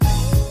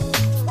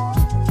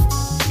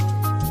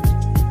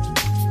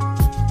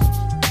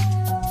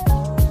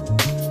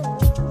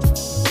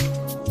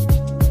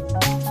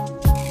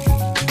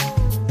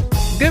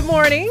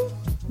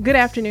Good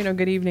afternoon or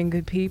good evening,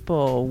 good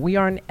people. We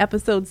are in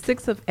episode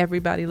 6 of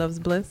Everybody Loves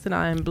Bliss, and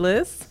I am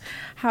Bliss.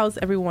 How's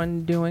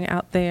everyone doing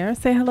out there?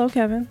 Say hello,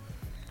 Kevin.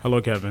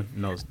 Hello, Kevin.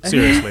 No,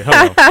 seriously,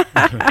 hello.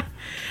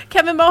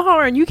 Kevin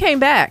Mohorn, you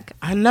came back.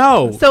 I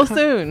know. So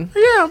soon.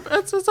 Yeah,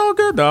 it's all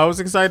good, though. I was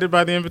excited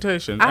by the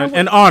invitation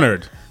and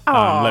honored,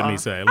 let me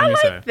say. I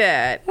like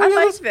that. Well,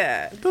 I like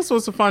that. This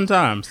was a fun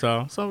time,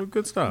 so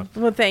good stuff.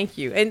 Well, thank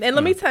you. And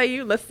let me tell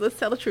you, let's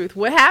tell the truth.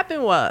 What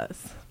happened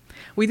was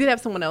we did have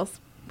someone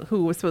else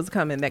who was supposed to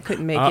come in that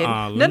couldn't make it.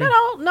 No.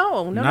 Not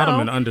I'm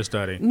an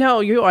understudy. No,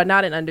 you are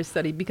not an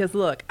understudy because,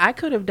 look, I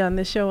could have done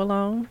this show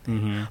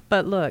alone,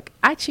 but look,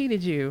 I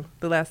cheated you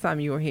the last time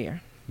you were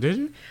here. Did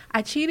you?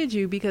 I cheated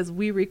you because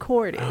we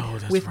recorded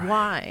with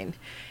wine,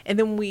 and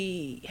then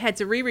we had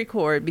to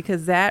re-record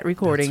because that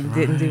recording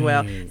didn't do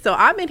well. So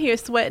I'm in here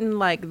sweating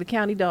like the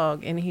county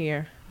dog in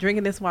here,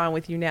 drinking this wine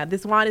with you now.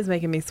 This wine is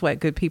making me sweat,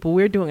 good people.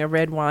 We're doing a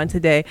red wine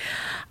today,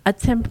 a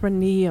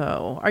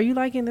Tempranillo. Are you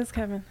liking this,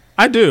 Kevin?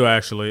 I do,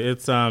 actually.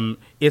 It's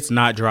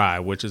not dry,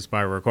 which is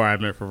my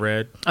requirement for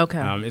red. Okay.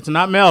 It's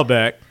not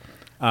Malbec,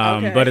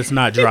 but it's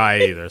not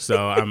dry either.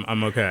 So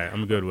I'm okay.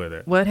 I'm good with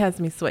it. Well, it has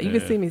me sweat. You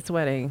can see me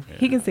sweating.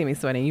 He can see me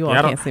sweating. You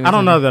all can't see me. I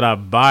don't know that I'll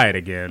buy it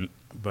again,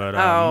 but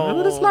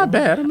it's not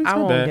bad. I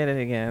won't get it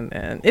again.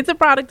 And it's a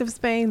product of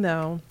Spain,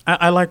 though.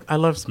 I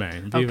love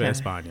Spain. Viva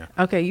España.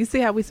 Okay, you see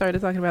how we started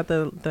talking about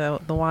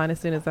the wine as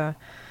soon as I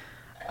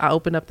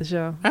opened up the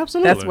show?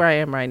 Absolutely. That's where I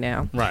am right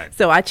now. Right.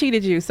 So I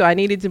cheated you, so I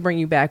needed to bring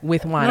you back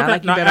with wine. Okay. I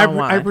like you better on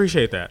wine. I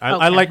appreciate that.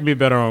 I like to be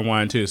better on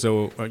wine, too.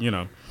 So,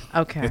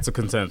 okay. It's a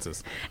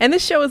consensus. And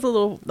this show is a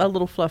little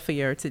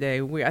fluffier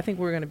today. I think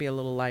we're going to be a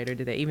little lighter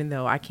today, even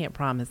though I can't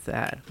promise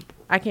that.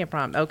 I can't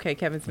promise. Okay,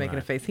 Kevin's making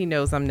a face. He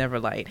knows I'm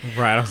never light.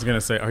 Right. I was going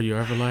to say, are you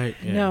ever light?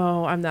 Yeah.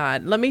 No, I'm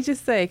not. Let me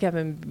just say,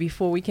 Kevin,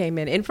 before we came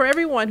in, and for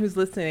everyone who's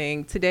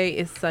listening, today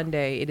is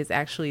Sunday. It is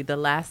actually the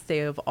last day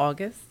of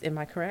August. Am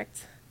I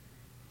correct?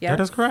 Yes?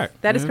 That is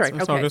correct. That is correct.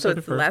 It's okay, August so 31st.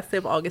 It's the last day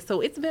of August.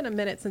 So it's been a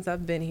minute since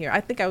I've been here. I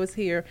think I was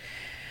here.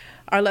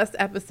 Our last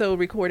episode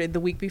recorded the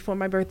week before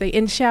my birthday.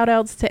 And shout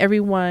outs to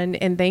everyone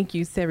and thank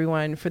yous to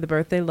everyone for the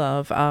birthday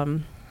love.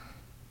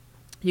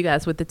 You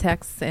guys with the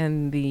texts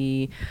and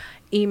the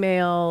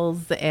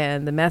emails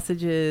and the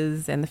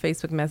messages and the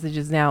Facebook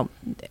messages. Now,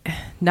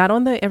 not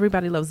on the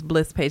Everybody Loves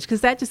Bliss page,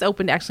 because that just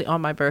opened actually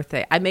on my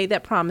birthday. I made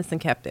that promise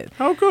and kept it.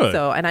 Oh, good.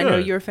 So, and good. I know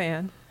you're a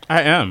fan.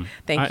 I am.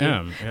 Thank you.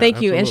 Yeah,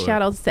 Thank you. absolutely. And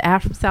shout outs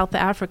to South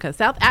Africa.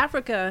 South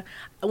Africa,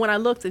 when I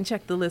looked and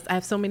checked the list, I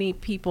have so many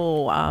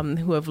people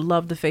who have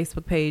loved the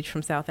Facebook page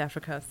from South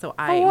Africa. So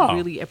I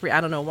really appreciate.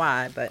 I don't know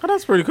why, but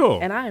that's pretty cool.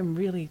 And I am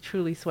really,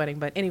 truly sweating.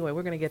 But anyway,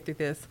 we're going to get through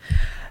this.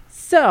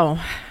 So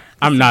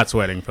I'm not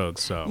sweating,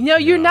 folks. So no,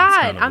 you're not.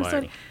 Kind of I'm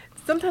sweating.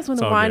 Sometimes when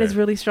the wine is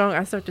really strong,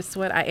 I start to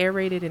sweat. I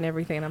aerate it and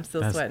everything, and I'm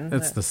still sweating.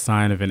 That's the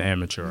sign of an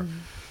amateur.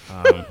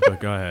 But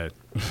go ahead.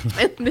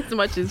 This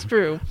much is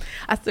true.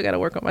 I still got to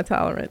work on my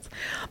tolerance.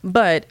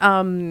 But,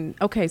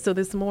 okay, so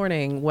this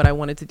morning, what I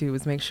wanted to do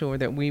was make sure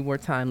that we were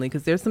timely,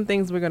 because there's some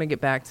things we're going to get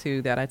back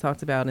to that I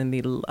talked about in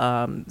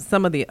the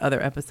some of the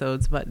other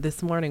episodes. But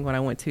this morning, when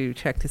I went to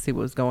check to see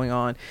what was going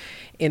on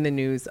in the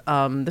news,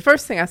 the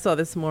first thing I saw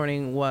this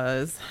morning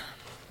was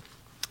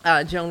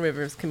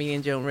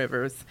comedian Joan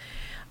Rivers,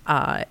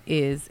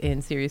 is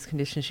in serious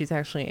condition. She's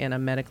actually in a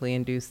medically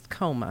induced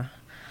coma.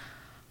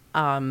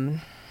 I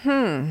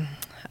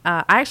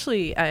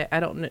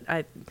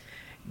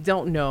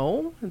don't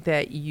know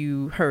that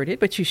you heard it,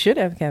 but you should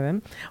have,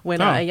 Kevin. When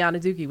Ayana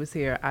Duki was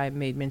here, I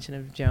made mention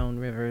of Joan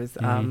Rivers.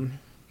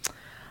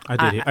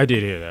 I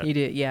did hear that. You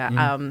did, yeah.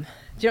 Mm-hmm.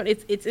 Joan,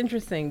 it's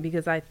interesting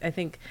because I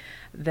think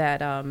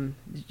that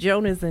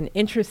Joan is an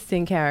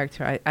interesting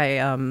character.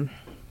 I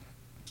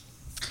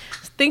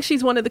think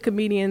she's one of the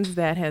comedians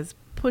that has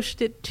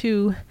pushed it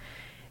to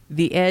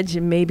the edge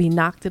and maybe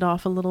knocked it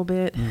off a little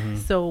bit. Mm-hmm.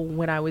 So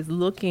when I was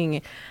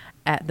looking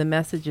at the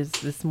messages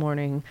this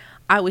morning,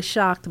 I was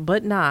shocked,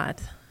 but not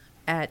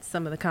at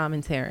some of the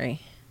commentary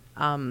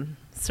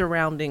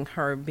surrounding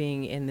her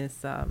being in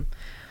this. I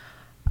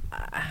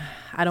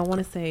don't want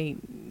to say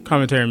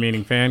commentary,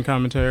 meaning fan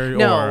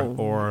commentary,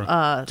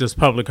 or just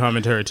public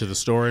commentary to the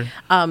story.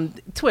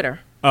 Twitter.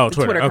 Oh,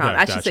 Twitter. Okay,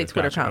 I should say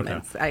Twitter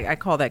comments. Okay. I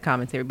call that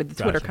commentary, but the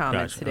Twitter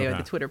comments today, or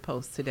the Twitter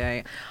posts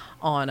today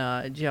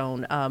on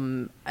Joan.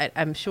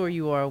 I'm sure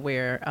you are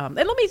aware. And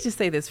let me just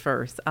say this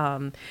first.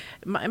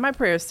 My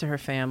prayers to her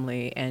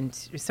family, and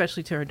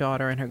especially to her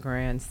daughter and her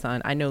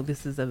grandson. I know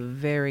this is a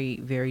very,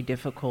 very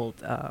difficult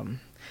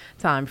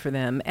time for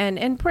them.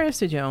 And prayers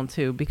to Joan,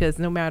 too, because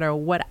no matter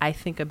what I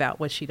think about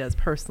what she does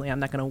personally, I'm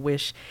not going to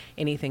wish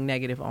anything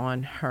negative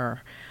on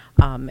her.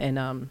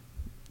 And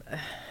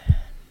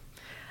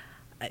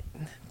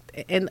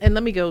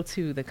let me go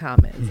to the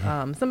comments.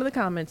 Mm-hmm. Some of the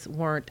comments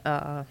weren't,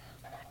 I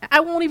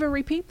won't even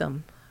repeat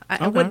them.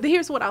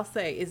 Here's what I'll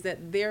say is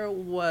that there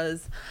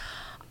was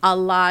a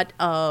lot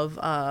of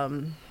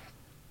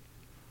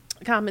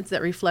comments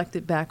that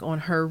reflected back on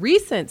her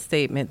recent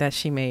statement that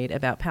she made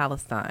about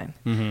Palestine.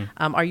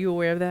 Mm-hmm. Are you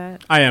aware of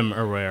that? I am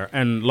aware,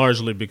 and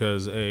largely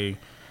because a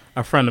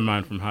friend of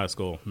mine from high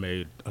school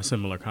made a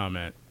similar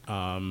comment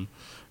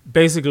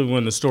Basically,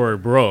 when the story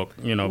broke,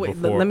 Wait,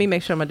 before. let me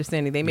make sure I'm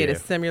understanding. They made a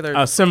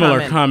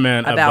similar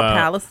comment about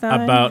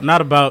Palestine?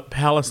 Not about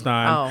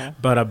Palestine,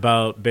 but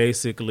about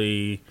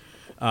basically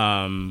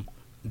the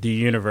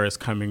universe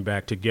coming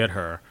back to get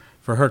her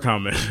for her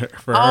comment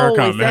about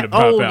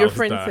Palestine. Your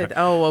friend said,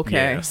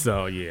 okay. Yeah,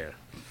 so, yeah.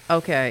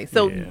 Okay,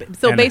 so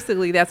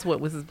basically that's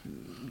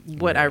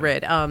what I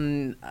read.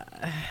 And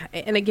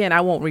again,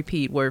 I won't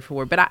repeat word for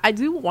word, but I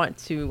do want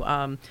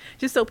to,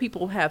 just so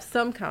people have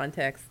some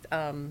context,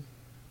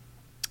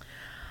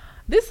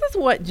 this is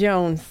what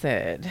Joan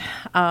said.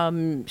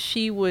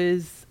 She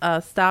was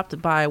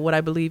stopped by what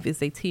I believe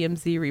is a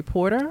TMZ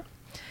reporter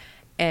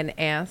and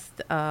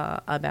asked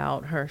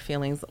about her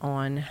feelings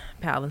on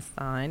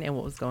Palestine and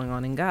what was going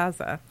on in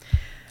Gaza.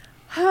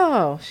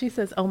 Oh, she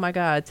says, oh, my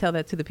God, tell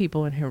that to the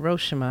people in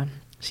Hiroshima.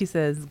 She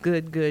says,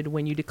 good.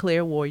 When you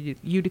declare war,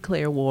 you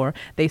declare war.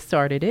 They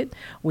started it.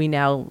 We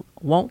now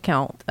won't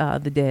count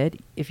the dead.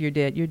 If you're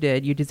dead, you're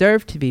dead. You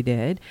deserve to be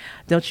dead.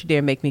 Don't you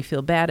dare make me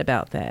feel bad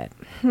about that.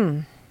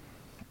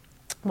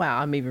 Wow,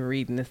 I'm even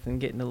reading this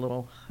and getting a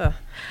little...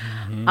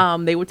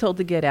 They were told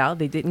to get out.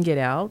 They didn't get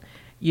out.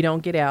 You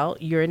don't get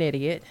out. You're an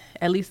idiot.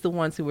 At least the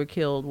ones who were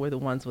killed were the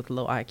ones with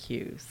low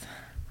IQs.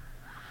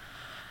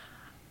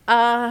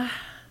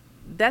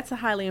 That's a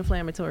highly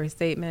inflammatory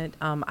statement.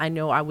 I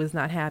know I was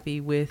not happy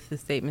with the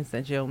statements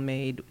that Joe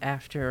made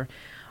after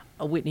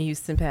Whitney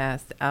Houston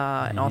passed,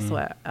 and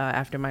also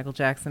after Michael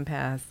Jackson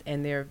passed.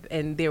 And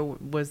there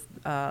was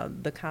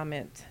the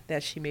comment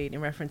that she made in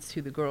reference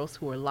to the girls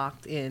who were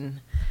locked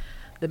in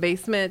the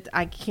basement.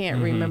 I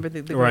can't remember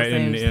the girls'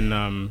 names.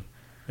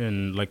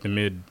 In like the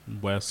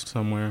Midwest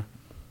somewhere.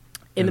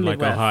 In the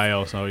Midwest. Like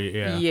Ohio, so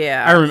yeah.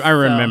 Yeah.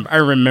 I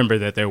remember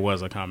that there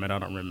was a comment. I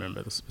don't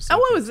remember the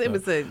specifics.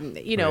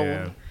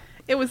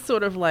 It was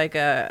sort of like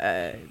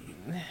a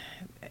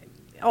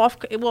off.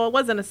 Well, it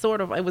wasn't a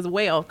sort of. It was a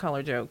way off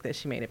color joke that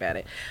she made about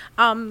it.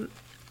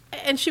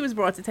 And she was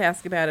brought to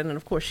task about it, and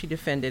of course she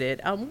defended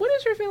it. What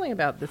is your feeling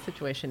about the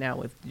situation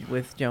now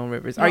with Joan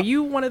Rivers? Are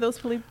you one of those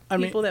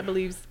people that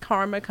believes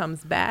karma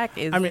comes back?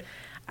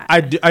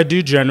 I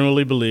do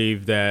generally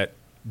believe that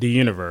the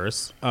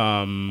universe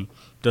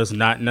does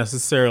not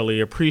necessarily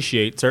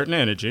appreciate certain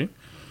energy,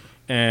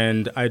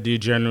 and I do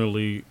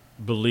generally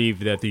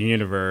believe that the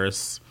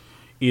universe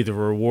either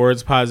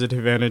rewards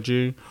positive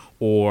energy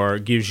or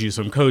gives you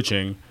some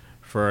coaching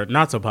for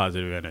not so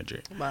positive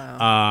energy.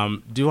 Wow.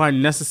 Do I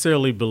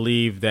necessarily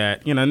believe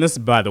that, and this,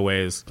 by the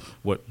way, is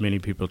what many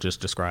people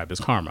just describe as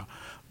karma.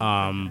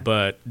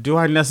 But do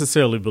I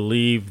necessarily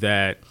believe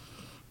that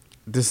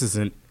this is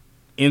an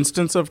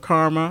instance of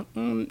karma?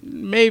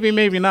 Maybe,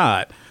 maybe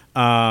not.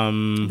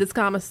 Does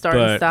karma start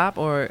and stop,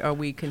 or are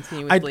we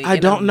continuously I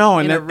don't know.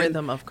 in a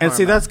rhythm of karma? And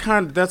see, that's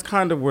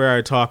kind of where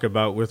I talk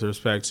about with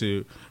respect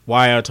to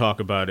why I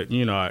talk about it.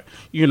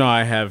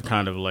 I have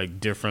kind of like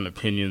different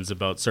opinions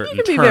about certain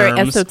terms. You can be very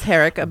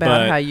esoteric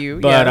about how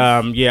you... But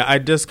I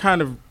just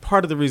kind of...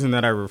 Part of the reason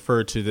that I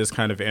refer to this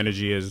kind of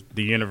energy as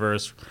the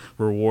universe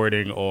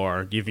rewarding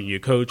or giving you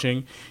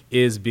coaching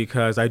is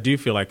because I do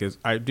feel like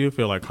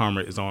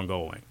karma is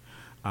ongoing.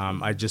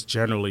 I just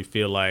generally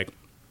feel like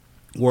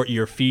what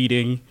you're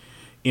feeding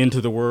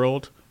into the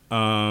world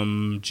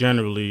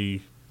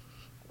generally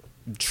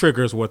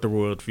triggers what the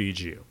world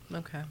feeds you.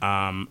 Okay.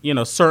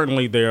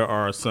 Certainly there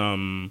are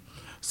some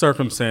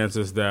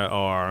circumstances that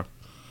are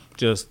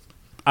just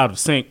out of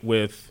sync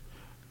with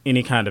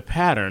any kind of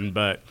pattern,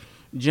 but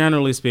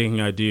generally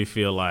speaking, I do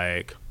feel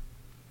like,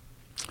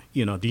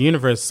 the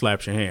universe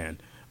slaps your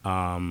hand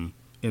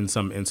in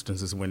some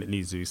instances when it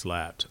needs to be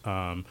slapped.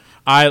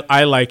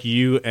 I, like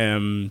you,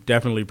 am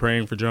definitely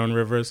praying for Joan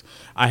Rivers.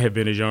 I have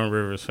been a Joan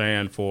Rivers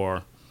fan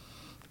for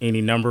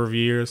any number of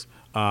years.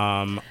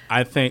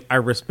 I think I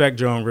respect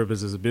Joan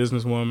Rivers as a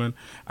businesswoman.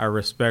 I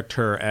respect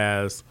her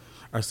as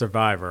a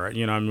survivor.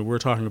 We're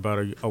talking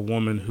about a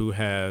woman who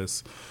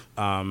has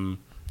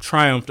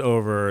triumphed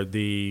over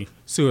the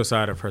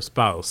suicide of her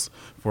spouse,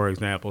 for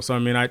example. So,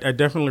 I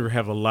definitely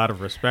have a lot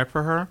of respect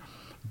for her.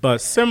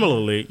 But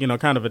similarly,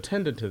 kind of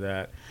attendant to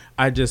that,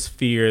 I just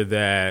fear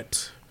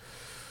that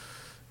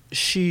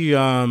she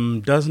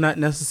does not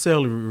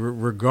necessarily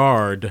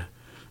regard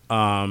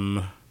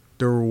the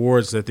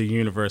rewards that the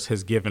universe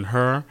has given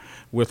her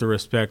with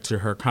respect to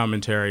her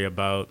commentary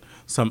about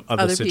some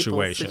other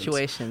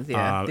situations.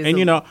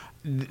 Yeah.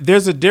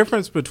 There's a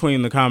difference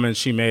between the comments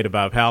she made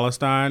about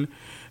Palestine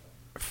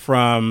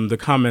from the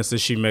comments that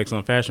she makes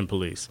on Fashion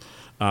Police.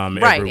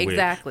 Every week.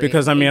 Exactly.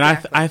 Because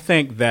I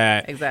think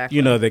that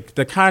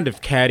the kind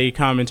of catty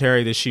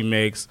commentary that she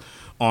makes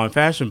on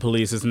Fashion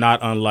Police is not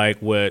unlike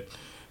what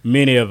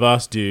many of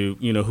us do,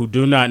 who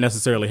do not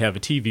necessarily have a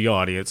TV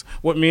audience,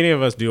 what many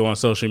of us do on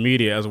social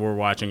media as we're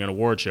watching an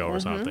award show or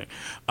something.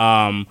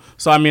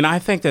 So I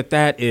think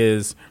that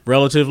is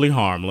relatively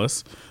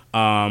harmless.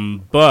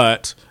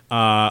 But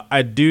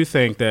I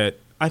think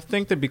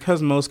that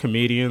because most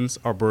comedians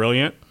are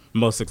brilliant,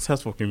 most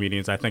successful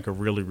comedians, I think, are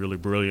really, really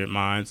brilliant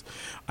minds.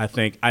 I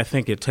think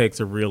it takes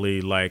a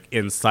really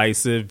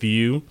incisive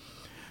view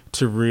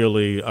to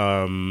really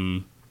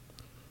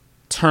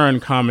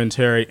turn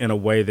commentary in a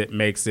way that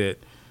makes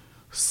it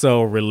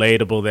so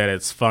relatable that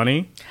it's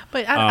funny.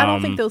 But I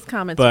don't think those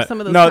comments,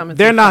 some of those comments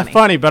they're not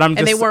funny, but I'm just,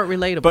 and they weren't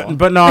relatable.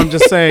 But no, I'm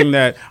just saying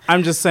that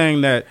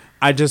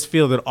I just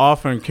feel that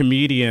often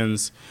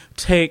comedians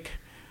take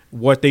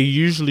what they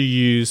usually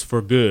use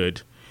for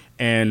good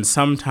and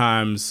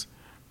sometimes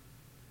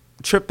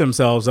trip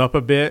themselves up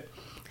a bit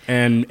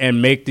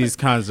and make these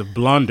kinds of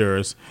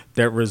blunders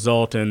that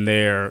result in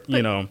their,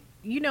 Joan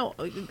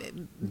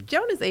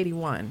is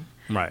 81.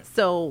 Right.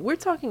 So we're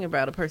talking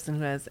about a person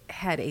who has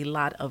had a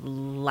lot of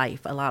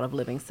life, a lot of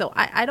living. So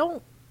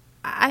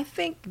I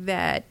think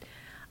that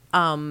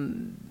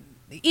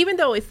even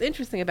though it's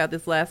interesting about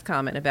this last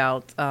comment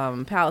about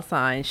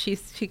Palestine, she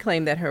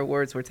claimed that her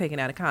words were taken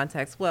out of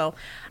context. Well,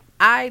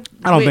 I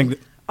don't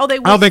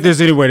think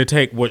there's any way to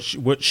take what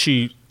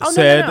she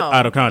said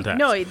out of context.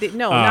 No,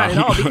 not at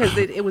all, because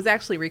it was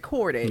actually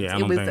recorded. Yeah,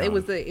 it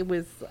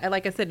was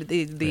like I said,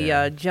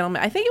 the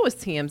gentleman. I think it was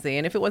TMZ,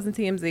 and if it wasn't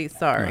TMZ,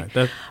 sorry.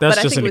 Right.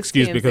 That's just an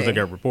excuse TMZ. Because it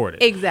got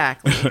reported.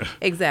 Exactly.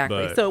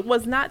 So it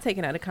was not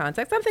taken out of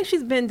context. I think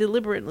she's been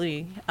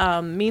deliberately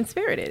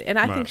mean-spirited, and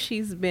I think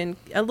she's been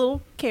a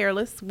little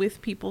careless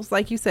with people's,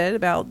 like you said,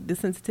 about the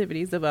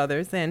sensitivities of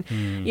others, and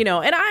and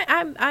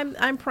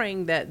I'm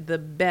praying that the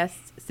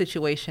best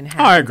situation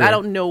happens. I agree. I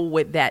don't know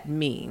what that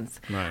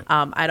means. Right.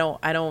 I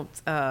don't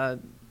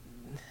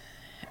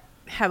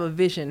have a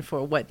vision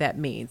for what that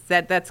means.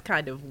 That's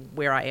kind of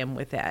where I am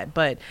with that.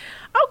 But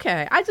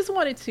okay, I just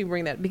wanted to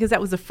bring that because that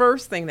was the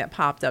first thing that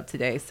popped up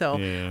today. So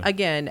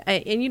again,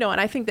 and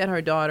I think that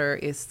her daughter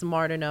is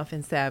smart enough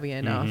and savvy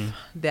enough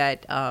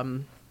that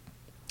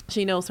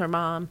she knows her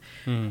mom,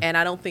 and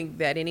I don't think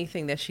that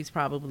anything that she's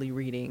probably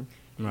reading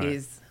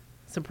is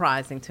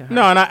surprising to her.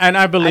 No, and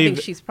I believe I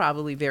think she's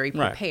probably very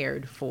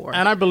prepared for.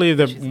 And I believe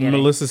that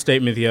Melissa's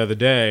statement the other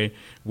day,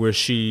 where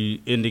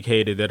she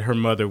indicated that her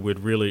mother would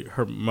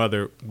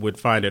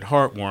find it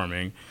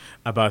heartwarming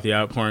about the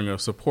outpouring of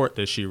support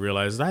that she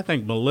realizes. I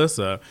think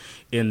Melissa,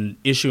 in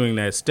issuing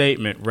that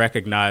statement,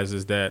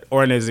 recognizes that,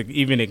 or is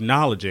even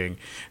acknowledging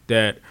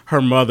that her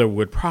mother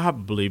would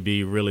probably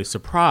be really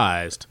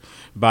surprised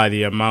by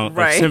the amount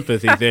of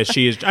sympathy that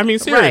she is. I mean,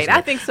 seriously,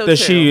 I think so that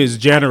too. she is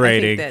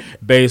generating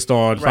based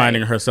on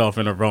finding herself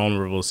in a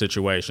vulnerable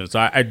situation. So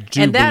I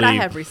do and that believe,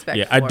 I have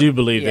respect for. I do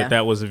believe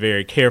that was a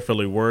very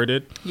carefully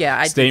worded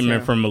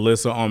statement from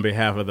Melissa on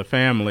behalf of the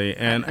family.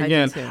 And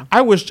again,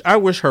 I wish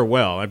her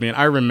well. I mean,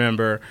 I remember,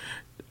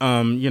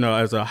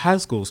 as a high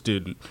school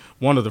student,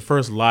 one of the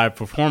first live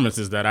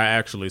performances that I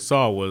actually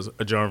saw was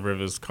a Joan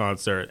Rivers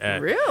concert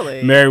at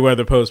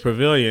Merriweather Post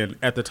Pavilion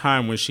at the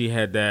time when she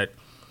had that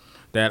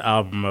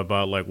album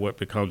about like what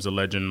becomes a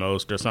legend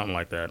most or something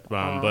like that.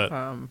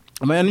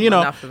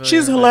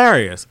 She's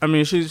hilarious. I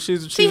mean, she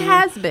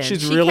has been.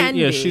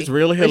 She's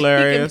really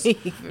hilarious.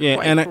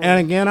 And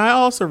again, I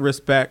also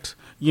respect,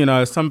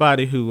 as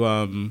somebody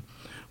who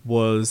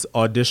was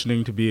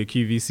auditioning to be a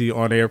QVC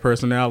on-air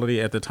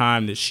personality at the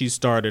time that she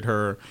started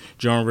her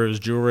Joan Rivers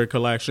jewelry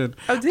collection.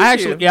 Oh,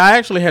 did you? Yeah, I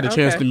actually had a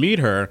chance to meet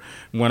her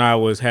when I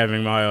was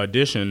having my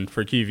audition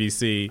for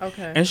QVC.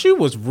 Okay. And she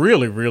was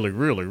really, really,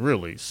 really,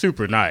 really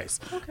super nice.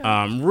 Okay.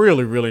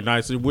 Really, really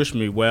nice. She wished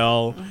me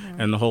well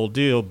and the whole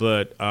deal.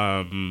 But,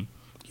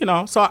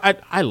 so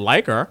I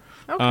like her.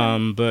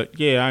 Okay. But,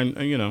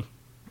 yeah,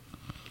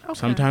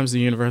 sometimes the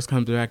universe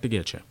comes back to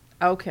get you.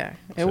 Okay.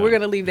 And we're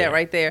going to leave that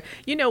right there.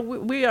 We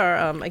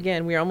are,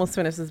 we are almost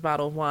finished this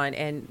bottle of wine.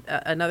 And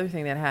another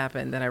thing that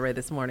happened that I read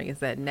this morning is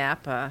that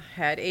Napa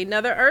had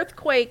another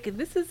earthquake.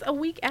 This is a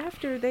week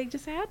after they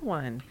just had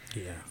one.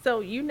 Yeah.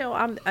 So, this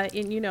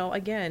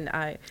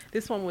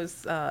one was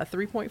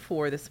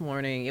 3.4 this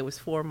morning. It was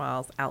 4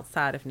 miles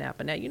outside of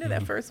Napa. Now,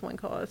 that first one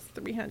caused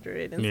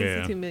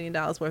 $362 million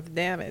worth of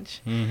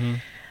damage. Mm-hmm.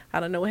 I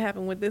don't know what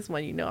happened with this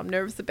one. I'm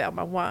nervous about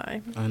my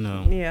wine. I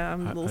know. Yeah,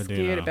 I'm a little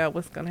scared about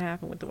what's going to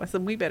happen with the wine. So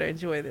we better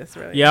enjoy this,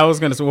 right? Yeah, I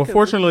was going to say, well,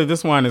 fortunately,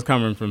 this wine is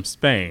coming from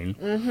Spain.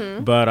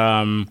 Mm-hmm. But,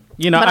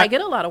 But I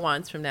get a lot of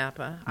wines from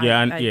Napa. I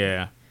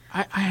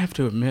have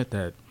to admit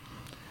that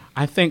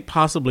I think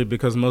possibly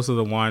because most of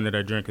the wine that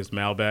I drink is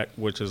Malbec,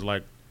 which is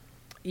like,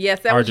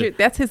 yes,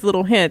 that's his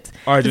little hint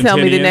to tell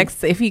me the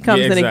next, if he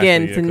comes in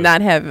again, to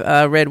not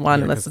have red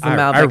wine unless it's a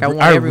Malbec. I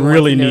want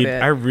everyone to know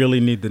that. I really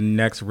need the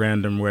next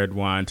random red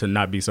wine to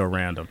not be so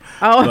random.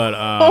 Oh,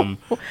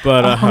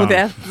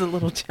 that's a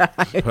little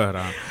jive. But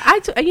I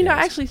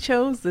actually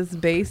chose this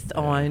based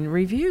on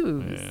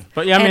reviews. Yeah.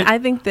 But I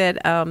think that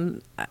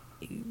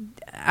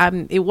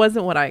it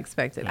wasn't what I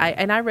expected.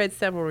 I read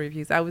several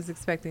reviews. I was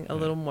expecting a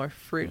little more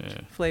fruit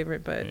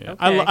flavored, but okay.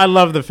 I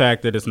love the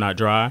fact that it's not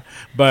dry.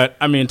 But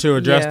I mean, to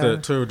address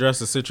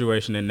the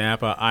situation in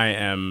Napa, I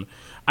am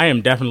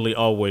definitely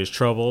always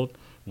troubled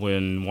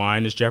when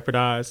wine is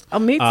jeopardized. Oh,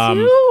 me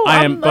too.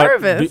 I'm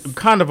nervous. But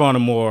kind of on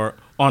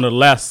a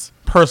less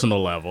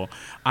personal level,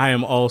 I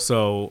am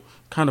also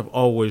kind of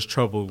always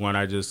troubled when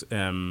I just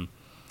am.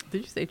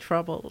 Did you say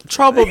troubled?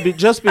 Troubled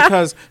just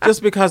because I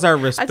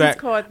respect I just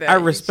caught that. I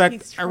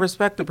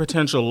respect the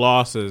potential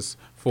losses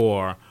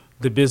for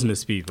the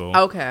business people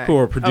Okay. who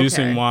are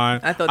producing wine.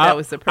 I thought that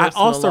was the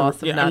personal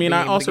loss of not being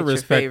able to get your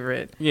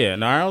favorite. Yeah,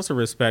 no, I also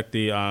respect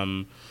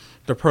the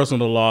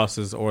personal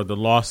losses or the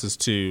losses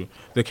to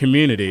the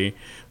community,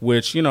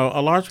 which a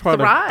large part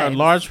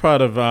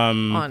of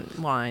on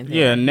wine.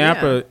 Yeah,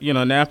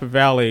 Napa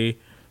Valley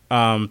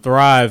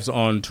thrives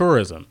on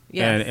tourism.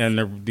 Yes.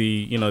 and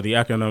the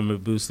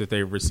economic boost that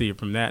they received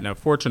from that. Now,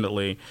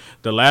 fortunately,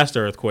 the last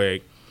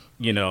earthquake,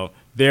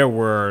 there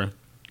were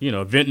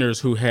vintners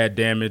who had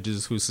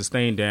damages, who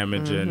sustained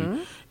damage,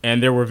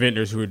 and there were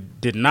vintners who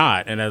did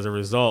not, and as a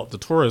result, the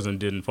tourism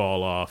didn't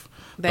fall off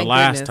the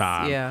last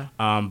time. Yeah.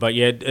 But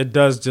yet it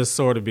does just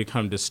sort of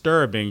become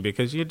disturbing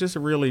because you just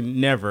really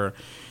never,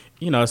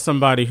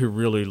 somebody who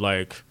really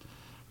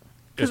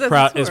is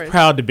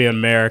proud to be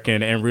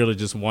American and really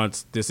just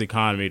wants this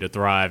economy to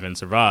thrive and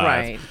survive.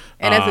 Right.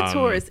 And as a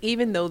tourist,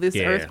 even though this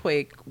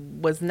earthquake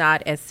was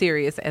not as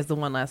serious as the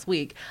one last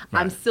week,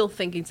 I'm still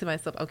thinking to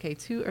myself, okay,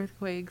 2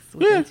 earthquakes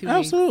within 2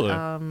 weeks.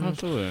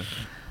 Absolutely.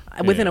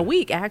 Within a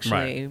week,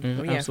 actually.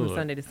 Right. Yeah, from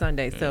Sunday to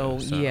Sunday.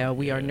 So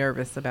we are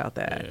nervous about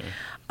that.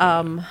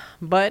 Yeah.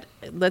 But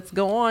let's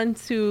go on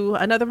to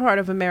another part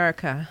of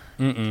America.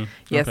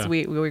 Yes,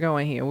 okay. we're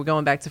going here. We're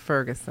going back to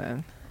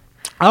Ferguson.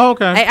 Oh,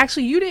 okay.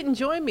 Actually, you didn't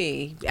join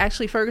me.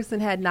 Actually, Ferguson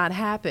had not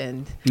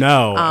happened.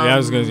 No, I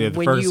was going to say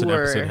the Ferguson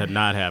episode had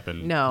not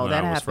happened. No,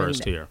 that I was happened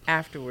first here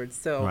afterwards.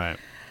 So, right.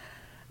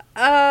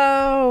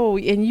 Oh,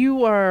 and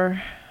you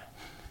are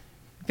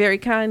very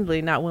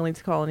kindly not willing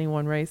to call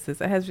anyone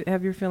racist.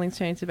 Have your feelings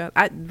changed about?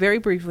 Very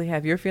briefly,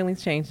 have your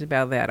feelings changed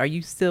about that? Are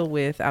you still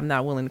with I'm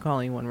not willing to call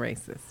anyone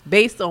racist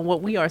based on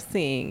what we are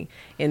seeing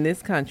in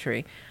this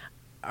country?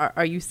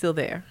 Are you still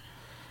there?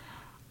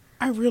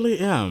 I really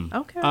am.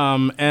 Okay.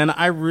 And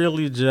I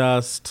really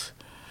just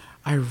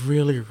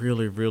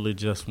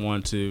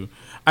want to.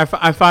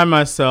 I find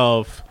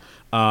myself.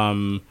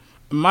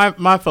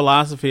 My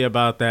philosophy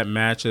about that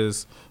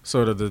matches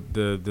sort of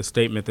the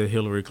statement that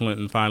Hillary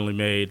Clinton finally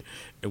made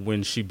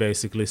when she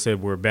basically said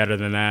we're better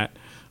than that.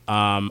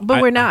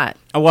 But we're not.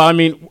 Well, I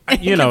mean,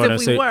 you know what I'm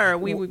saying. If we were,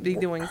 we would be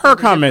doing her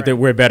comment different. that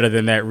we're better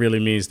than that really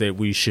means that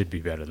we should be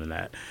better than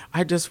that.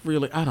 I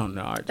don't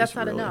know. That's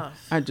not enough.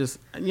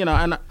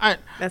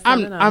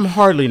 I'm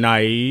hardly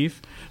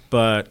naive,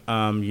 but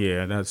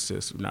that's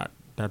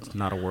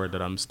not a word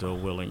that I'm still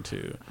willing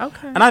to.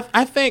 Okay. And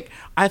I think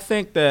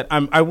that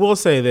I will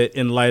say that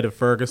in light of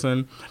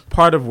Ferguson,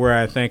 part of where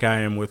I think I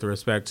am with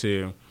respect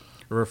to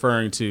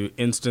referring to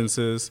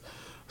instances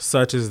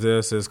such as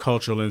this as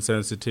cultural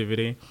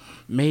insensitivity,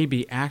 may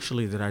be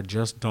actually that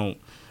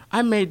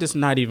I may just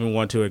not even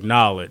want to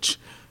acknowledge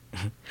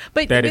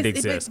that it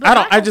exists.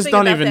 I just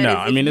don't even know.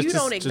 I mean, it's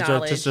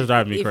just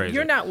driving me crazy. If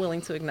you're not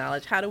willing to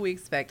acknowledge, how do we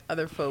expect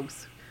other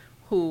folks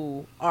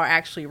who are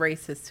actually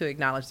racist to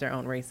acknowledge their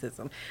own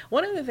racism?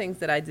 One of the things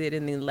that I did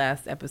in the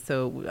last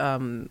episode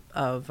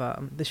of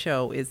the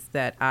show is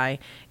that I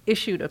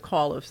issued a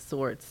call of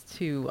sorts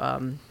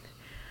to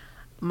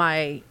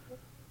my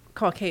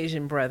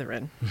Caucasian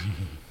brethren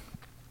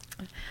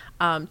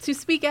to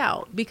speak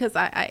out, because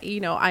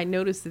I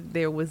noticed that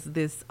there was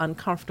this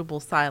uncomfortable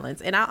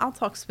silence, and I'll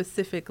talk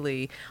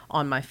specifically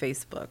on my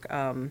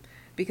Facebook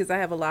because I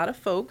have a lot of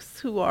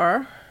folks who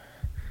are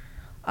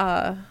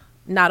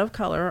not of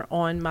color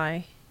on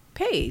my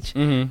page,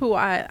 who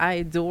I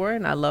adore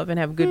and I love and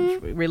have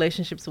good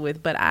relationships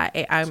with, but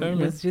I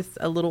was just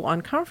a little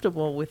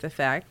uncomfortable with the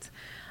fact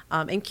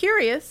and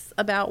curious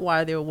about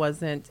why there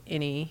wasn't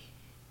any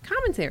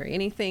commentary,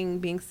 anything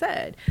being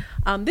said.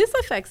 This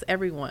affects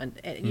everyone.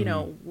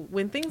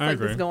 When things like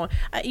this go on,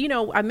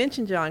 I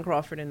mentioned John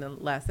Crawford in the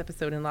last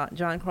episode, and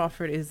John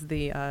Crawford is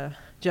the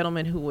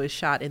gentleman who was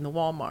shot in the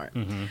Walmart.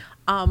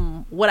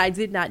 What I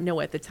did not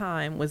know at the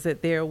time was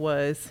that there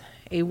was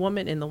a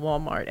woman in the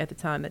Walmart at the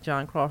time that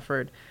John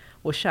Crawford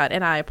was shot,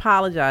 and I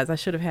apologize, I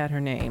should have had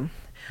her name.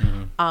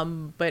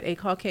 But a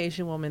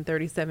Caucasian woman,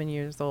 37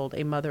 years old,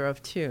 a mother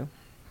of 2,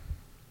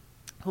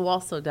 who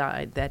also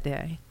died that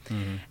day.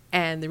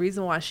 And the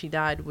reason why she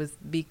died was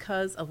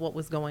because of what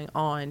was going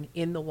on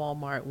in the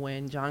Walmart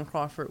when John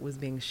Crawford was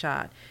being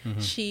shot.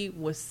 She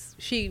was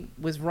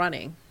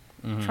running,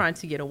 trying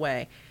to get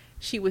away.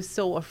 She was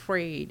so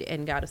afraid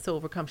and got so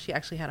overcome, she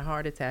actually had a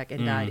heart attack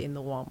and died in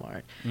the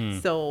Walmart.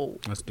 So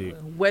that's deep.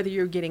 Whether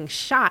you're getting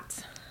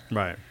shot,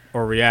 right,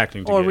 or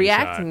reacting to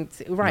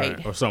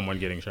right, or someone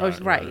getting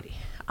shot, right.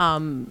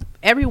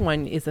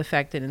 Everyone is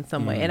affected in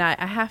some way. And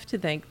I have to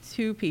thank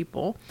 2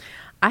 people.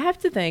 I have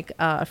to thank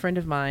a friend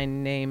of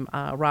mine named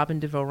Robin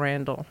DeVoe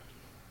Randall.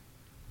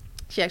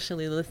 She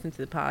actually listened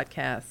to the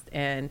podcast,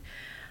 and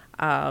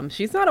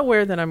she's not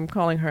aware that I'm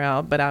calling her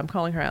out, but I'm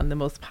calling her out in the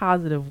most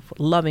positive,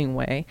 loving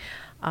way.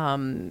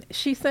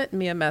 She sent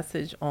me a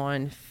message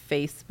on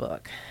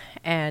Facebook,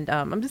 and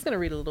I'm just going to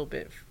read a little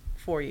bit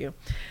for you.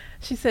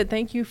 She said,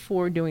 "Thank you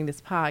for doing this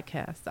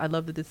podcast. I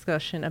love the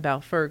discussion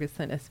about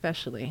Ferguson,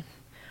 especially.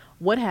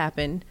 What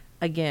happened,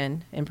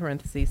 again, in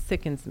parentheses,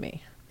 sickens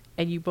me.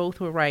 And you both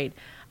were right.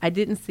 I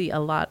didn't see a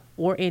lot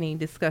or any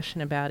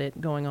discussion about it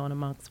going on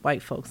amongst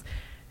white folks."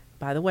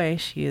 By the way,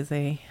 she is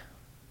a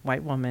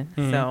white woman,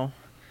 so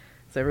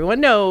so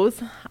everyone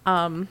knows.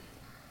 And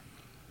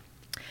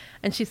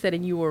she said,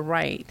 and you were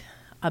right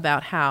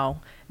about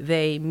how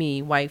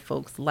me, white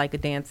folks, like a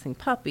dancing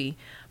puppy,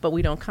 but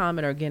we don't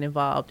comment or get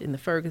involved in the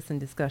Ferguson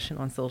discussion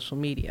on social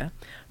media.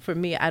 For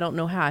me, I don't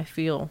know how I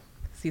feel.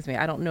 Excuse me.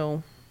 I don't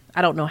know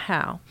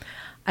how.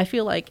 I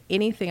feel like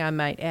anything I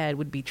might add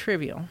would be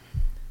trivial.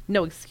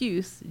 No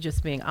excuse,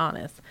 just being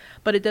honest.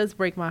 But it does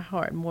break my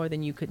heart more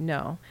than you could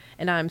know.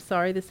 And I'm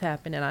sorry this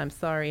happened, and I'm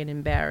sorry and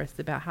embarrassed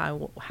about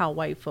how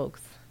white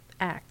folks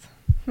act.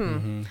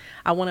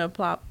 I want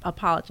to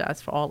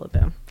apologize for all of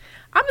them.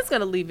 I'm just going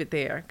to leave it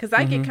there because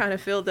I get kind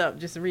of filled up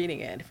just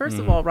reading it. First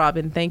of all,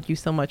 Robin, thank you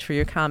so much for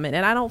your comment.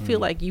 And I don't feel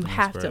like you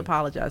have to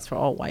apologize for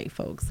all white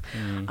folks.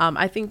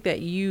 I think that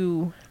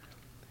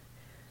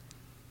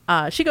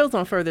she goes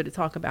on further to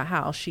talk about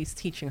how she's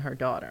teaching her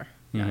daughter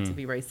not to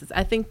be racist.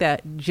 I think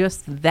that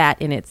just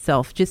that in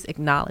itself, just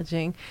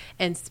acknowledging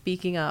and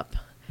speaking up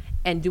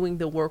and doing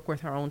the work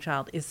with her own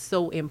child is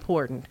so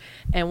important.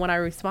 And when I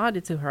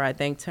responded to her, I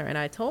thanked her and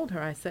I told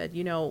her, I said,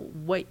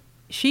 what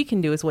she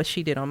can do is what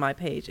she did on my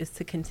page, is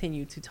to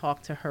continue to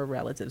talk to her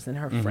relatives and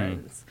her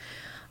friends.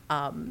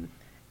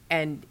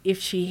 And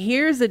if she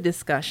hears a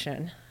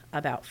discussion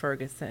about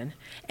Ferguson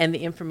and the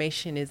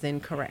information is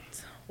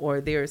incorrect or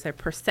there's a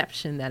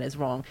perception that is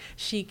wrong,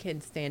 she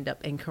can stand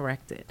up and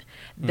correct it.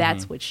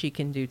 That's what she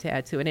can do to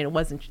add to it. And it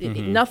wasn't,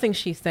 nothing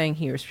she's saying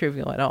here is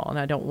trivial at all. And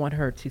I don't want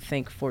her to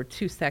think for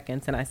 2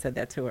 seconds, and I said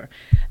that to her,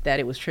 that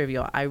it was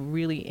trivial. I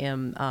really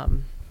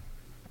am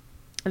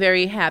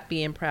very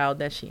happy and proud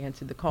that she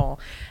answered the call.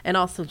 And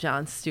also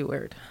Jon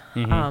Stewart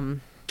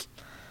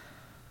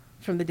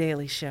from The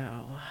Daily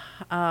Show.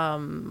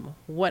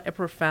 What a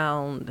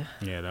profound...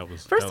 Yeah, that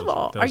was... First of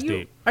all,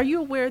 are you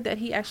aware that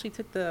he actually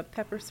took the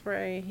pepper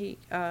spray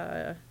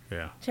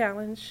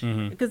challenge?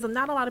 Because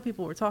not a lot of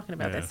people were talking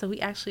about that. So he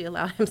actually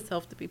allowed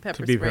himself to be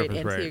pepper sprayed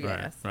and tear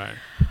gas. Right.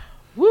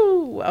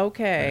 Woo,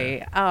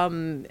 okay.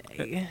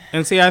 Yeah.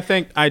 And see, I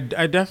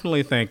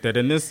definitely think that,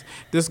 and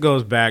this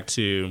goes back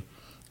to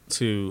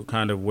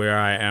kind of where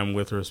I am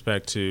with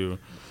respect to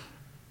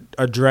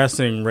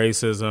addressing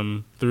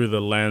racism through the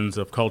lens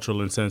of cultural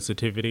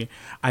insensitivity.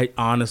 I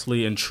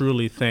honestly and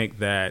truly think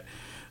that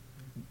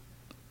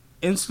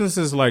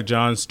instances like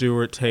Jon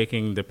Stewart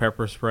taking the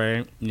pepper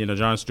spray,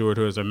 Jon Stewart,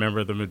 who is a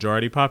member of the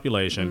majority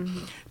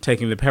population,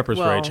 taking the pepper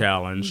spray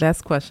challenge.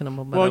 That's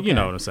questionable. But well, okay. You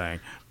know what I'm saying.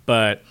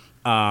 But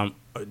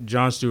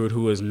Jon Stewart,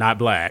 who is not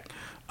black,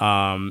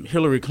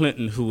 Hillary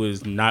Clinton, who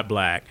is not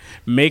black,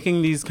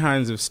 making these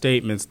kinds of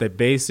statements that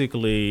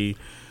basically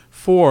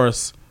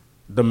force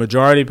the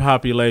majority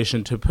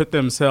population to put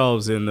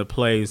themselves in the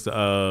place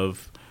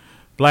of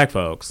black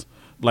folks.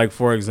 Like,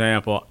 for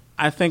example,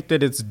 I think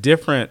that it's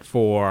different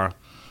for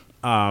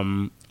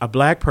a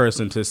black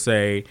person to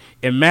say,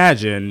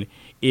 imagine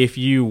if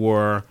you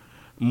were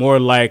you're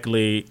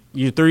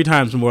 3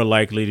 times more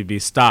likely to be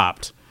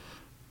stopped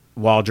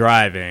while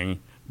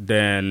driving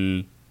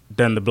than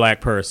the black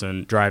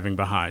person driving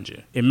behind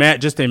you.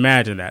 Just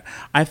imagine that.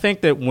 I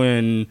think that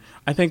when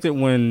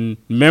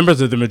members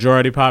of the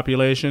majority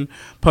population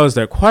pose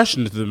that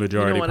question to the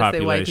majority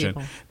population,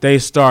 they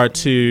start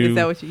to. Is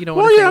that what you don't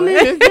want to say? Well, yeah,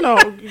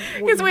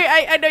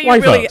 I mean,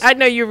 because I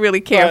know you're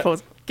really careful.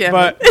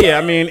 But yeah,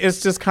 I mean,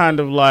 it's just kind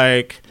of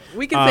like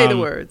we can say the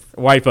words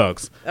white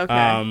folks.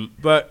 Okay.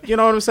 But you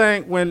know what I'm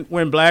saying?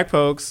 When black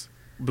folks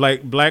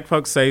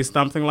say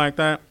something like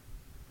that,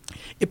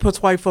 it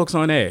puts white folks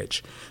on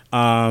edge.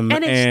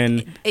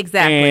 Exactly,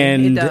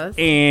 it does.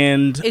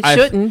 And it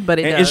shouldn't, but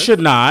it does. It should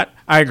not.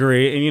 I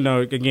agree. And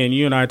again,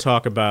 you and I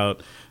talk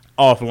about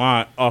off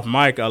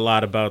mic a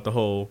lot about the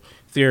whole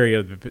theory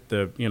of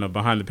the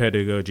behind the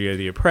pedagogy of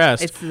the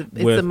oppressed. It's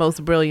the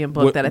most brilliant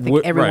book that I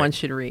think everyone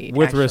should read.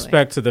 With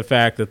respect to the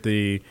fact that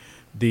the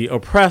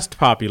oppressed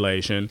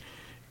population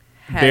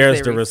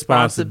bears the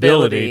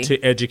responsibility to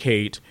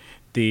educate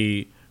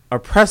the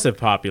oppressive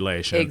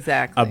population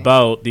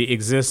about the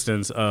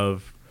existence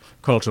of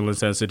cultural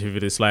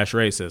insensitivity /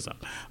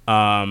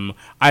 racism.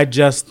 I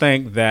just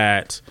think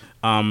that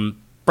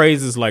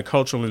phrases like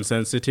cultural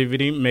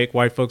insensitivity make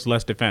white folks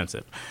less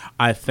defensive.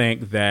 I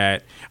think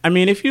that,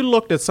 if you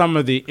looked at some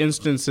of the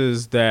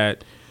instances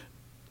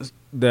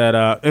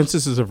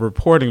instances of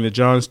reporting that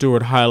Jon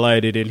Stewart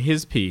highlighted in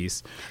his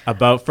piece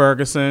about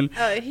Ferguson.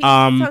 He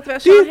talked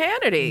about Sean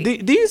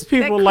Hannity. These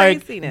people,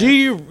 like, do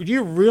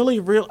you really,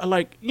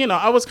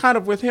 I was kind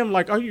of with him,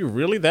 like, are you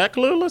really that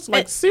clueless?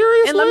 Like,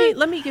 seriously? And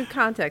let me give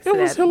context to that.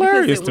 It was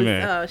hilarious to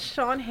me.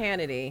 Sean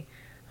Hannity,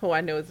 who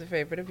I know is a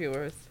favorite of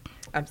yours.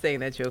 I'm saying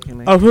that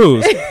jokingly. Of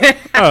whose?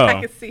 Oh.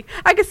 I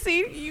can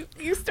see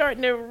you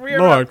starting to rear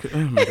Lord, up. Oh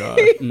my God,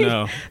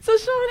 no. So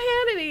Sean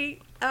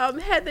Hannity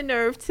had the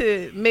nerve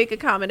to make a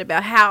comment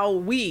about how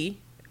we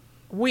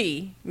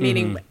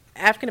meaning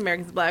African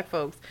Americans, black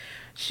folks,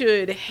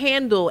 should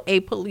handle a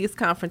police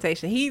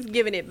confrontation. He's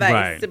giving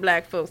advice to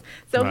black folks.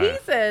 So he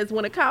says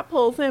when a cop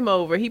pulls him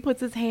over, he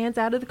puts his hands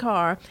out of the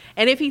car,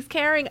 and if he's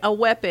carrying a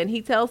weapon,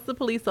 he tells the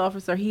police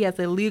officer he has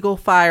a legal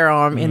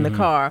firearm in the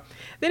car.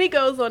 Then he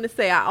goes on to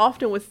say, I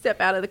often would step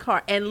out of the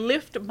car and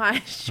lift my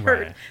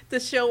shirt to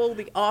show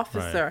the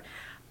officer.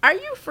 Are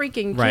you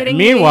freaking kidding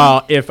me?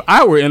 Meanwhile, if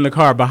I were in the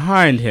car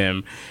behind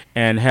him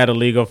and had a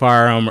legal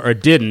firearm or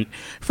didn't,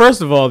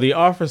 first of all, the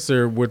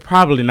officer would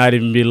probably not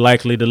even be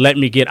likely to let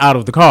me get out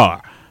of the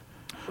car.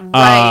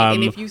 Right,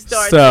 and if you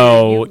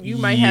start you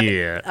might have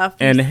a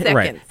few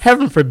seconds.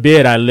 Heaven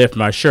forbid I lift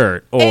my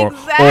shirt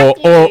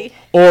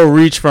or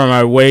reach for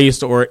my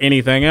waist or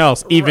anything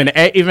else, even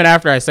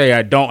after I say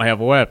I don't have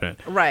a weapon.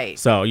 Right.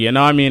 So,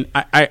 I mean,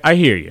 I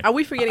hear you. Are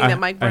we forgetting that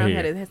Mike Brown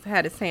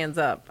had his hands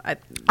up?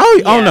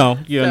 No.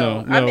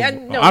 No.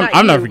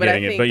 I'm not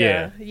forgetting it, but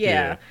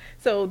yeah.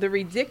 So the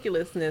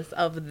ridiculousness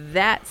of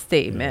that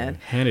statement.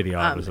 Hannity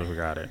obviously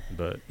forgot it,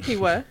 but he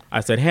what?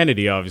 I said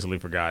Hannity obviously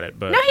forgot it,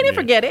 but no, he didn't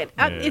forget it.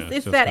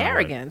 It's that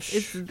arrogance.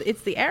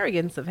 It's the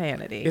arrogance of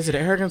Hannity. Is it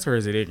arrogance or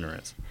is it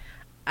ignorance?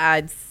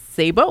 I'd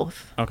say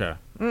both. Okay.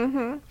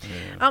 Mm-hmm.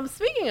 Yeah.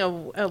 Speaking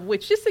of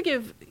which, just to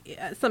give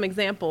some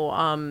example,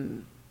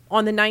 on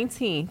the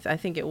 19th, I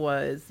think it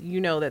was,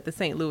 that the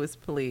St. Louis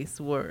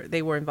police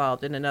were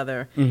involved in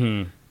another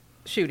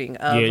shooting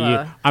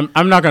of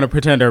I'm not going to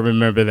pretend I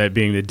remember that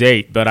being the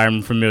date, but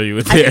I'm familiar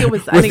with I think it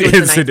was the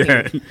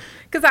incident.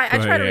 Because I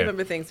try to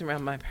remember things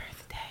around my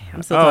birthday.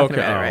 I'm still talking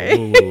about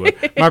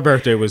it, right? My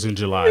birthday was in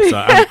July,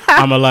 so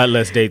I'm a lot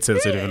less date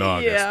sensitive in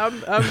August. Yeah,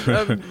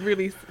 I'm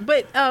really.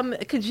 But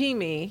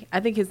Kajimi,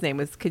 I think his name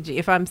was Kajimi.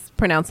 If I'm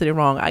pronouncing it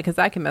wrong, because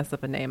I can mess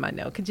up a name, I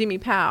know. Kajimi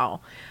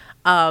Powell,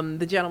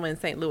 the gentleman in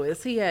St.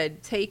 Louis, he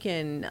had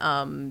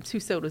taken 2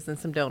 sodas and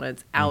some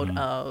donuts out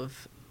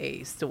of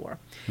a store.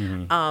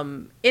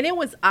 And it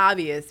was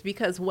obvious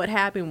because what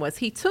happened was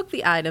he took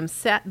the items,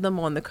 sat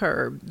them on the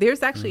curb.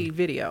 There's actually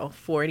video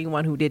for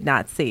anyone who did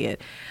not see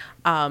it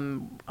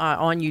on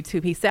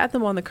YouTube. He sat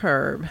them on the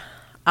curb.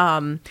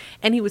 And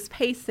he was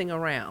pacing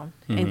around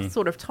and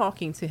sort of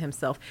talking to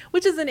himself,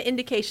 which is an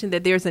indication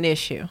that there's an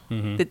issue,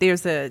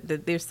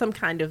 that there's some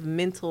kind of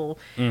mental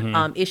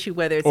issue,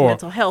 whether it's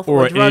mental health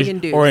or drug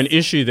induced, or an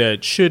issue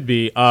that should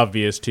be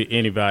obvious to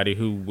anybody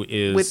who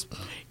is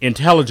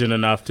intelligent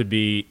enough to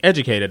be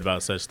educated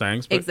about such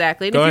things. But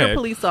exactly. And if you're a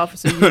police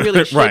officer, you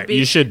really should be.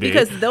 You should be,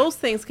 because those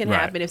things can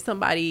happen if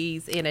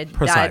somebody's in a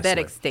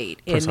diabetic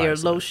state and they're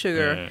low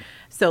sugar. Yeah.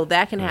 So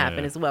that can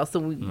happen as well. So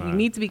we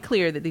need to be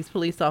clear that these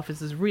police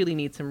officers really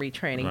need some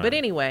retraining. But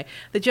anyway,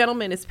 the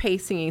gentleman is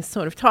pacing, he's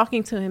sort of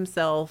talking to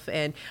himself,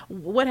 and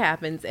what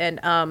happens?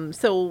 And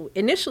so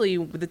initially,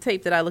 the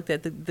tape that I looked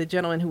at, the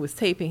gentleman who was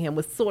taping him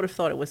was sort of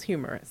thought it was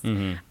humorous.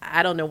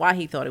 I don't know why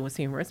he thought it was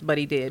humorous, but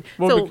he did.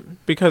 Well,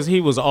 because he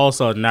was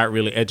also not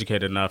really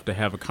educated enough to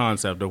have a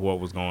concept of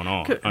what was going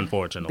on,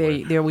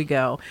 unfortunately. There we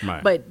go.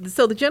 Right. But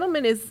so the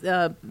gentleman is,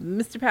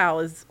 Mr. Powell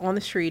is on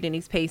the street, and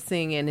he's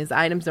pacing, and his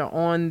items are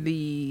on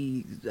the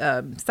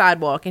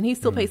sidewalk, and he's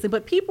still pacing,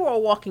 but people are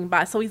walking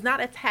by, so he's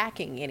not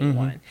attacking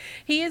anyone.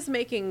 He is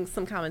making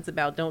some comments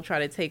about don't try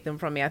to take them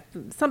from me,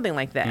 something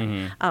like that.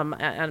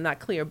 I'm not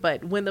clear,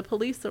 but when the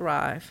police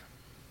arrive,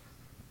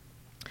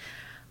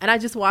 and I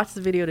just watched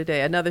the video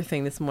today, another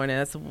thing this morning,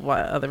 that's the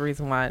other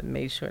reason why I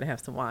made sure to have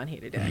some wine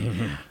here today,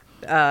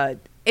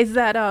 is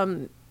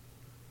that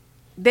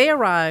they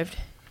arrived,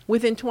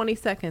 within 20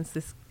 seconds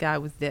this guy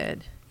was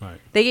dead. Right.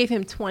 They gave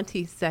him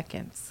 20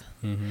 seconds.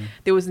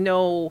 There was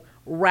no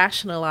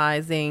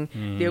rationalizing.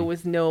 There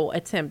was no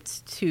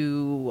attempt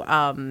to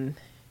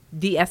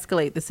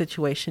de-escalate the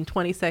situation.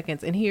 20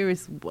 seconds. And here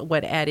is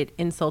what added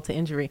insult to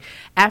injury.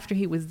 After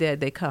he was dead,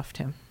 they cuffed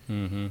him.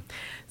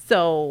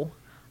 So,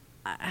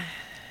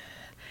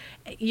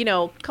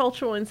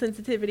 cultural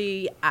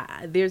insensitivity.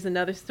 There's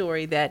another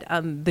story that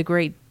the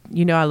great,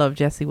 I love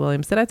Jesse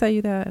Williams. Did I tell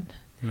you that?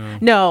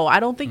 No, I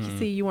don't think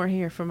you weren't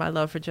here for my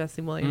love for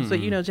Jesse Williams. But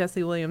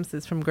Jesse Williams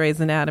is from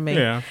Grey's Anatomy,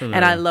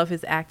 and I love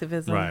his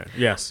activism. Right?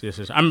 Yes.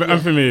 I'm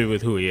familiar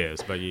with who he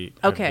is, but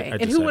okay.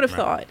 And who would have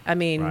thought? I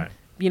mean,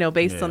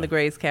 based on the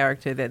Grey's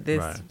character, that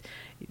this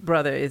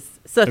brother is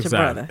such a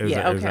brother.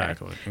 Yeah. Okay.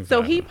 Exactly.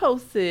 So he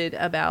posted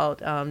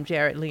about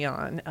Jared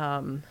Leon,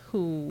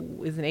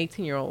 who is an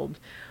 18-year-old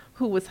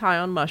who was high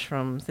on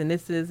mushrooms, and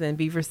this is in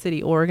Beaver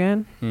City,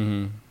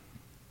 Oregon.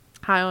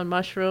 High on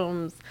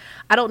mushrooms.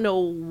 I don't know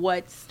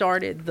what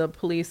started the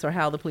police or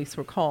how the police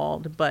were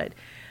called, but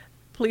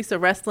police are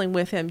wrestling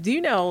with him. Do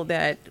you know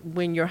that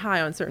when you're high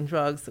on certain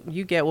drugs,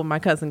 you get what my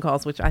cousin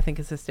calls, which I think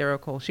is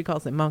hysterical. She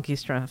calls it monkey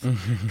strength.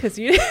 Because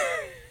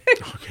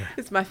Okay.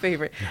 It's my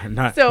favorite.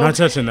 Not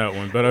touching that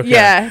one, but okay.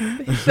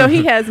 Yeah. So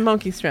he has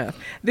monkey strength.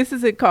 This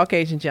is a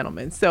Caucasian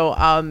gentleman. So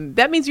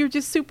that means you're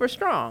just super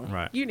strong.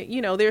 Right.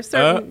 There's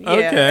certain.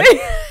 Okay.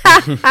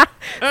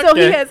 So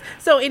he has.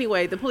 So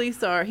anyway, the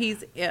police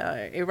he's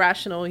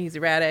irrational. He's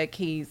erratic.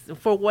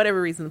 For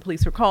whatever reason, the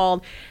police were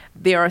called.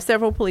 There are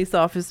several police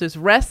officers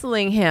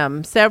wrestling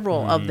him,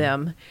 several of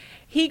them.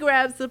 He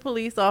grabs the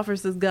police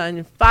officer's gun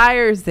and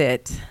fires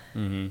it.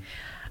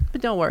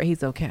 but don't worry,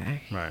 he's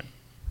okay. Right.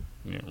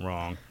 Yeah,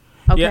 wrong.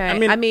 Okay.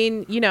 Yeah, I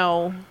mean, you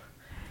know,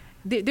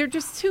 there are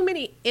just too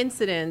many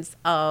incidents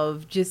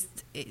of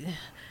just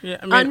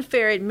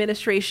unfair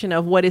administration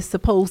of what is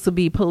supposed to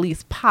be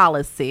police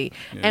policy.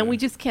 Yeah. And we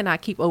just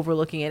cannot keep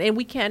overlooking it. And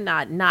we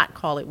cannot not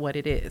call it what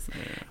it is.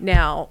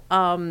 Yeah.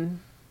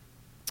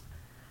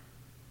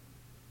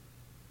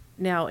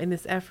 Now, in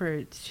this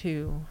effort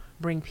to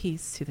bring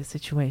peace to the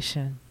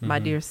situation, my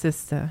dear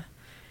sister,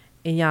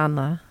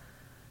 Iyanla,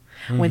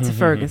 went to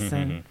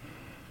Ferguson.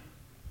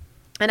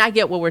 And I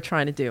get what we're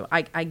trying to do.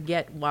 I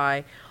get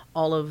why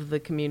all of the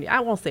community,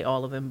 I won't say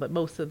all of them, but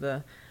most of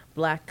the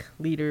black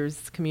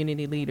leaders,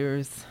 community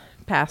leaders,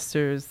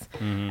 pastors,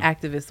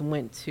 activists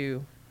went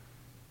to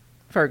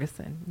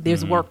Ferguson.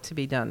 There's work to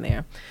be done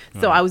there.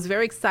 So I was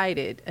very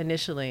excited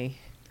initially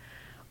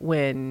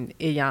when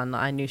Iyanla,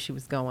 I knew she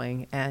was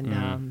going,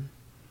 and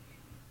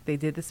they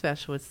did the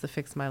special. It's the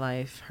Fix My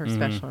Life, her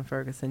special in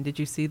Ferguson. Did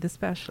you see the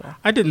special?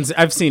 I didn't.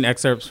 I've seen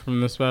excerpts from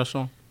the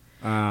special.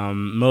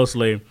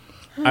 Mostly,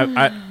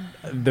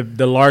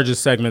 the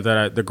largest segment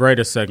the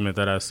greatest segment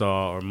that I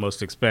saw, or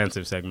most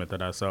expansive segment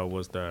that I saw,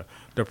 was the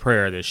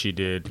prayer that she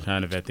did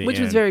kind of at the end.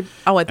 Which was very,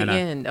 at the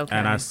end, okay.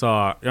 And I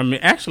saw, I mean,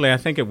 actually, I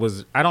think it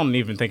was, I don't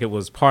even think it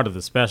was part of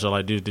the special.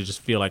 I do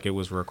just feel like it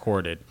was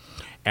recorded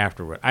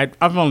afterward.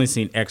 I've only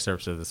seen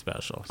excerpts of the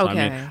special. So,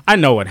 okay. I mean, I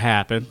know what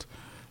happened.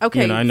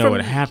 Okay. You know, I know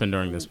what happened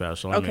during the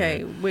special.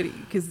 Okay,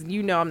 because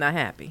you know I'm not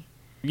happy.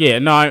 Yeah,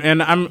 no,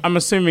 and I'm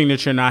assuming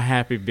that you're not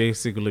happy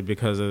basically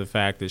because of the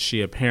fact that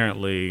she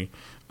apparently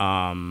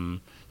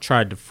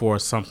tried to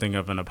force something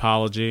of an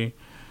apology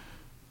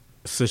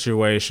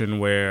situation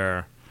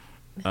where,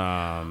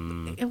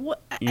 was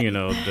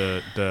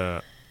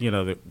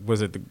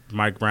it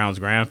Mike Brown's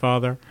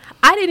grandfather?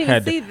 I didn't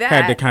even see that.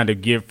 Had to kind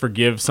of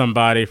forgive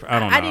somebody. I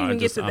don't know. I didn't even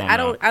get to that. I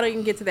don't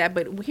even get to that.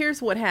 But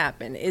here's what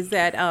happened: is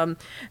that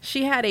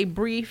she had a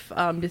brief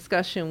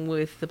discussion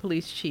with the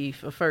police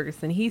chief of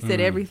Ferguson. He said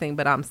everything,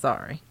 but I'm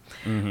sorry.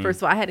 First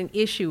of all, I had an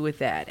issue with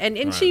that,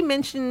 and she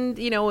mentioned,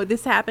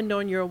 this happened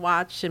on your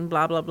watch and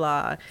blah blah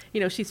blah.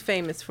 She's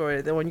famous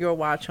for the on your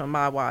watch, on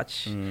my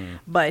watch.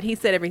 But he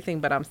said everything,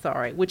 but I'm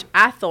sorry, which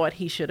I thought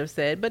he should have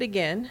said. But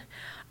again.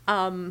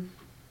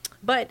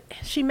 But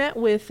she met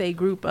with a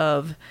group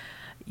of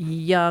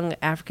young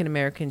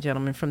African-American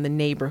gentlemen from the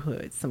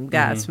neighborhood, some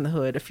guys from the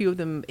hood. A few of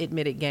them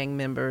admitted gang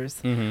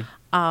members.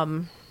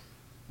 And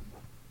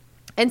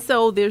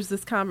so there's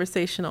this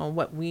conversation on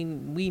what we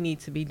need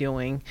to be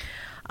doing.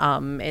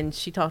 And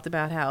she talked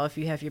about how if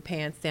you have your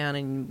pants down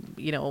and,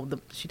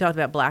 she talked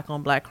about black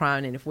on black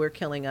crime. And if we're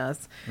killing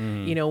us,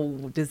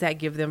 does that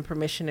give them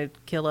permission to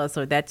kill us,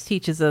 or that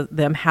teaches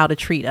them how to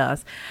treat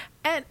us?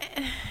 And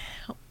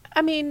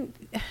I mean,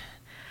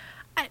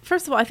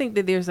 first of all, I think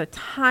that there's a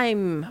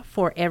time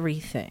for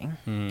everything.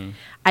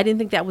 I didn't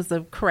think that was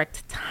the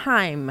correct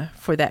time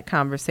for that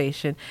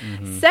conversation.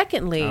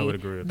 Secondly, I would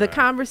agree with the that.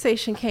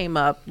 conversation came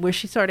up where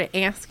she started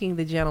asking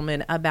the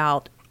gentleman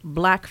about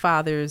black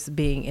fathers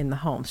being in the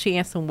home. She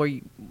asked them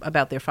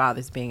about their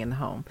fathers being in the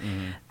home.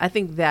 I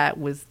think that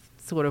was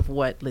sort of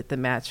what lit the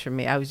match for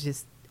me. I was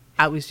just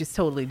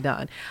totally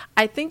done.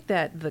 I think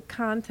that the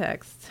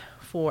context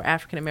for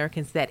African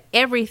Americans, that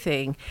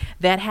everything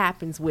that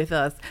happens with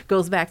us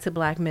goes back to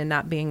black men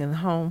not being in the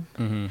home,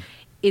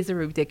 is a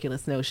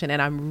ridiculous notion,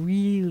 and I'm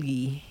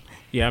really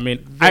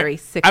very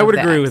sick of that. I would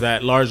agree with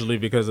that largely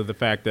because of the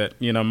fact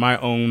that my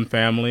own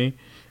family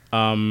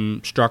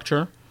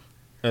structure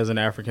as an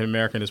African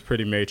American is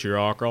pretty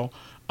matriarchal.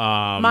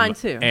 Mine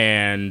too.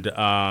 And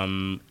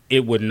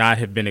it would not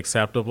have been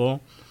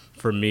acceptable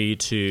for me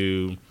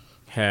to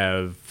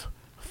have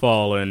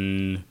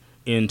fallen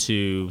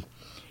into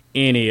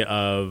any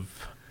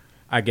of,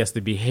 I guess, the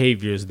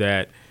behaviors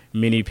that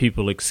many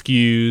people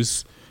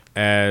excuse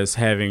as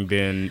having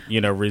been,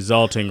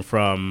 resulting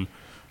from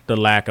the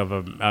lack of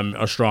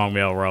a strong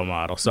male role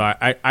model. So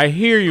I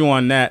hear you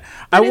on that.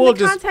 But in the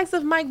context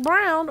of Mike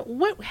Brown,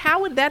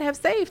 how would that have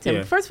saved him?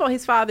 Yeah. First of all,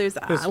 his father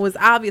was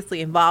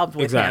obviously involved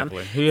with him.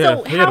 Exactly. He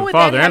had a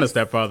father and a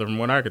stepfather from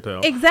what I could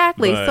tell.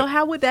 Exactly. So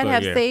how would that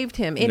have saved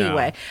him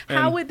anyway? No.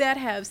 How would that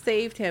have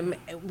saved him?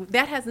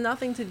 That has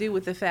nothing to do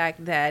with the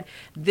fact that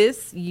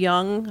this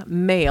young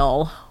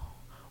male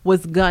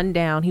was gunned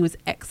down. He was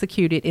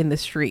executed in the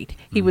street.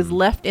 He was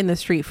left in the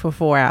street for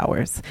 4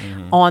 hours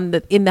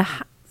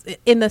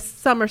in the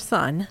summer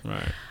sun.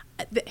 Right.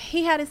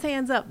 He had his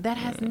hands up. That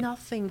has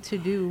nothing to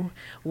do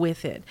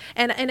with it.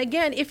 And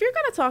again, if we're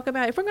going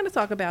to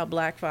talk about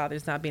black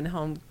fathers not being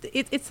home,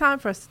 it's time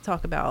for us to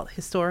talk about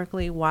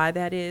historically why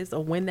that is,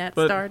 or when that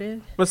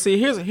started. But see,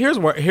 here's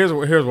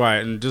why,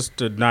 and just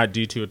to not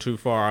detour too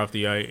far off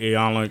the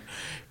Iyanla,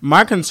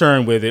 my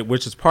concern with it,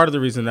 which is part of the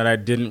reason that I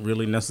didn't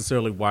really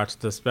necessarily watch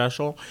the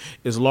special,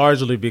 is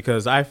largely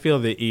because I feel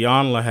that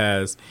Iyanla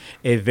has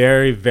a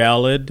very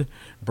valid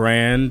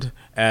brand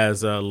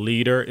as a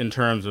leader in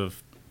terms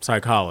of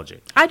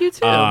psychology. I do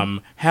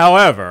too.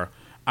 However,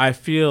 I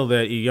feel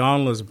that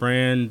Iyanla's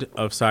brand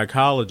of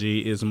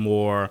psychology is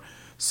more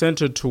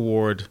centered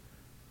toward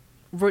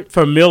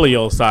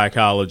familial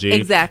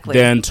psychology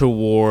than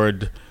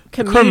toward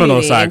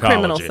criminal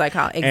psychology.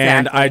 Exactly.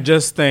 And I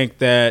just think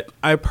that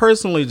I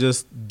personally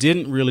just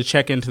didn't really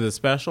check into the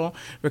special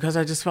because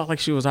I just felt like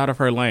she was out of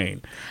her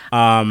lane.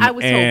 I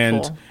was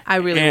hopeful. I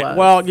really was.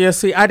 Well, yeah,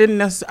 see, I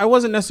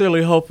wasn't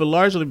necessarily hopeful,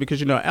 largely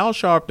because, Al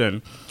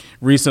Sharpton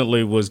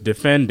recently was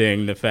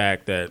defending the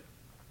fact that,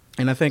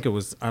 and I think it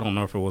was, I don't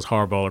know if it was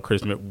Harbaugh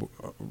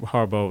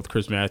with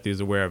Chris Matthews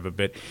aware of it,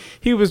 but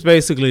he was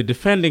basically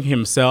defending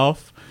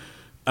himself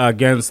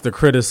against the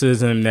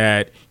criticism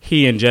that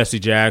he and Jesse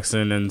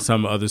Jackson and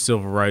some other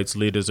civil rights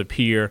leaders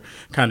appear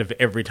kind of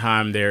every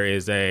time there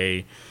is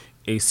a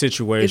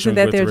situation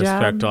with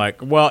respect to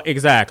well,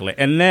 exactly.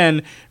 And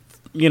then,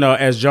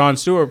 as Jon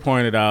Stewart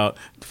pointed out,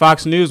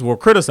 Fox News will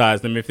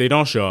criticize them if they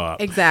don't show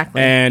up.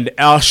 Exactly. And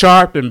Al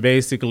Sharpton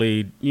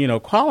basically,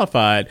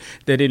 qualified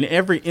that in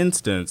every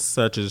instance,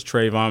 such as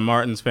Trayvon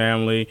Martin's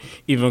family,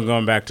 even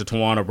going back to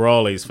Tawana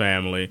Brawley's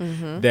family,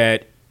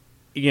 that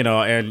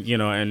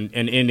and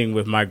ending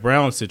with Mike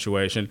Brown's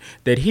situation,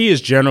 that he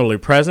is generally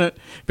present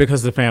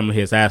because the family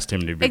has asked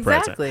him to be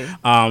present.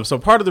 So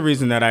part of the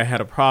reason that I had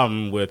a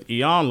problem with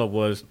Iyanla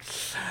was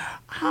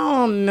I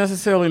don't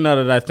necessarily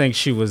know that I think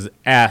she was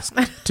asked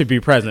to be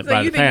present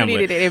by the family. You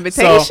needed an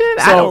invitation?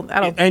 I don't.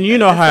 And you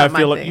know how I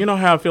feel. You know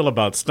how I feel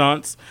about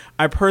stunts.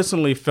 I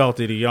personally felt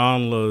that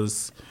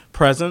Iyanla's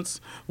presence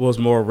was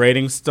more a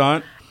rating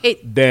stunt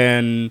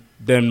than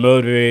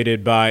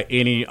motivated by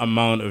any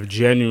amount of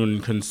genuine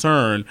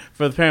concern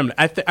for the family.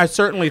 I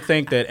certainly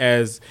think that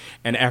as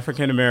an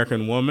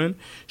African-American woman,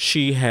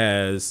 she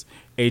has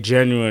a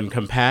genuine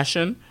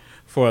compassion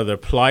for the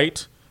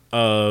plight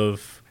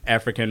of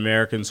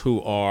African-Americans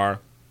who are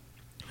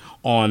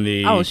on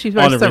the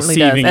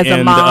receiving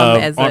end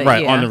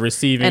on the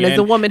receiving end, and as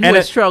a woman who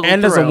has struggled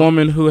and through. As a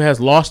woman who has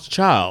lost a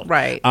child.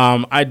 Right.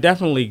 I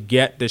definitely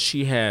get that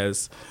she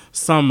has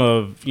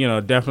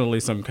definitely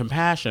some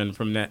compassion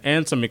from that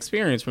and some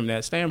experience from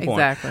that standpoint.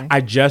 Exactly.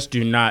 I just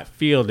do not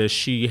feel that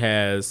she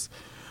has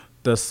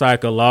the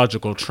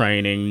psychological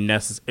training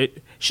necessary.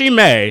 She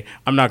may,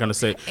 I'm not going to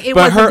say, it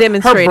wasn't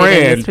demonstrated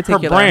in this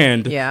particular. Her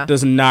brand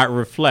does not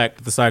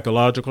reflect the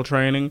psychological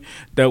training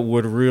that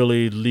would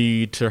really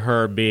lead to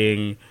her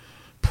being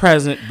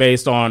present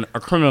based on a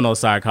criminal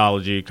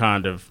psychology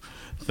kind of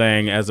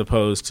thing, as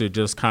opposed to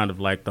just kind of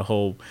like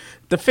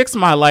the fix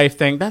my life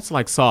thing. That's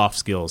like soft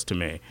skills to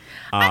me.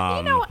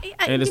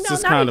 And it's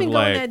just not even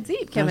going that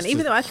deep, Kevin.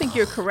 Even though I think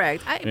you're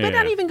correct, but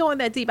not even going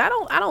that deep. I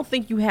don't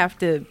think you have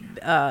to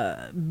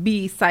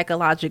be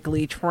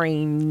psychologically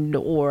trained,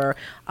 or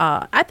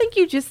I think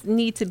you just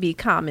need to be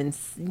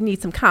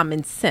need some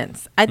common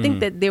sense. I think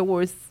that there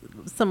was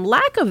some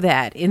lack of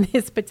that in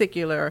this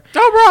particular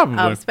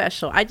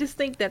special. I just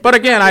think that but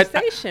again, I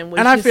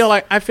feel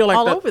like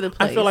all over the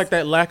place. I feel like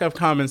that lack of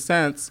common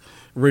sense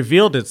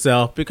revealed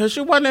itself because she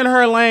wasn't in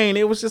her lane.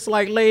 It was just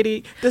like,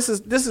 lady, this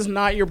is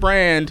not your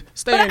brand.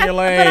 Stay in your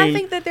lane. But I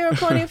think that there are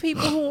plenty of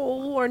people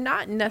who are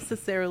not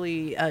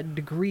necessarily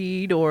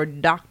degreed or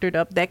doctored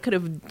up that could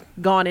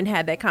have gone and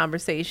had that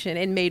conversation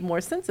and made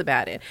more sense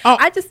about it.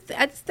 I just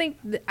think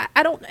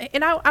I don't,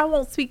 and I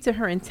won't speak to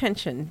her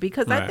intention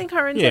because I think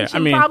her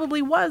intention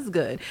probably was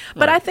good.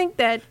 But I think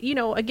that,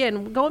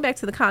 again, going back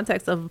to the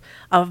context of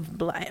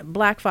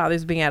black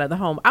fathers being out of the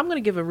home, I'm going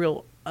to give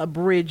a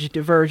abridged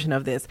version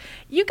of this.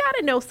 You got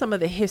to know some of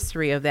the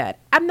history of that.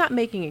 I'm not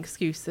making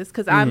excuses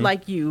because I'm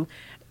like you,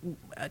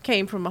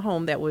 came from a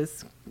home that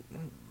was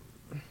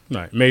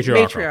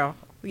matriarchal.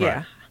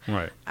 Yeah.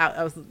 Right.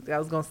 I was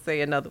going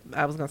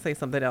to say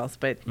something else,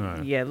 but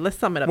let's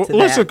sum it up to that.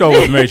 Let's just go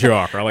with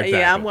matriarchal. I like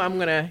that.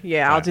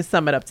 I'll just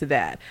sum it up to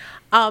that.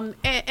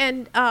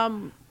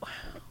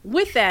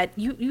 With that,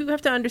 you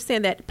have to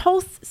understand that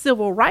post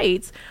civil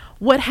rights,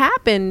 what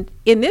happened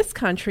in this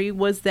country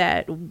was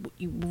that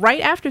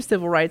right after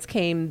civil rights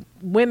came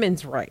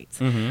women's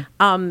rights.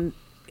 And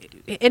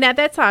at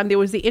that time, there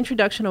was the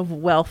introduction of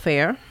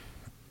welfare.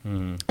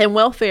 And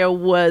welfare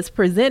was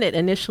presented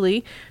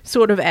initially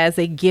sort of as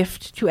a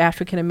gift to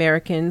African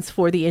Americans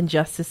for the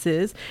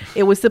injustices.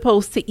 It was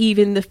supposed to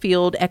even the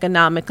field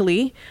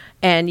economically.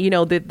 And,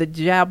 the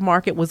job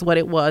market was what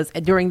it was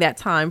during that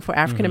time for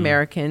African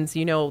Americans.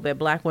 That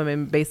black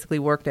women basically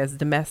worked as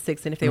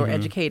domestics. And if they were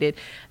educated,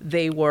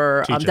 they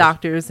were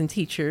doctors and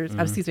teachers.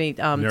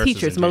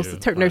 Teachers,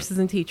 nurses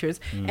and teachers.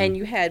 And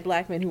you had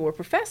black men who were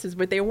professors,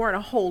 but there weren't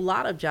a whole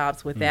lot of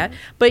jobs with that.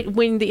 But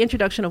when the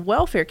introduction of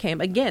welfare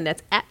came, again,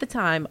 that's at the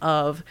time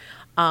of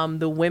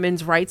the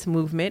women's rights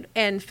movement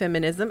and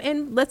feminism.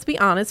 And let's be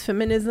honest,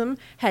 feminism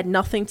had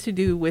nothing to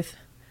do with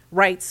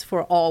rights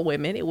for all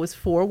women. It was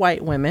for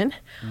white women.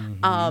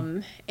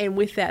 And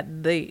with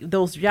that,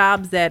 those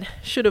jobs that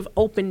should have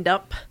opened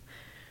up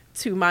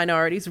to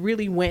minorities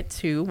really went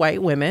to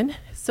white women.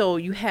 So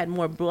you had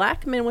more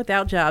black men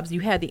without jobs.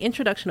 You had the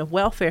introduction of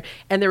welfare,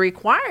 and the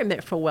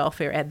requirement for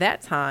welfare at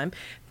that time.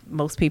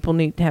 Most people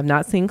have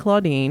not seen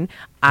Claudine.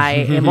 I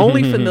am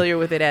only familiar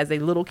with it as a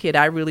little kid.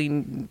 I really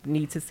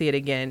need to see it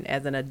again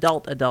as an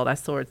adult. I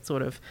saw it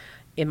sort of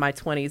in my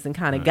 20s and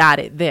kind of got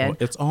it then. Well,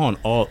 it's on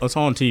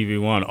TV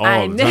One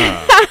all the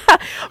time.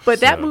 But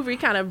that movie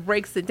kind of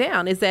breaks it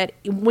down, is that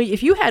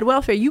if you had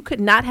welfare, you could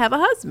not have a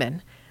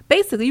husband.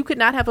 Basically, you could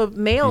not have a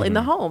male in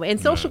the home, and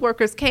social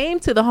workers came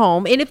to the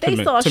home, and if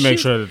they saw to make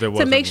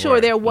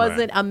sure there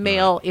wasn't a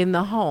male in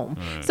the home.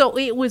 Right. So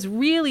it was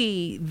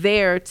really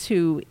there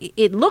to.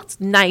 It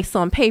looked nice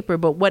on paper,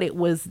 but what it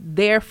was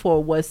there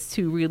for was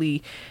to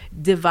really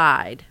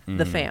divide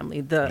the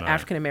family, the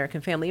African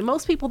American family. And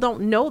most people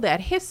don't know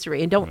that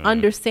history and don't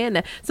understand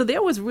that. So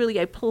there was really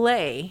a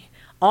play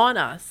on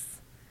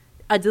us,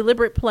 a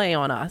deliberate play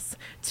on us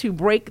to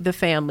break the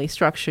family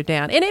structure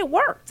down, and it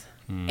worked.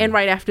 And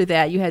right after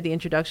that, you had the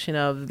introduction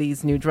of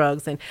these new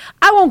drugs. And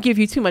I won't give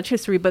you too much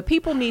history, but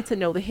people need to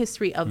know the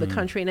history of the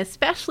country, and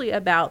especially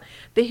about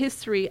the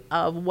history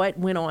of what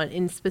went on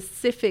in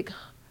specific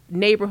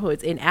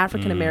neighborhoods in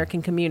African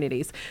American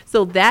communities.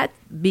 So that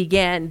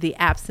began the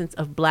absence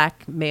of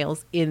black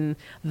males in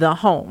the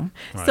home.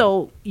 Right.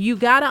 So you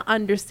got to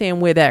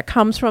understand where that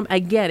comes from.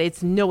 Again,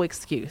 it's no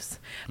excuse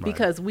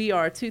because we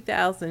are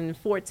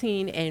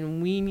 2014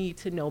 and we need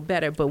to know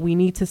better, but we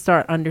need to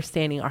start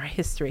understanding our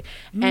history.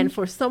 And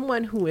for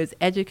someone who is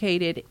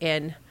educated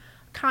and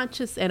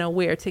conscious and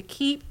aware to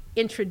keep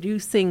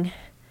introducing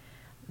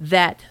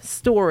that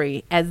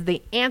story as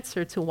the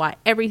answer to why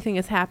everything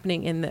is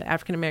happening in the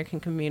African American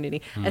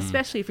community,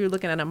 especially if you're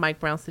looking at a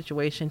Mike Brown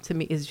situation, to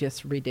me is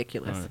just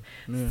ridiculous.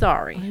 Right. Yeah.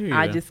 Sorry,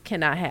 I just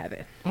cannot have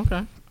it.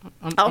 Okay.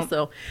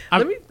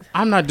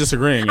 I'm not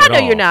disagreeing at all. I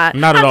know you're not.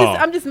 Not at all.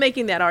 I'm just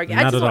making that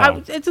argument.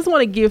 I just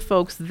want to give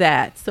folks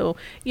that. So,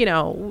 we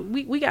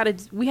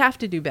have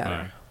to do better.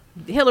 Right.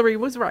 Hillary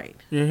was right.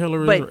 Yeah,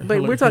 Hillary.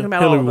 But we're talking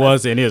about Hillary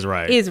was and is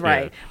right. Is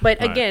right. Yeah.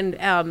 But again,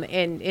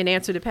 in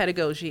answer to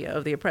pedagogy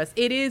of the oppressed,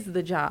 it is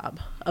the job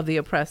of the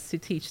oppressed to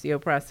teach the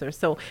oppressor.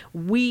 So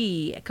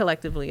we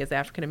collectively, as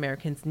African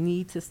Americans,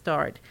 need to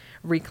start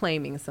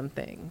reclaiming some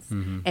things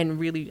and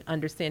really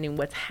understanding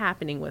what's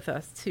happening with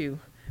us to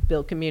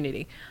build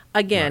community.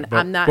 Again,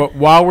 I'm not. But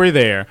while we're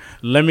there,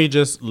 let me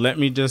just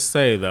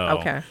say though.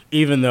 Okay.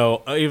 Even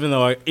though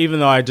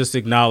I just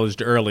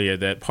acknowledged earlier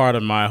that part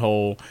of my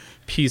whole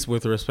piece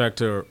with respect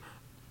to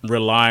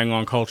relying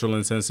on cultural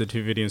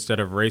insensitivity instead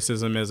of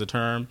racism as a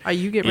term. Are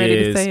you getting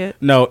ready to say it?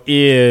 No,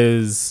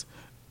 is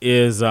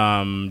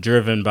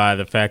driven by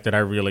the fact that I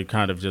really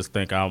kind of just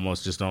think I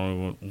almost just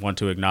don't want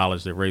to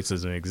acknowledge that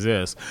racism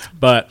exists.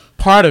 But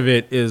part of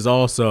it is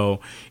also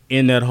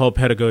in that whole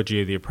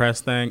pedagogy of the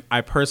oppressed thing.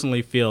 I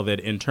personally feel that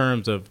in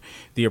terms of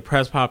the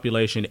oppressed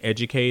population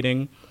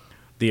educating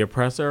the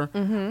oppressor,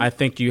 I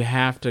think you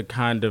have to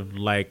kind of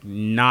like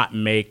not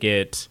make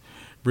it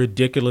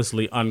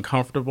ridiculously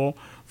uncomfortable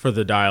for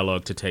the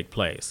dialogue to take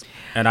place.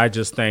 And I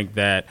just think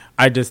that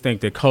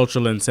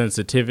cultural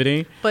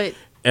insensitivity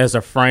as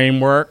a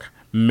framework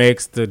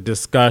makes the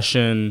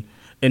discussion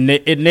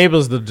it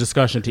enables the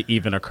discussion to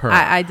even occur.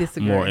 I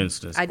disagree. More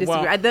instances. I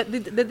disagree. Well,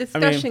 the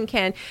discussion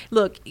can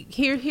look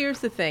here. Here's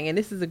the thing, and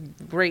this is a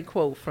great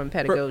quote from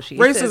pedagogy.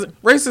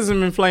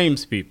 Racism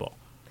inflames people.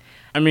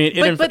 I mean,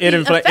 it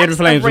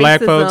inflames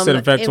black folks. It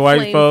affects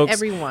white folks.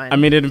 Everyone. I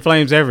mean, it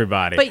inflames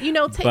everybody. But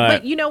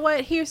but you know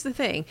what? Here's the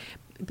thing: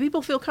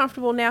 people feel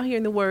comfortable now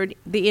hearing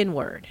the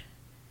N-word.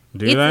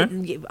 Do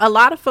they? A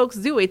lot of folks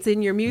do. It's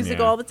in your music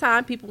all the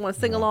time. People want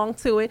to sing along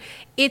to it.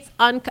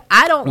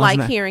 I don't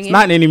like hearing it. It's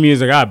not in any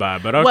music I buy,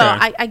 but okay. Well,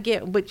 I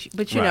get,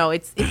 but you know,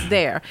 it's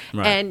there,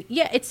 and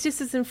it's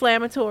just as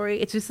inflammatory.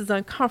 It's just as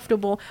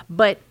uncomfortable,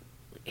 but.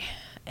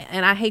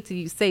 And I hate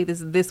to say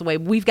this way,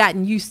 we've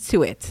gotten used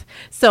to it.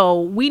 So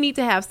we need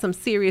to have some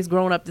serious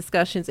grown-up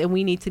discussions, and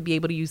we need to be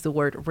able to use the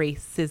word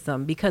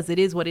racism because it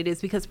is what it is,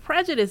 because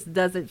prejudice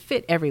doesn't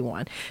fit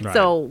everyone. Right.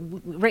 So,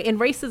 and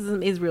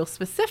racism is real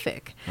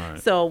specific.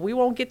 Right. So we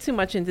won't get too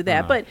much into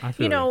that. But,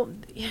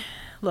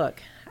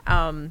 look,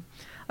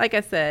 like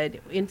I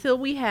said, until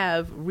we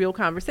have real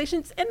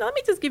conversations, and let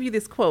me just give you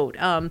this quote.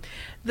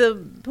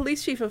 The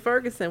police chief of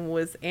Ferguson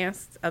was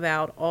asked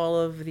about all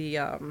of the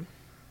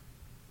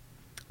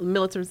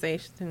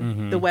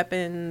militarization, the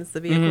weapons, the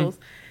vehicles.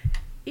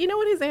 You know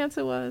what his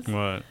answer was?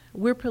 What?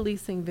 We're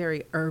policing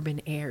very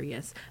urban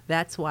areas.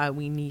 That's why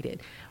we need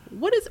it.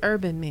 What does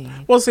urban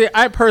mean? Well, see,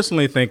 I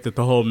personally think that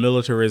the whole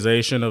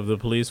militarization of the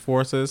police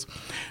forces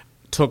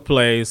took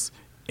place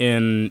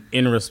in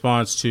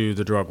response to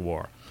the drug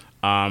war.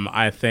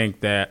 I think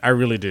that I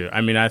really do.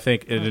 I mean, I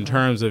think in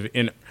terms of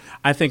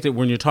I think that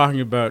when you're talking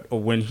about,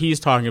 or when he's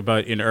talking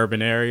about in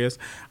urban areas,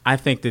 I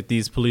think that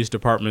these police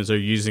departments are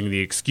using the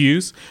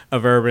excuse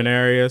of urban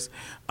areas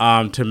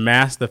to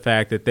mask the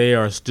fact that they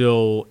are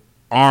still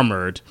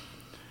armored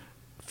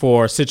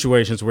for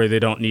situations where they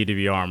don't need to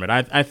be armored.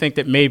 I think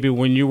that maybe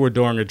when you were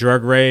doing a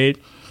drug raid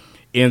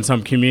in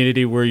some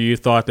community where you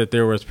thought that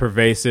there was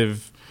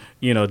pervasive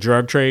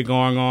drug trade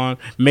going on,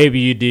 maybe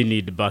you did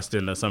need to bust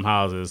into some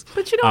houses.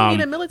 But you don't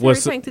need a military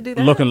tank to do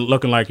that.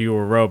 Looking like you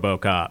were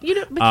RoboCop. But you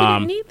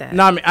didn't need that.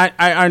 No, I mean,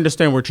 I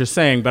understand what you're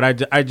saying,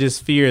 but I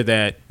just fear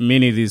that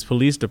many of these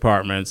police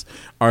departments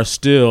are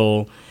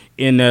still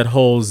in that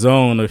whole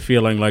zone of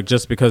feeling like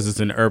just because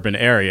it's an urban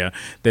area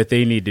that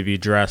they need to be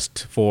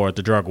dressed for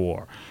the drug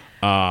war.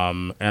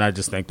 And I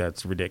just think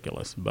that's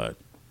ridiculous, but...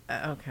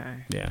 Okay.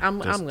 Yeah. I'm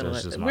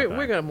gonna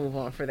we're gonna move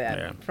on for that.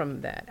 Yeah.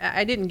 From that,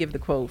 I didn't give the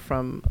quote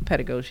from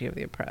Pedagogy of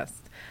the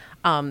Oppressed.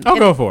 I'll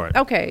go for it.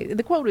 Okay.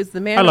 The quote is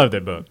the man. I love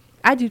that book.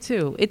 I do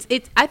too. It's.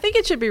 I think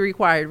it should be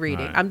required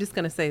reading. Right. I'm just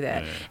gonna say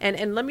that. Yeah.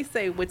 And let me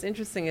say what's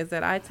interesting is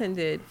that I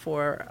attended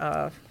for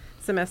a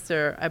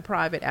semester a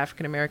private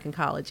African American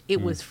college.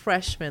 It was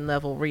freshman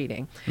level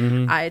reading.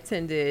 Mm-hmm. I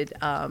attended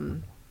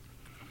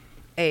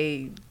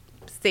a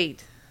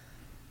state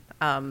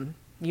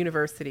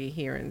university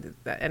here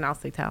and I'll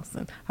say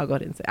Towson. I'll go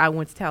ahead and say I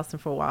went to Towson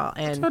for a while,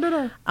 and So did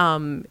I.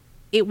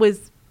 it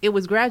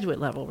was graduate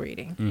level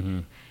reading, Mm-hmm.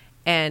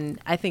 and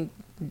I think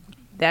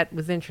that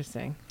was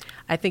interesting.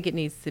 I think it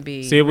needs to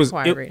be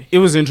required reading. It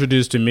was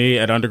introduced to me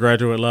at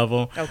undergraduate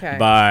level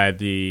by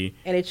the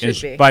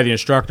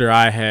instructor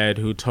I had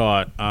who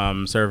taught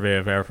survey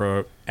of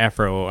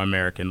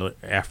Afro-American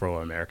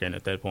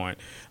at that point,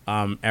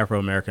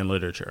 Afro-American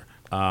literature.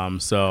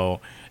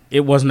 So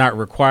it was not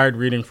required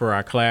reading for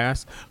our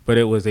class, but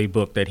it was a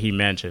book that he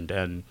mentioned.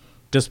 And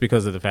just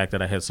because of the fact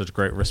that I had such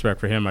great respect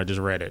for him, I just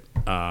read it.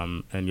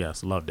 And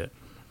yes, loved it.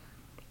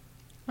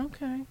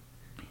 Okay.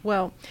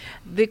 Well,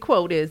 the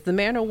quote is, the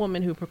man or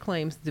woman who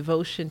proclaims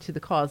devotion to the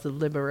cause of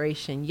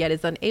liberation, yet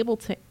is unable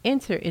to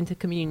enter into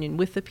communion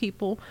with the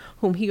people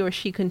whom he or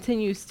she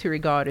continues to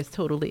regard as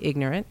totally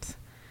ignorant,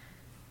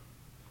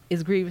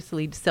 is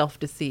grievously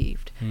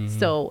self-deceived. Mm-hmm.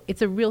 So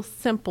it's a real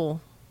simple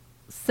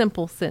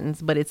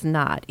sentence, but it's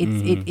not.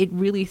 It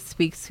really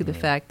speaks to the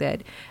fact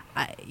that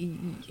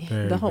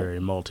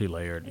very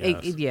multi-layered.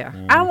 Yes.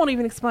 I won't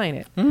even explain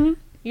it. Mm-hmm.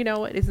 You know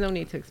what? There's no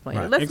need to explain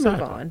it. Let's move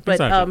on. But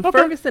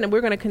Ferguson, and we're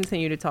going to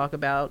continue to talk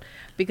about,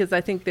 because I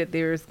think that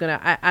there's going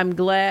to, I'm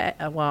glad,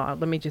 well,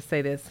 let me just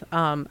say this.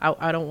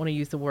 I don't want to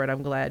use the word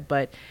I'm glad,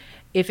 but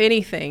if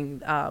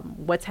anything,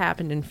 what's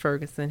happened in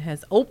Ferguson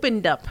has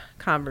opened up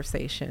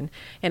conversation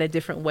in a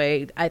different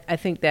way. I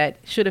think that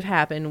should have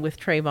happened with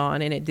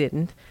Trayvon, and it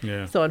didn't.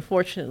 Yeah. So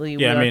unfortunately,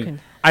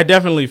 I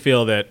definitely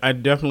feel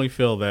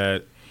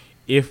that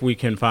if we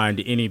can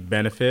find any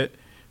benefit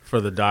for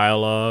the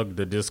dialogue,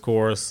 the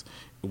discourse,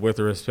 with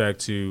respect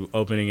to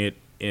opening it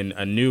in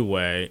a new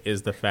way,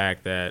 is the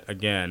fact that,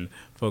 again,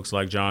 folks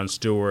like Jon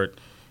Stewart,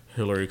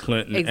 Hillary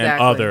Clinton, and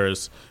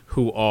others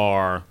who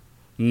are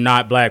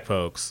not black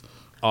folks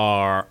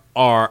are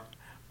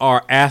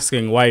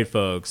asking white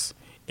folks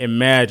to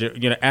imagine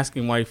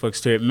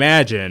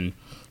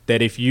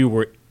that if you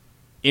were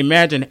in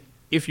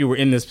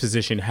this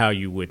position, how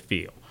you would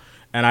feel.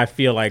 And I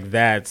feel like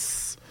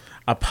that's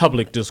a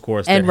public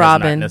discourse that has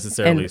not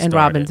necessarily started. And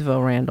Robin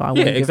DeVoe Randall. I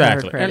wouldn't give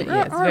her credit.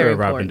 And, it's very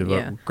Robin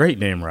important. DeVoe. Great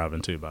name,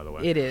 Robin, too, by the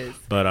way. It is.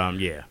 But,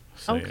 yeah.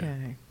 So, okay.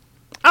 Yeah.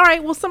 All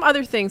right. Well, some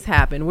other things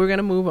happened. We're going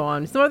to move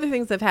on. Some other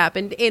things have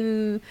happened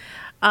in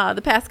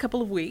the past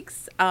couple of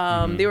weeks.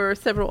 There were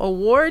several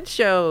award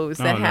shows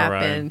that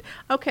happened.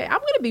 Right. Okay. I'm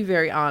going to be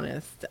very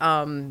honest.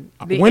 When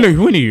are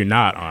you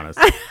not honest?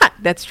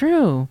 That's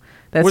true.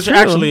 Which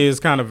actually is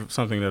kind of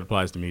something that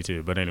applies to me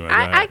too. But anyway,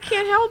 I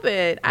can't help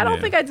it. I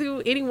don't think I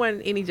do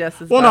anyone any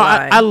justice. Well, no,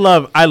 I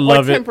love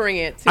it. Tempering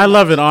it. I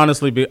love it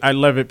honestly. I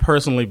love it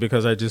personally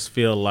because I just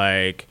feel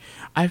like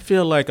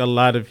a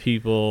lot of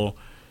people,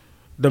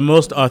 the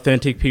most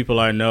authentic people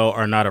I know,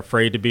 are not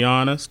afraid to be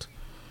honest.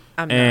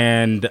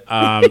 And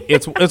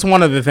it's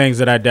one of the things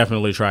that I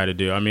definitely try to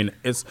do. I mean,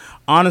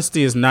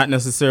 honesty is not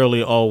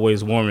necessarily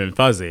always warm and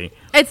fuzzy.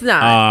 It's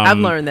not. I've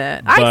learned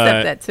that. I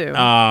accept that too.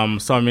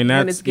 So I mean,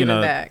 that's when it's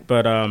given back.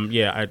 But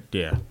yeah.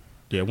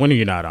 When are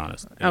you not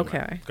honest? Anyway,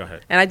 okay. Go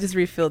ahead. And I just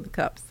refilled the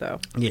cup. So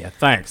yeah,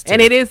 thanks.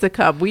 And it is a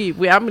cup. I'm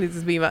going to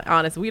just be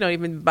honest. We don't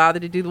even bother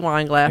to do the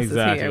wine glasses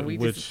here. We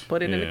just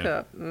put it in the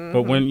cup. Mm-hmm.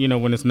 But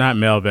when it's not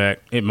Malbec,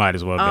 it might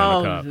as well be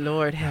in the cup. Oh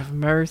Lord, have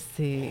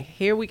mercy.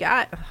 Here we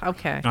got.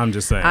 Okay. I'm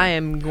just saying. I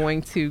am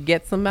going to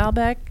get some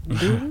Malbec.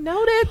 Do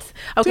note it.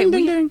 Okay.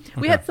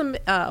 We had some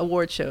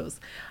award shows.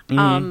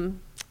 Mm-hmm.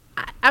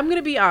 I'm going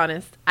to be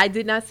honest. I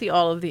did not see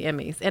all of the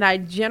Emmys, and I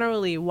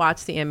generally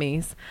watch the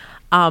Emmys.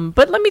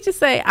 But let me just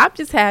say, I'm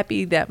just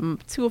happy that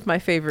two of my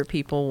favorite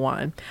people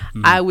won.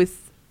 Mm-hmm. I was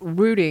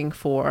rooting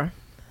for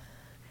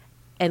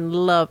and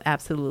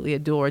absolutely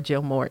adore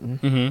Joe Morton.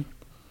 Mm-hmm.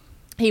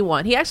 He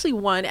won. He actually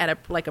won at a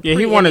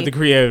he won at the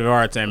Creative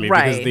Arts Emmy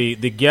because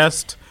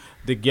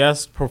the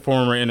guest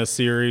performer in a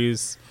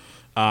series,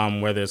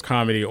 whether it's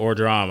comedy or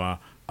drama,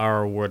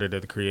 are awarded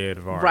at the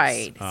Creative Arts.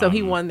 Right. So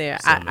he won there.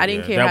 I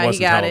didn't care how he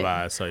got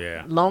it. So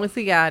yeah. Long as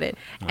he got it.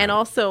 All and right.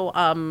 Also,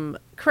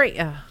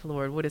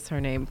 Lord, what is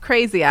her name?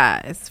 Crazy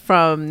Eyes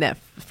from Orange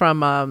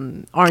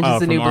is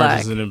the New Black.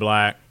 Orange is the New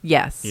Black.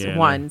 Yes,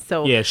 won.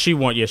 So yeah, she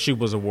won. Yeah, she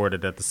was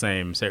awarded at the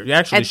same ceremony.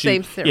 Actually,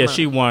 same ceremony. Yeah,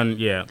 she won.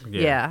 Yeah,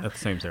 at the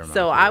same ceremony.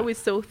 So I was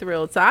so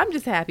thrilled. So I'm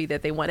just happy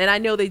that they won, and I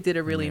know they did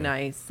a really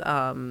nice.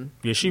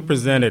 She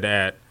presented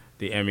at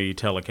the Emmy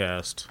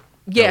telecast.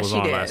 Yeah,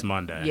 she did last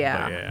Monday.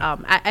 Yeah,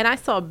 and I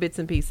saw bits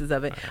and pieces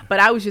of it,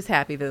 but I was just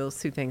happy that those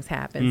two things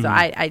happened. Mm-hmm. So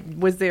I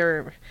was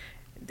there,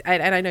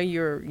 and I know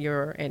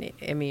you're an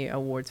Emmy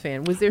Awards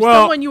fan. Was there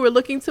someone you were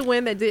looking to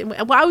win that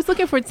didn't? Well, I was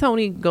looking for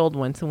Tony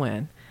Goldwyn to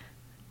win.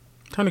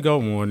 Tony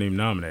Goldwyn wasn't even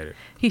nominated.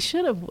 He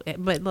should have,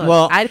 but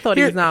look, I thought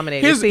he was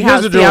nominated. Here's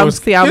the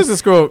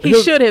drill.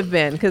 He should have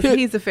been, because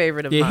he's a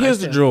favorite of mine. Here's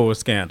the drill with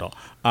Scandal.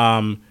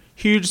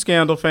 Huge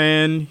Scandal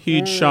fan,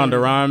 huge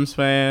Shonda Rhimes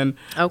fan.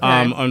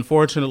 Okay.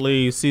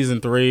 Unfortunately, season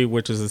 3,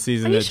 which is a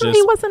season he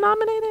wasn't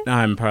nominated?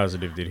 I'm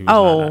positive that he was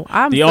not.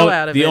 I'm so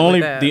out of it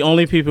with that. The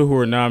only people who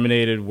were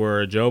nominated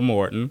were Joe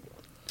Morton.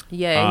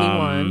 Yeah, he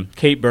won.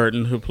 Kate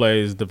Burton, who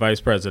plays the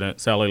vice president,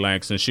 Sally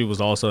Langston, she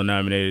was also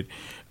nominated.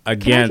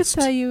 Can I just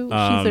tell you,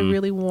 she's a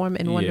really warm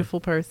and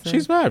wonderful person.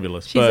 She's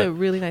fabulous. She's a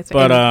really nice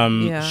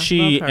person. But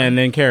she and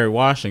then Kerry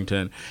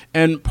Washington.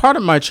 And part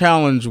of my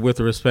challenge with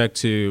respect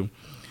to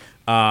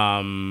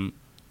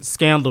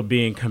Scandal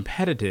being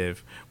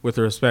competitive with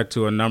respect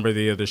to a number of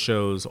the other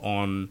shows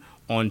on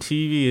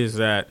TV is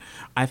that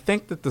I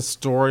think that the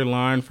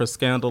storyline for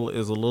Scandal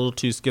is a little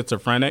too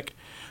schizophrenic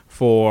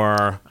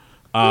for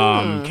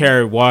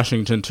Kerry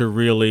Washington to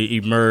really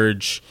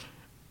emerge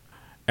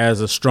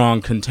as a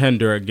strong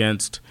contender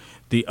against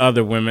the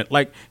other women.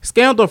 Like,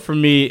 Scandal for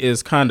me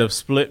is kind of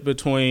split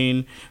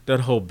between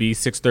that whole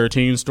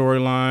B613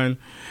 storyline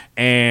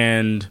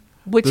and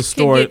which the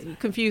story can get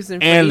confusing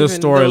for and the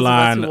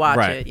storyline,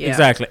 right?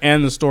 Exactly,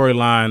 and the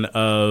storyline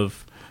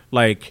of,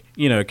 like,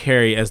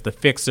 Carrie as the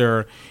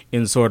fixer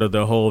in sort of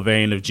the whole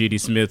vein of G.D.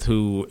 Smith,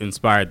 who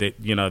inspired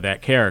that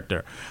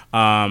character.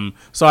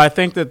 So I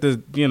think that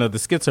the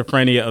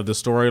schizophrenia of the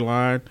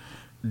storyline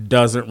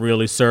doesn't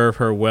really serve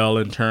her well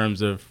in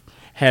terms of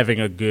having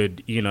a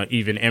good,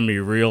 even Emmy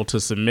reel to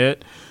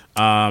submit.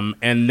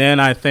 And then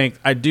I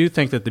do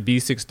think that the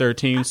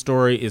B613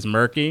 story is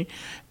murky.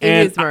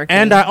 It is murky.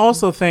 And I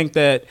also think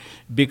that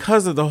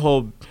because of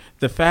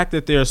the fact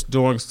that they're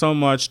doing so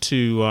much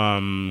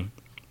to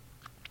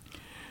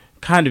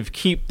kind of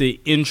keep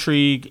the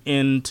intrigue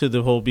into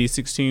the whole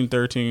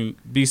B613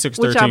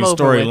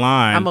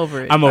 storyline. I'm over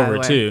it. I'm over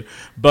it too.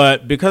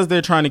 But because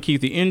they're trying to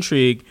keep the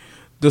intrigue,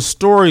 the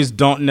stories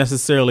don't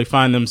necessarily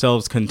find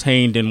themselves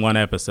contained in one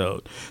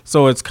episode.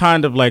 So it's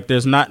kind of like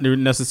there's not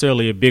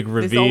necessarily a big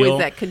reveal. There's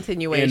always that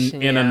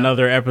continuation in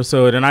another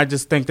episode. And I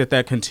just think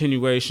that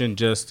continuation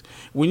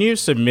when you're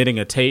submitting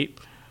a tape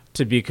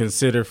to be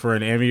considered for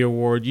an Emmy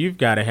Award, you've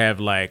got to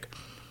have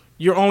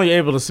you're only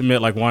able to submit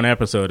one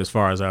episode as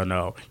far as I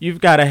know.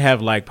 You've got to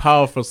have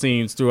powerful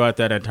scenes throughout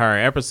that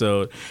entire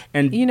episode.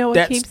 And you know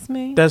what keeps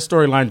me? That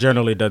storyline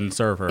generally doesn't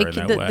serve her in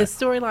that way. The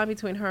storyline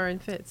between her and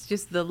Fitz,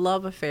 just the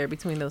love affair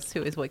between those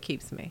two is what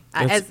keeps me.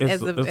 I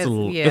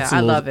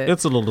love it.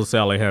 It's a little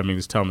Sally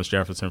Hemings, Thomas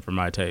Jefferson for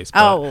my taste.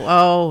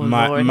 Lord,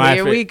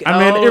 here we go.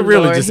 I mean, it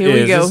really Lord, just here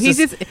is. We go. He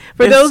just,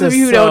 for those of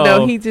you who don't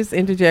know, he just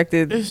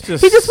interjected. He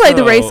just played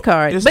the race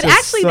card. But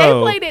actually, they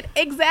played it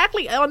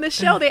exactly on the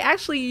show. They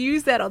actually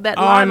used that on that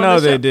line. I know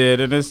they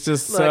did, and it's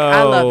just look,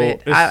 I love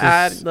it.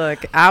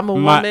 I'm a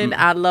woman.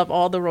 I love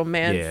all the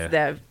romance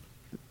that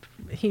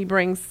he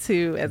brings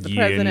to as the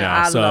president.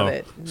 I love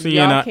it. So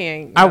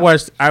I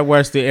watched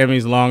the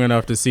Emmys long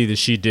enough to see that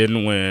she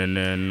didn't win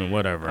and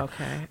whatever.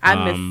 Okay,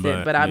 I missed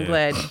it, but I'm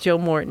glad Joe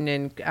Morton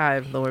and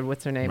Lord,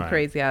 what's her name? Right.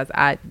 Crazy Eyes.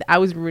 I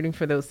was rooting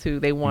for those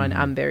two. They won.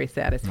 I'm very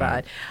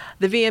satisfied. Right.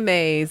 The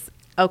VMAs.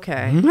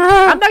 Okay, I'm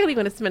not even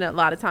going to spend a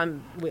lot of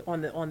time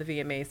on the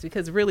VMAs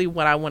because really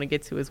what I want to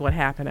get to is what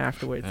happened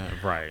afterwards.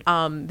 Right.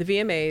 The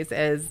VMAs,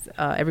 as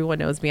everyone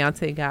knows,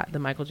 Beyonce got the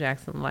Michael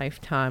Jackson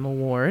Lifetime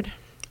Award.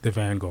 The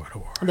Vanguard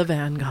Award. The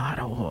Vanguard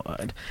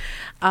Award.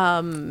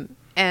 And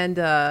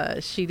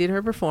she did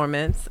her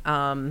performance.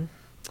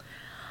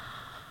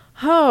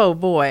 Oh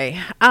boy.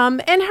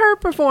 And her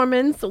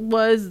performance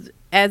was,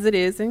 as it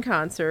is in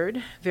concert,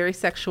 very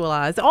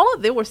sexualized.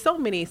 There were so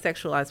many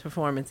sexualized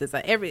performances.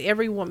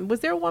 Every woman,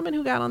 was there a woman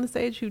who got on the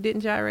stage who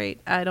didn't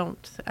gyrate?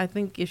 I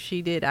think if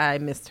she did, I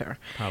missed her.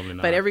 Probably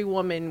not. But every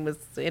woman was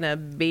in a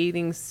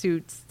bathing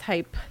suit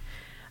type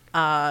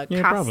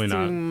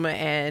costume,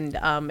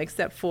 and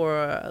except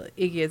for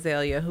Iggy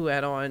Azalea, who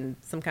had on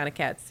some kind of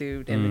cat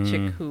suit, and the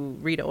chick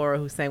Rita Ora,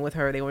 who sang with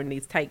her, they were in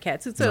these tight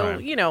cat suits. So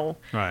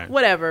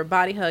whatever,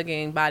 body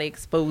hugging, body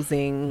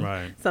exposing,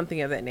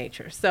 something of that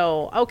nature.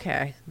 So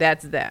okay,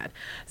 that's that.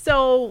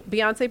 So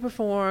Beyonce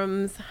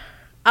performs.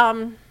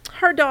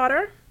 Her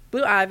daughter,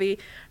 Blue Ivy,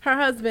 her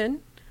husband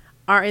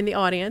are in the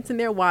audience, and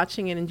they're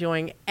watching and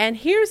enjoying. And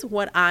here's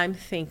what I'm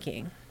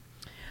thinking.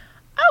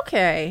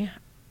 Okay.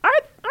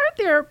 Aren't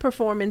there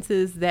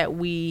performances that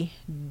we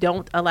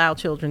don't allow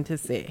children to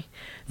see?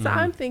 So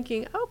I'm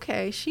thinking,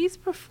 okay, she's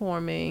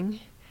performing,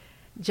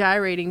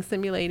 gyrating,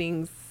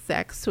 simulating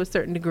sex to a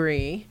certain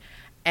degree,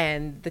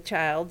 and the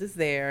child is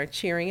there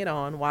cheering it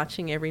on,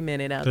 watching every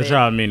minute of it. The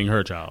child meaning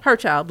her child. Her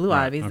child, Blue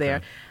Ivy's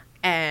there.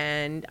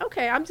 And,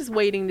 okay, I'm just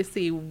waiting to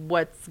see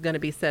what's going to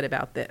be said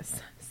about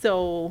this.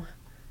 So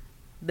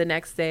the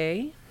next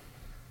day,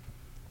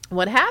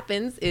 what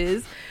happens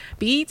is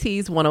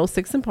BET's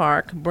 106 in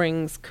Park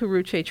brings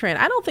Karrueche Tran.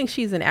 I don't think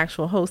she's an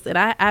actual host, and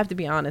I have to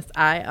be honest.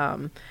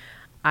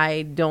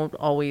 I don't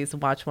always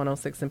watch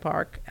 106 in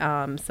Park,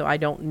 so I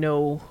don't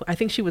know. I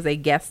think she was a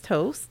guest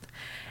host,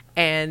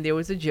 and there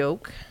was a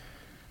joke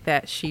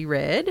that she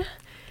read.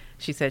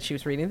 She said she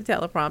was reading the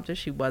teleprompter.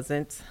 She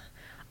wasn't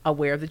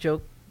aware of the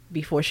joke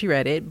before she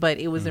read it, but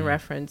it was in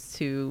reference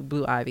to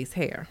Blue Ivy's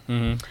hair.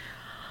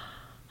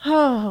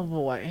 Oh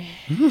boy.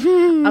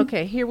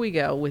 Okay, here we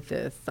go with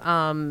this.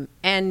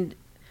 And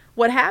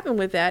what happened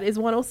with that is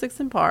 106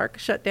 in Park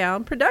shut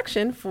down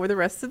production for the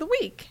rest of the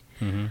week.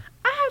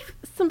 I have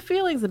some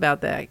feelings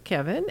about that,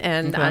 Kevin,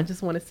 and I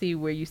just want to see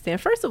where you stand.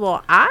 First of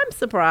all, I'm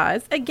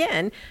surprised.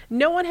 Again,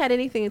 no one had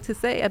anything to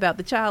say about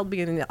the child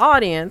being in the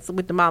audience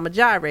with the mama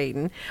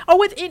gyrating, or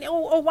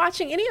or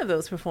watching any of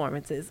those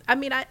performances. I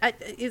mean,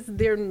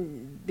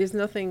 there's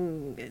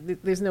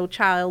no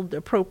child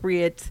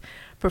appropriate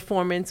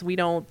performance. We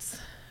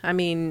don't. I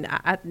mean,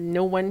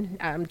 no one.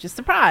 I'm just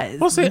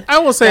surprised. Well, see, I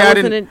will say I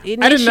didn't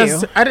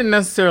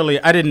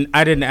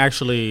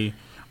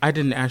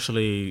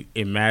actually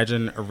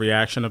imagine a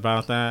reaction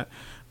about that.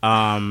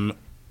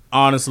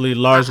 Honestly,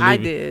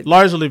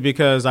 largely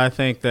because I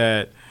think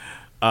that. See,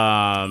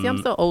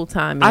 I'm so old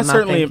timey. I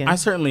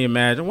certainly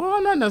imagine. Well,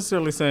 I'm not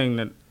necessarily saying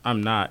that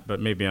I'm not, but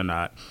maybe I'm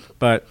not.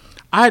 But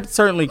I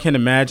certainly can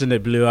imagine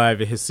that Blue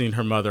Ivy has seen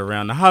her mother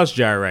around the house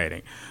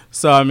gyrating.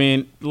 So I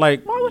mean,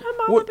 like, why would her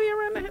mama be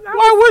around the house?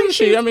 Why wouldn't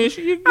she? I mean,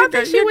 I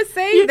think she would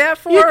save that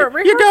for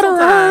rehearsal. You got to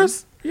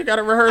rehearse. You got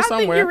to rehearse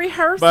somewhere. I think you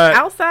rehearse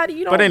outside.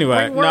 You don't. But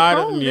anyway, no,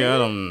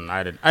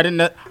 I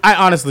didn't. I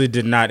honestly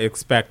did not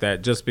expect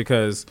that. Just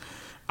because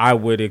I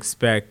would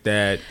expect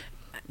that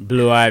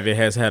Blue Ivy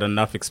has had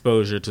enough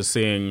exposure to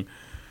seeing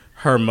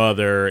her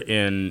mother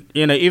in,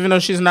 even though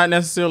she's not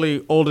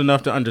necessarily old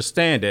enough to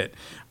understand it,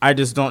 I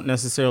just don't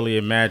necessarily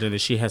imagine that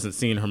she hasn't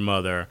seen her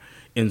mother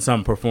in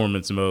some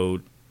performance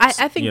mode.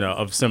 I think,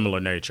 of similar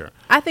nature.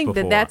 I think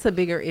before. That's a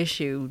bigger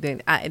issue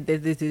than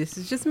this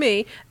is just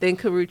me than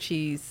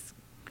Karuchi's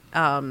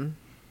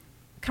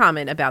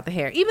comment about the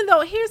hair. Even though,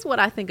 here's what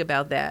I think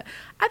about that.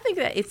 I think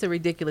that it's a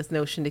ridiculous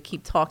notion to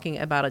keep talking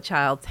about a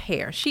child's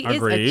hair. She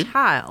Agreed. Is a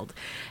child.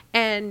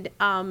 And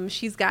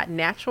she's got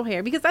natural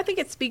hair, because I think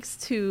it speaks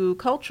to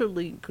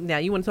culturally. Now,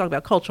 you want to talk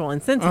about cultural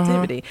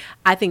insensitivity.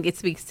 I think it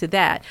speaks to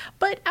that.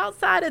 But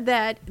outside of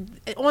that,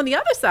 on the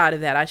other side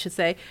of that, I should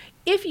say,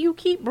 if you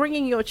keep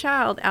bringing your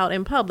child out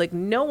in public,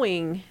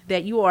 knowing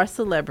that you are a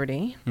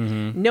celebrity,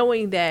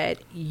 knowing that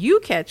you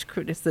catch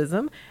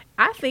criticism,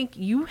 I think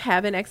you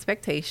have an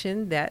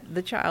expectation that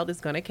the child is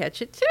going to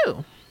catch it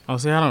too. Oh,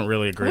 see, I don't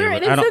really agree. We're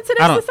an insensitive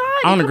society.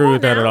 I don't agree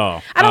with that at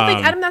all.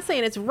 I'm not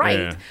saying it's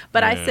right,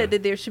 but I said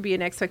that there should be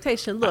an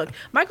expectation. Look,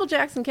 Michael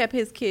Jackson kept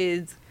his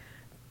kids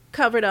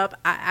covered up.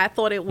 I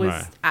thought it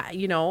was,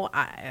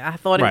 I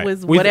thought it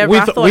was whatever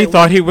we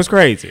thought he was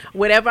crazy.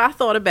 Whatever I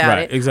thought about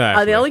it.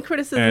 Exactly. The only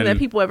criticism that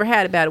people ever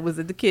had about it was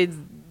that the kids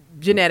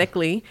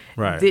genetically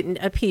didn't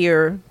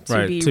appear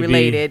to be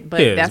related,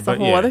 but that's a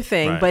whole other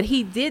thing. But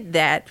he did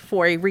that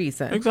for a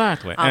reason.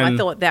 Exactly. I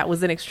thought that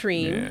was an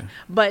extreme. Yeah.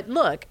 But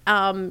look,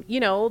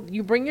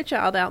 you bring your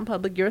child out in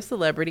public, you're a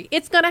celebrity.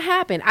 It's going to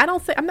happen.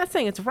 I'm not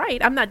saying it's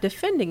right. I'm not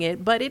defending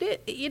it, but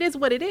it is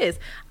what it is.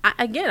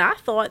 I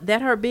thought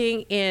that her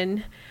being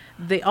in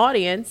the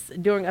audience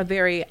during a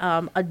very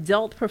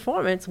adult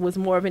performance was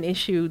more of an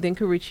issue than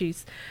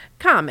Karuchi's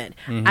comment.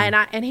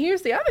 And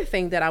here's the other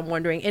thing that I'm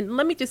wondering, and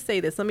let me just say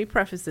this, let me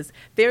preface this.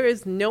 There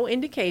is no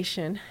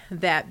indication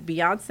that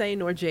Beyonce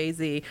nor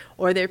Jay-Z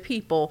or their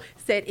people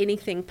said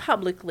anything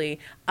publicly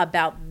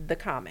about the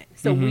comment.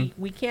 So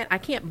I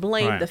can't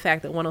blame the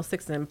fact that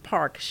 106 in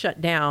Park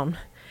shut down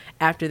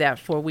after that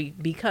for a week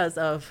because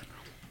of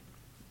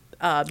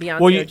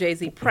Beyonce or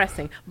Jay-Z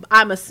pressing.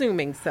 I'm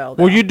assuming so.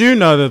 Well, you do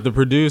know that the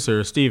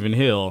producer, Stephen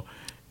Hill,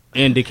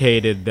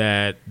 indicated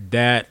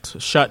that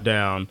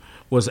shutdown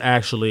was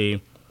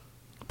actually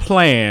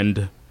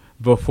planned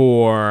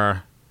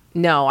before.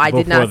 No, I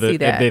did not see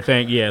that.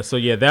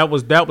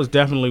 That was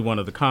definitely one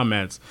of the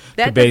comments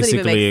that to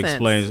basically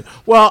explain. Sense.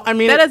 Well, I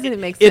mean, that doesn't even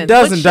make sense. It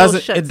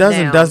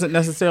doesn't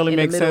necessarily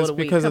make sense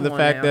because of the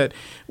fact that.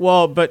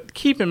 Well, but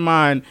keep in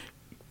mind,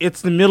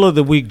 it's the middle of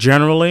the week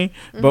generally,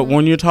 but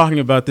when you're talking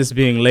about this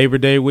being Labor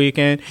Day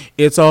weekend,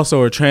 it's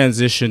also a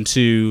transition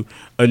to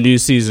a new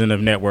season of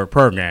network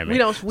programming.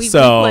 We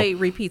play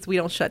repeats. We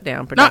don't shut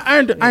down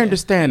production. No, I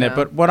understand that,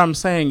 but what I'm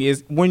saying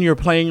is when you're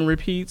playing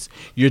repeats,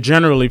 you're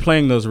generally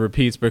playing those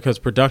repeats because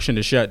production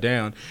is shut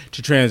down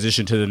to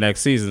transition to the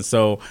next season.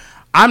 So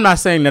I'm not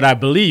saying that I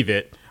believe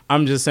it.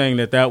 I'm just saying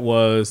that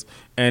was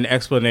an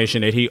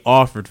explanation that he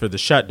offered for the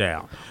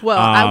shutdown. Well,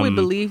 I would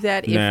believe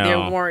that if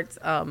there weren't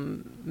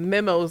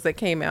memos that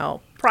came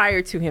out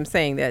prior to him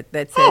saying that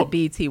said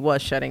BET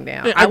was shutting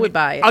down. I would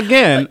buy it.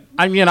 Again,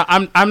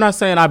 I'm not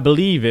saying I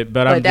believe it,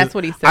 but that's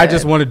what he said. I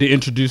just wanted to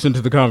introduce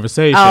into the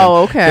conversation.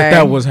 Oh, okay.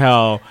 That was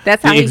how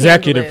the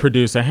executive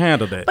producer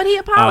handled it. But he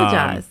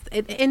apologized.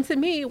 And to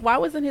me, why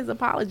wasn't his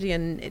apology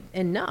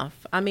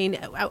enough? I mean,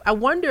 I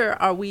wonder,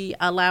 are we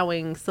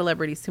allowing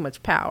celebrities too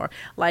much power?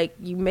 Like,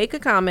 you make a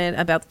comment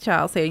about the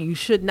child's hair, you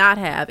should not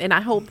have. And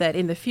I hope that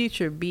in the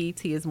future,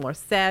 BET is more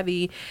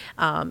savvy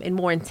and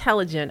more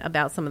intelligent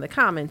about some of the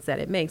comments that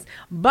it makes.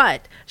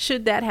 But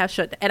should that have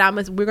shut? And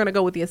we're going to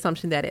go with the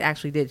assumption that it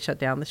actually did shut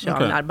down the show.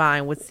 I'm not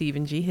buying what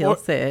Stephen G. Hill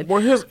said.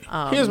 Well,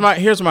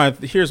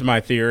 here's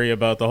my theory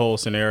about the whole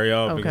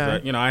scenario.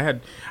 Because I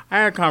had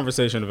a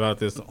conversation about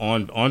this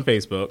on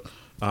Facebook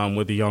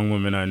with a young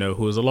woman I know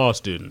who is a law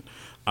student,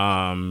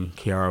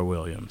 Kiara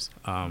Williams.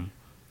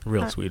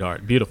 Real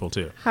sweetheart, beautiful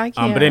too. Hi,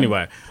 Kiara. But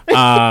anyway,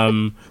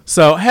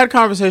 so I had a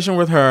conversation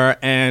with her,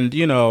 and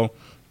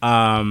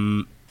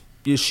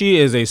she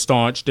is a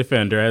staunch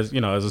defender, as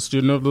a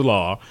student of the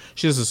law.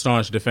 She's a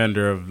staunch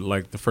defender of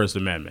like the First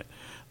Amendment,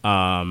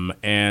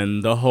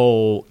 and the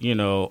whole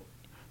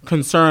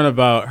concern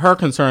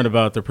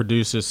about the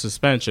producer's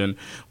suspension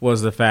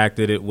was the fact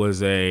that it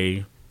was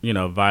a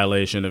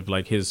violation of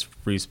like his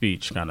free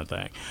speech kind of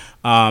thing.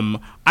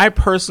 I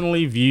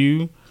personally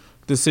view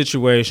the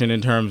situation in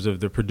terms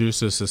of the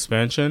producer's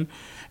suspension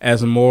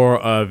as more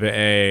of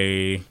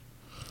a.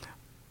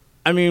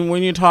 I mean,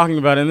 when you're talking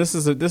about, and this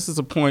is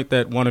a point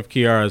that one of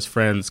Kiara's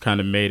friends kind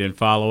of made in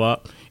follow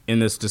up in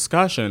this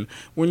discussion.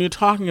 When you're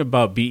talking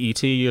about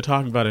BET, you're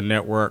talking about a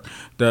network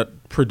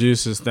that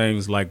produces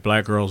things like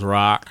Black Girls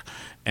Rock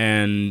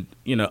and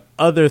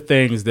other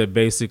things that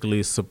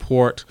basically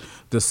support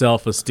the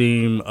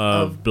self-esteem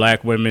of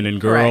Black women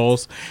and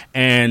girls. Correct.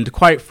 And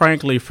quite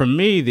frankly, for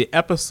me, the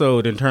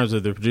episode in terms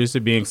of the producer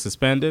being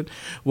suspended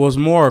was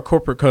more a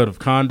corporate code of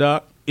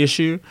conduct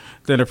issue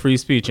than a free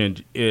speech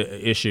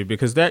issue,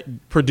 because that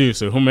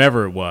producer,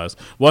 whomever it was,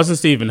 wasn't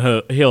Stephen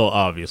Hill,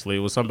 obviously. It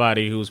was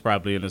somebody who was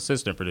probably an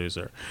assistant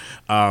producer,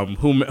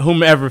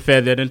 whomever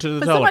fed that into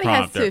the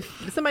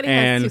teleprompter. Somebody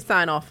has to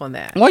sign off on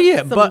that. Well,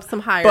 yeah, some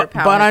higher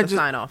power has to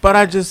sign off. But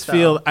I just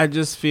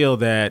feel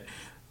that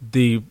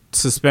the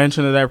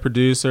suspension of that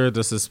producer,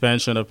 the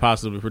suspension of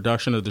possibly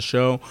production of the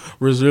show,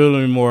 was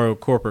really more a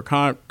corporate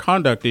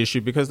conduct issue,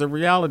 because the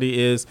reality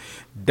is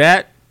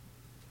that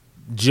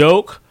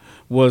joke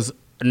was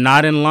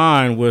not in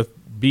line with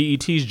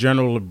BET's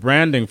general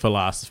branding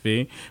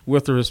philosophy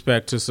with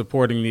respect to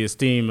supporting the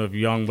esteem of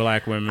young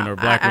Black women or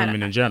Black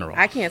women in general.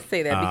 I can't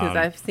say that because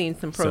I've seen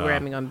some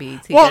programming on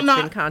BET that's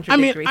been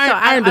contradictory.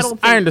 I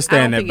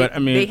understand that, but I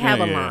mean, they have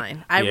a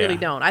line. I really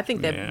don't. I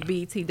think that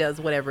BET does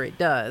whatever it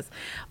does.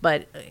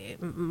 But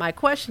my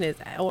question is,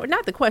 or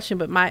not the question,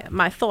 but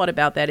my thought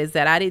about that is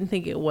that I didn't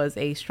think it was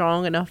a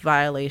strong enough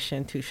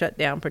violation to shut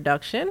down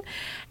production.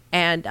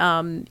 And,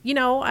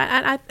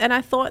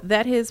 I thought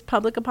that his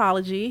public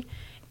apology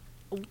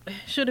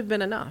should have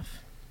been enough.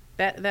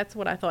 That's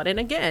what I thought. And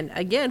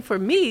again, for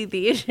me,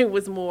 the issue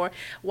was more,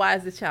 why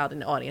is the child in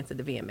the audience at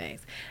the VMAs?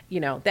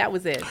 That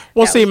was it.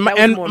 Well,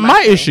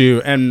 my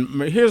issue,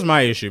 and here's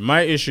my issue.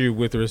 My issue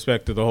with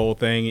respect to the whole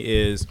thing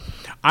is,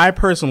 I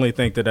personally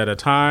think that at a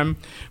time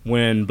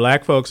when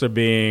Black folks are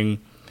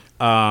being,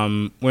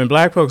 when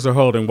Black folks are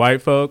holding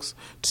white folks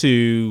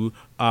to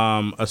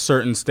a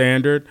certain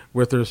standard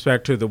with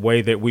respect to the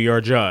way that we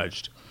are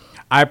judged,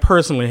 I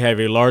personally have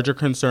a larger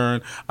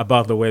concern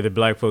about the way that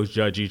Black folks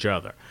judge each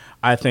other.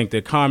 I think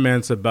that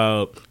comments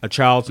about a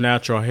child's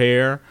natural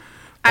hair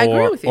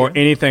or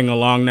anything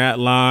along that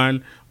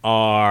line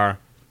are,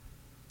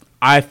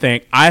 I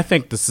think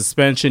the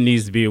suspension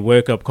needs to be a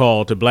wake-up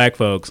call to Black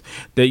folks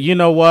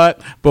that,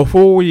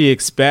 before we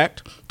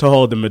expect to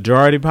hold the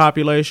majority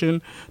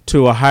population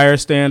to a higher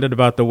standard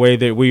about the way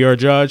that we are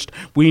judged,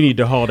 we need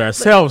to hold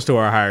ourselves to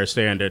a higher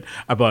standard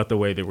about the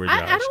way that we're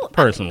judged.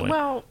 Personally,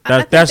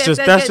 that's just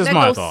my thought.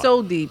 That goes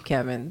so deep,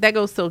 Kevin. That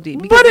goes so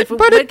deep because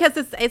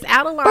it's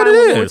out of line with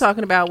what we're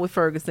talking about with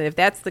Ferguson. If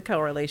that's the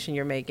correlation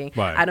you're making,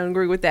 right. I don't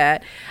agree with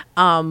that.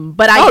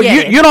 But I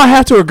get it. You don't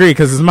have to agree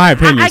because it's my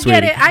opinion. I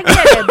get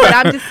it. But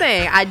I'm just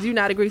saying I do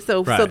not agree.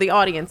 So the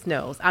audience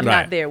knows I'm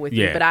not there with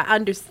you, but I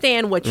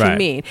understand what you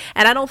mean,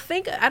 and I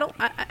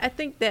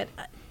think that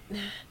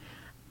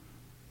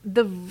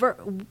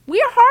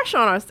we are harsh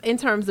on us in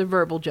terms of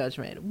verbal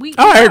judgment.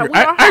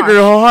 I agree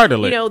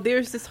wholeheartedly.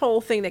 There's this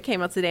whole thing that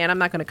came out today, and I'm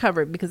not going to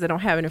cover it because I don't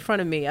have it in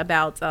front of me,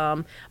 about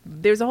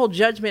there's a whole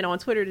judgment on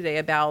Twitter today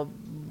about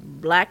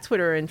Black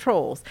Twitter and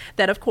trolls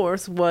that, of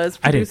course, was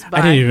produced by...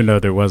 I didn't even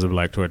know there was a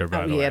Black Twitter,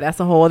 by the way. Yeah, that's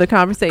a whole other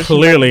conversation.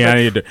 Clearly, I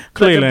need to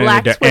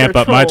amp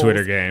up my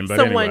Twitter game.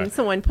 But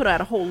someone put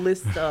out a whole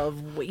list of,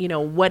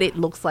 what it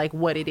looks like,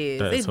 what it is.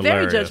 That's it's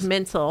hilarious. Very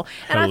judgmental.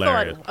 And I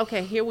thought,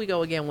 okay, here we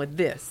go again with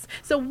this.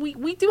 So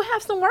we do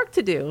have some work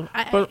to do.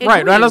 But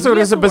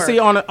see,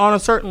 on a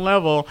certain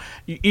level,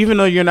 even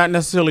though you're not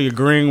necessarily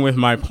agreeing with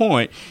my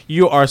point,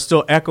 you are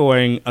still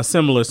echoing a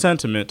similar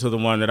sentiment to the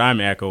one that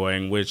I'm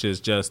echoing, which is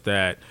just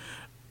that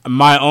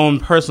my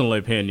own personal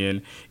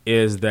opinion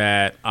is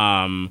that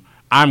I'm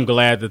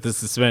glad that the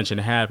suspension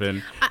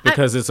happened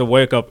because it's a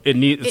wake up.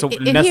 It's a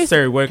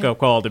necessary wake up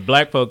call that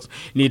Black folks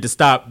need to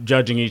stop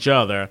judging each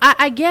other.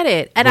 I get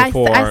it, and I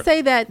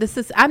say that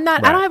I'm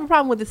not. Right. I don't have a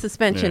problem with the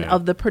suspension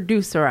of the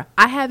producer.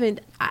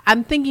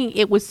 I'm thinking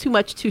it was too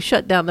much to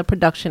shut down the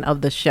production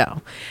of the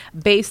show,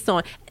 based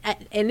on,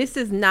 and this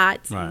is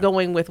not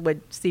going with what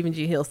Stephen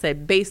G. Hill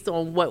said, based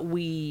on what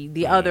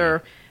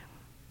other.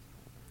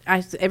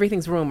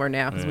 Everything's rumor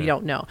now because we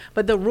don't know.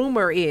 But the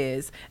rumor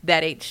is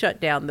that it shut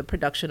down the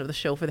production of the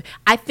show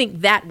I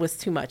think that was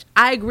too much.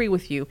 I agree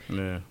with you.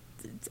 Yeah.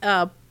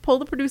 pull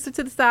the producer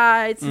to the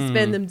side,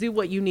 suspend them, do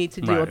what you need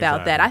to do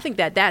about that. I think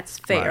that's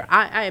fair.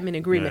 I am in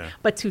agreement. Yeah.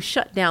 But to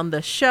shut down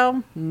the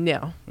show,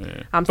 no.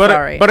 Yeah. I'm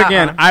sorry. But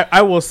again,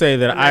 I will say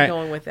that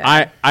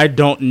I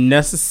don't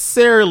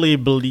necessarily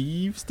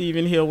believe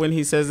Stephen Hill when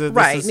he says that,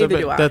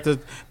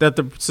 that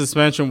the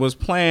suspension was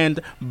planned,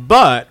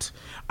 but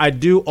I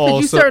do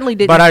also. You certainly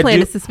didn't plan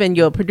to suspend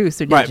your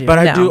producer, did you? But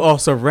I do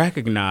also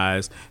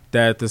recognize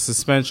that the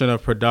suspension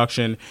of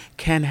production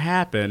can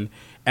happen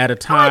at a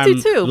time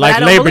like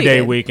Labor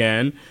Day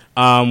weekend,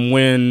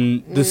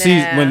 when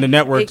the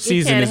network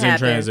season is in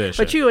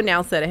transition. But you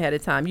announce that ahead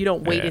of time. You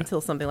don't wait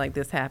until something like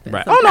this happens.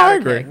 Right. I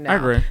agree. I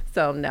agree.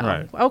 So no.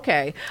 Right.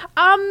 Okay.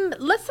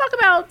 Let's talk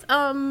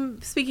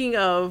about speaking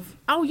of.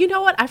 Oh, you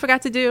know what I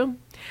forgot to do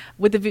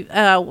with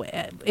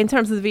the in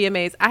terms of the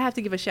VMAs. I have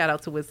to give a shout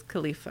out to Wiz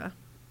Khalifa.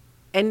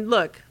 And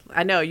look,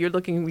 I know you're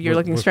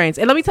looking strange,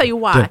 and let me tell you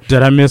why.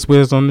 Did I miss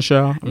Wiz on the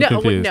show? I'm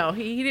confused. No,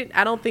 he didn't.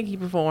 I don't think he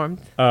performed.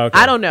 Okay.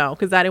 I don't know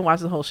because I didn't watch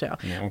the whole show,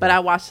 but I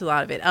watched a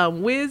lot of it.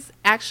 Wiz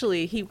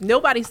actually,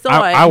 nobody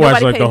saw it. I watched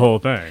the whole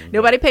thing.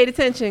 Nobody paid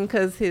attention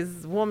because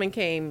his woman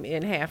came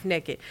in half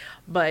naked,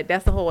 but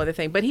that's the whole other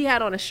thing. But he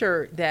had on a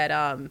shirt that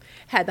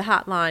had the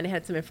hotline,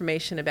 had some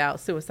information about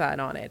suicide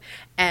on it,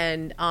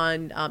 and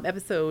on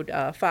episode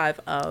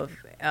 5 of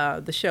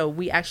the show,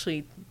 we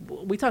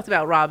talked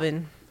about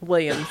Robin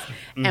Williams,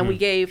 and we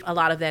gave a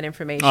lot of that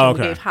information. We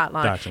gave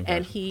hotline, gotcha.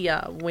 And he,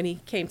 when he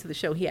came to the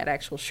show, he had an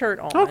actual shirt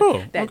on. Oh,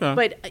 cool.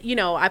 But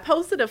I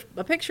posted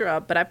a picture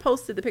up, but I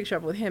posted the picture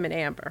up with him and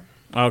Amber.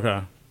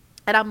 Okay.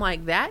 And I'm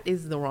like, that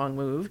is the wrong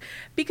move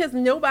because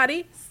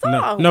nobody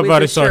saw.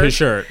 Nobody saw his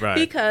shirt, right?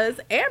 Because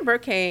Amber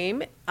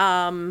came.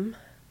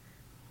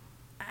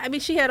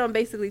 She had on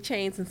basically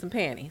chains and some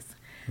panties.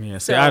 Yeah.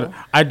 See, I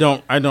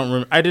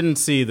didn't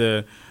see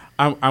the.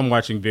 I'm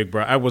watching Big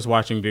Brother. I was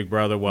watching Big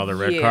Brother while the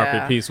red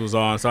carpet piece was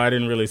on, so I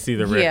didn't really see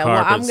the red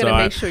carpet. Well, I'm going to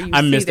make sure you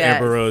I see missed that.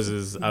 Amber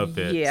Rose's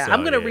outfit. Yeah, so,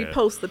 I'm going to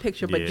repost the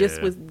picture, but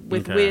just with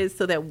Wiz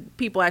so that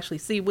people actually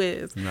see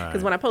Wiz.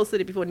 Because when I posted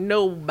it before,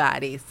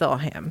 nobody saw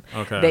him.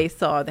 Okay. They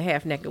saw the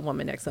half-naked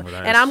woman next to him.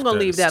 And I'm going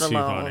to leave that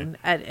alone.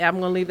 I'm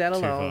going to leave that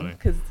alone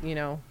because,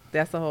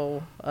 that's a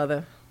whole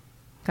other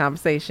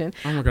conversation.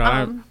 Oh, my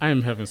God. I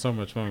am having so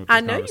much fun with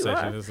this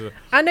conversation.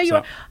 I know you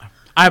are.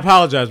 I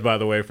apologize, by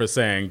the way, for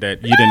saying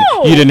that you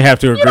didn't have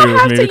to agree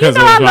with me because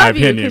it was my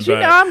opinion.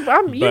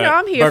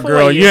 I'm here for you. But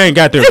girl, you ain't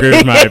got to agree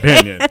with my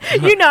opinion.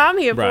 I'm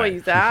here for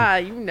you.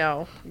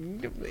 So,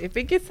 if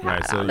it gets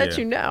hot, I'll let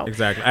you know.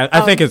 Exactly.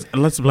 I think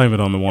let's blame it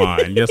on the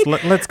wine. Yes,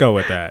 let's go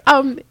with that.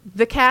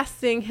 The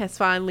casting has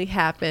finally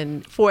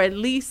happened for at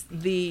least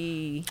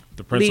the Lee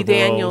principal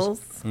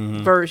Daniels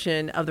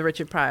version of the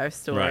Richard Pryor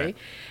story,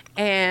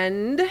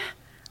 and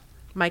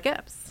Mike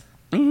Epps.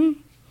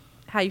 Mm-hmm.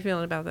 How you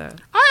feeling about that?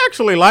 I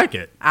actually like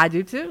it. I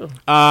do too.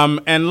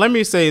 And let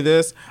me say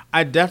this: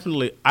 I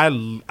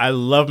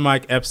love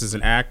Mike Epps as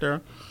an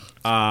actor,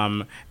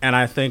 and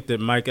I think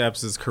that Mike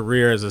Epps'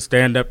 career as a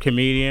stand-up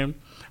comedian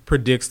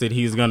predicts that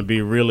he's going to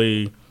be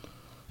really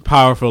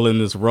powerful in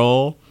this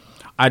role.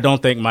 I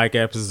don't think Mike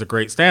Epps is a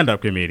great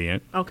stand-up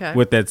comedian. Okay.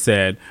 With that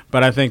said,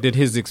 but I think that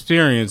his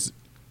experience,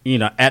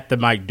 at the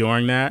mic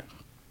during that,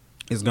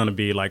 is going to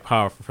be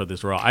powerful for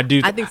this role. I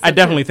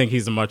definitely think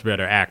he's a much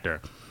better actor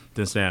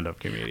than stand-up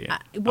comedian.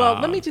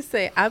 Let me just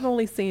say, I've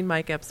only seen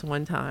Mike Epps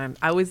one time.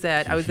 I was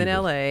in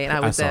L.A.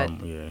 and I saw him.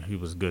 Yeah, he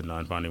was good and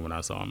unfunny when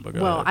I saw him.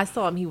 But I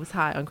saw him. He was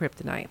high on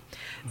kryptonite.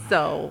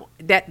 So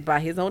that, by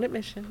his own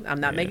admission, I'm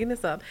not making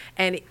this up.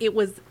 And it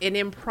was an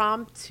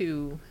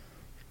impromptu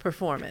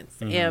performance.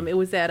 It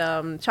was at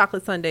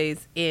Chocolate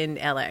Sundays in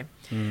L.A.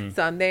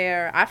 So I'm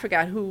there. I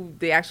forgot who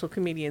the actual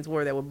comedians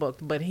were that were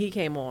booked, but he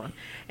came on,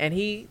 and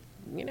he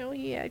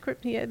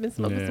had been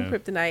smoking some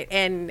kryptonite,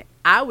 and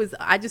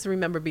I just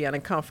remember being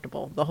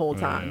uncomfortable the whole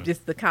time.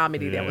 Just the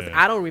comedy that was.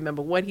 I don't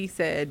remember what he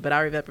said, but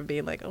I remember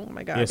being like, "Oh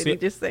my God, did he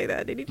just say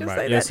that? Did he just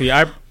say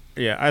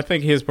that?" I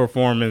think his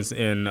performance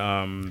in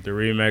the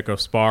remake of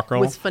Sparkle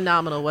was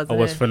phenomenal. Wasn't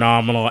it? Was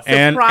phenomenal,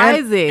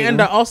 surprising.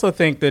 And I also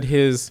think that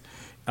his,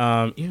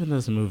 even though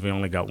this movie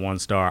only got 1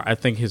 star, I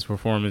think his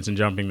performance in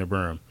Jumping the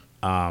Broom.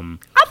 I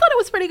thought it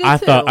was pretty good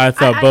too. I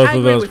thought both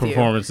of those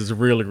performances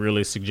really,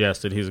 really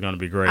suggested he's going to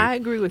be great. I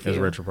agree with you. As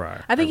Richard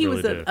Pryor. I think he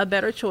was a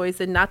better choice,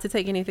 and not to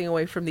take anything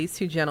away from these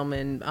two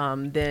gentlemen,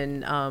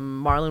 than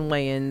Marlon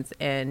Wayans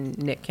and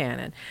Nick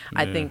Cannon.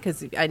 I think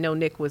because I know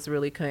Nick was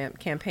really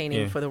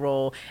campaigning for the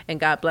role, and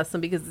God bless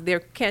him, because there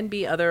can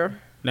be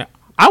other. Now,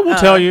 I will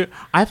tell you,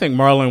 I think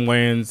Marlon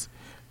Wayans.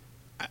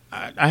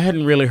 I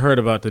hadn't really heard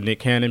about the Nick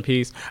Cannon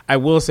piece. I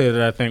will say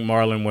that I think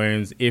Marlon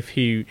Wayans, if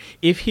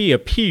he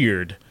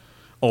appeared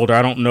older,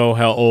 I don't know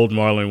how old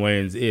Marlon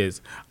Wayans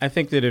is. I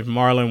think that if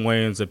Marlon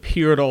Wayans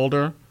appeared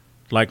older,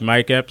 like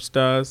Mike Epps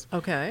does,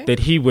 that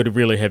he would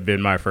really have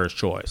been my first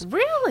choice.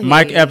 Really?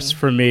 Mike Epps,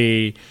 for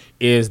me,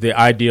 is the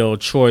ideal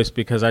choice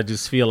because I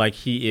just feel like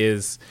he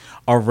is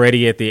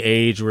already at the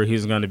age where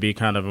he's going to be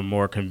kind of a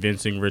more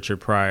convincing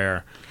Richard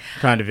Pryor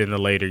kind of in the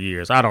later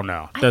years. I don't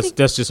know. That's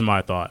just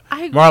my thought.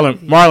 I agree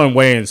Marlon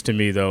Wayans, to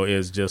me, though,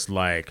 is just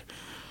like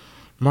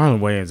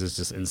Marlon Wayans is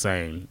just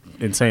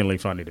insanely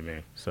funny to me.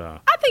 So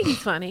I think he's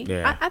funny.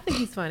 Yeah. I think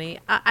he's funny.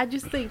 I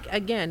just think,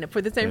 again,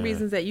 for the same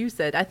reasons that you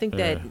said, I think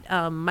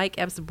that Mike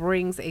Epps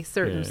brings a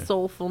certain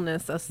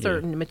soulfulness, a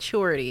certain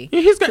maturity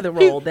to the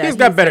role. He's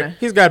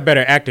got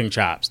better acting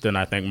chops than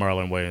I think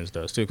Marlon Wayans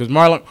does too. Because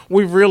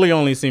we've really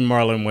only seen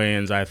Marlon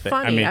Wayans, I think.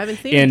 Funny. I haven't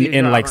seen him do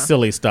in like drama.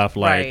 silly stuff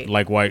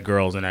like White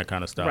Girls and that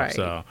kind of stuff. Right.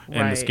 So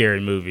and the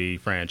Scary Movie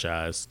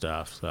franchise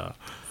stuff.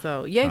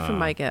 So yay for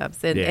Mike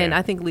Epps. And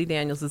I think Lee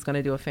Daniels is going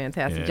to do a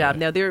fantastic job.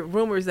 Now, there are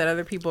rumors that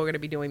other people are going to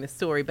be doing the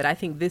story, but I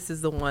think this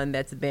is the one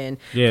that's been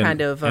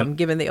kind of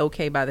given the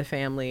okay by the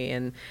family.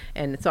 And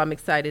so I'm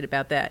excited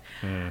about that.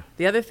 Yeah.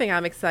 The other thing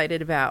I'm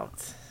excited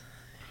about,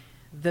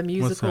 the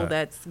musical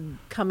that's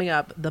coming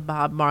up, the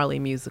Bob Marley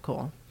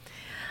musical.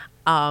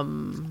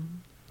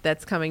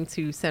 That's coming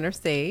to center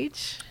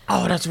stage.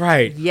 Oh, that's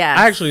right. Yes.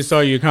 I actually saw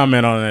you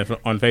comment on that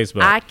on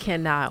Facebook. I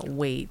cannot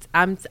wait.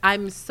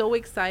 I'm so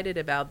excited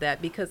about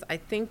that because I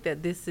think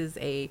that this is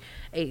a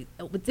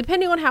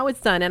depending on how it's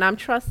done, and I'm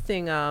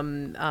trusting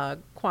Kwame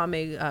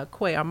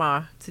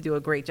Kwei-Armah to do a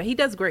great job. He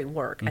does great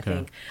work, I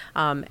think,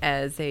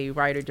 as a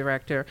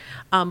writer-director.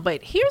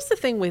 But here's the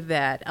thing with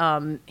that.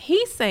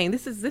 He's saying,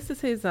 this is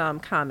his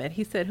comment.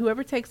 He said,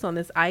 whoever takes on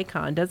this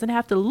icon doesn't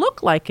have to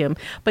look like him,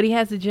 but he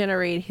has to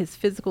generate his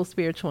physical,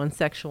 spiritual, and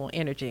sexual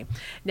energy.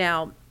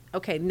 Now,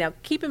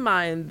 keep in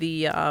mind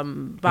the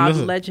Bob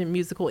Legend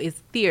musical is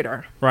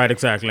theater. Right,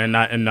 exactly, and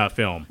not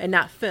film. And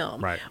not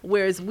film. Right.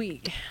 Whereas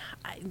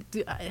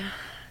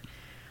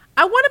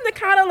I want him to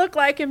kind of look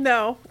like him,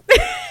 though.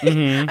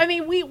 Mm-hmm. I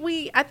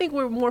mean, I think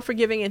we're more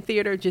forgiving in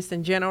theater just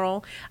in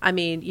general. I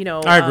mean,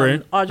 I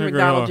agree. Audrey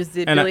McDonald just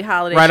did Billie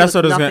Holiday. Right, she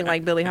looks nothing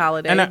like Billie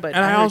Holiday,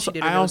 I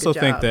also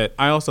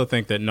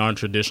think that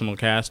non-traditional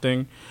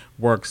casting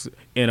works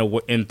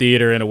in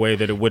theater in a way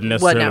that it wouldn't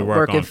necessarily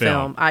work on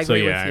film. I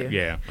agree with you.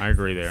 Yeah, I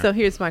agree there. So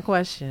here's my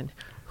question: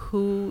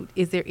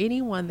 is there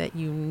anyone that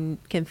you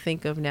can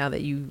think of now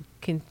that you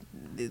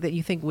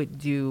think would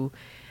do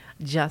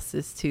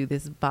justice to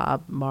this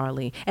Bob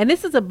Marley? And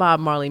this is a Bob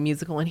Marley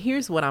musical, and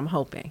here's what I'm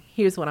hoping,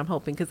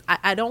 because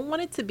I don't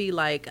want it to be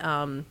like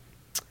Fela.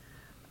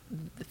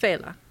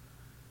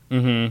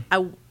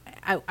 Mm-hmm.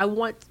 I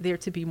want there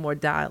to be more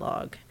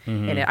dialogue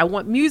in it. I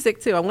want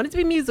music too. I want it to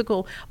be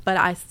musical, but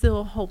I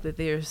still hope that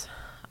there's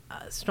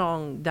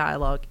strong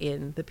dialogue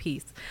in the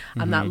piece.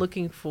 I'm not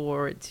looking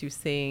forward to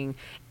seeing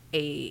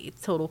a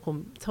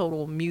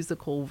total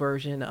musical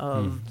version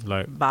of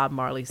Bob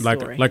Marley's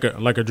story, like a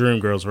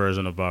Dreamgirls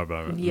version of Bob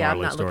Marley's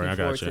I'm not story. Looking I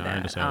forward got you. to that. I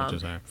understand what you're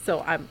saying.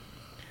 So I'm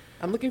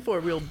looking for a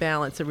real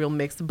balance, a real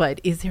mix.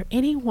 But is there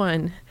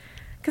anyone?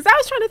 Because I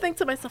was trying to think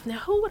to myself, now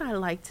who would I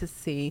like to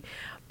see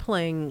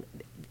playing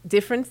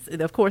difference?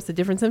 Of course, the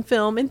difference in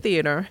film and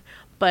theater.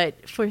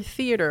 But for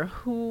theater,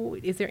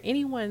 is there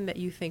anyone that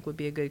you think would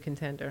be a good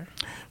contender?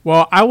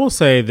 Well, I will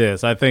say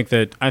this. I think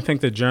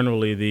that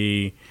generally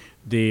the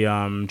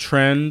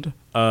trend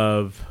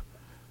of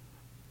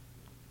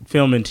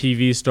film and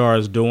TV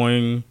stars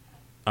doing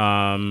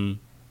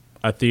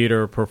a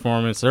theater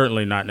performance,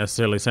 certainly not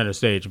necessarily center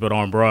stage, but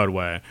on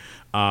Broadway.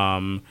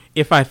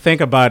 If I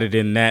think about it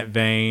in that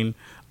vein,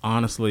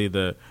 honestly,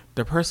 the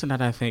person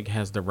that I think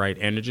has the right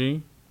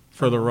energy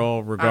for the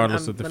role,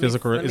 regardless of the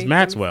physical, is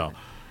Maxwell.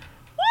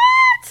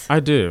 What? I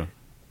do.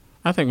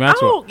 I think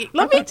Maxwell.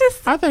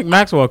 I think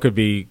Maxwell could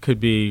be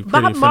pretty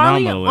Bob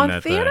Marley phenomenal on in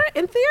that theater.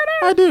 thing. In theater,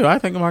 I do.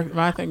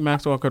 I think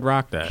Maxwell could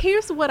rock that.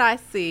 Here's what I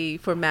see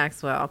for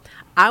Maxwell.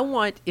 I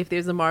want, if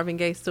there's a Marvin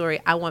Gaye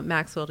story, I want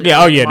Maxwell to.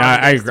 Yeah. Oh yeah. No,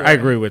 I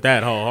agree with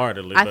that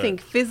wholeheartedly. I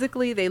think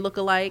physically they look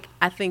alike.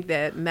 I think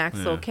that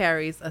Maxwell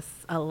carries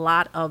a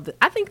lot of.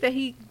 I think that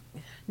he.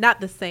 Not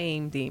the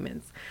same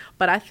demons,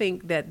 but I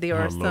think that there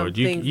are some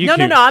things. No,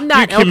 I'm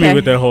not. You kidding me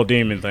with that whole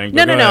demon thing.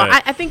 No.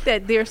 I think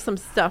that there's some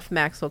stuff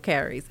Maxwell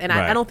carries, and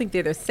I don't think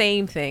they're the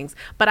same things.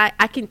 But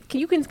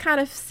you can kind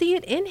of see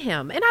it in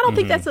him, and I don't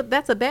think that's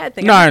a bad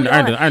thing. No, I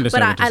understand.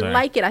 But I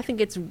like it. I think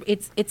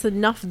it's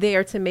enough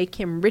there to make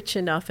him rich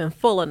enough and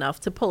full enough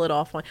to pull it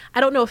off.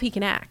 I don't know if he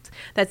can act.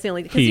 That's the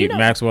only.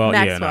 Maxwell.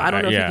 I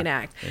don't know if he can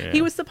act. Yeah.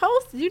 He was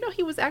supposed.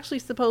 He was actually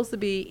supposed to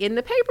be in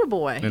The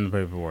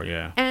Paperboy.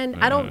 Yeah. And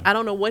I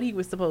don't know what he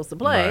was supposed to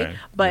play,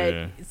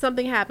 but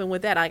something happened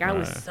with that. I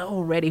was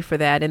so ready for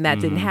that, and that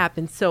didn't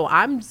happen. So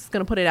I'm just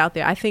going to put it out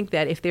there. I think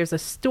that if there's a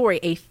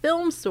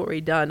film story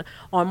done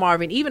on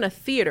Marvin, even in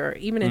theater,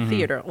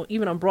 or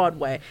even on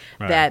Broadway,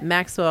 that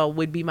Maxwell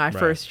would be my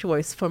first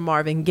choice for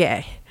Marvin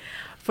Gaye.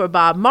 For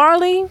Bob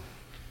Marley,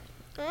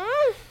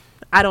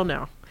 I don't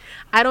know.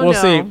 Well,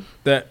 see,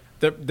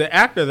 the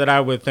actor that I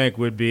would think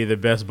would be the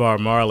best Bob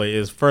Marley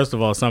is, first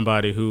of all,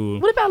 somebody who...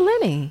 What about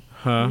Lenny?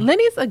 Huh?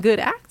 Lenny's a good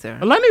actor.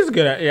 Lenny's a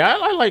good actor. Yeah,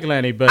 I like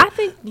Lenny, but I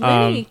think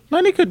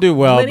Lenny could do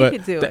well.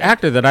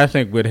 Actor that I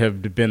think would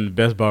have been the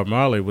best Bob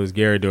Marley was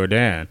Gary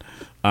Dourdan,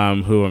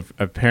 who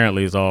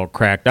apparently is all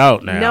cracked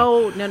out now.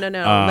 No.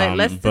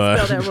 Let's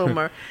dispel that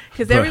rumor,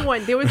 because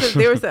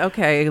there was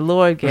okay,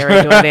 Lord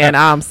Gary Dourdan.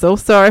 I'm so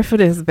sorry for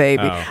this,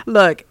 baby.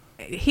 Look.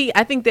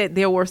 I think that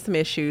there were some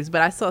issues,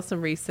 but I saw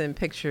some recent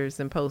pictures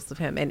and posts of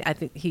him, and I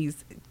think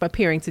he's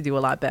appearing to do a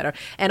lot better.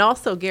 And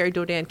also, Gary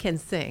Dourdan can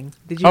sing.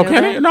 Did you know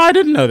that? No, I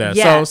didn't know that.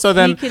 Yes, so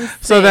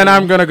then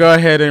I'm going to go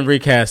ahead and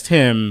recast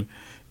him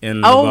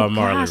in the Bob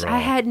Marley role. I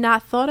had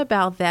not thought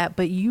about that,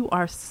 but you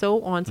are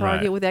so on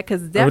target with that,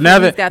 because now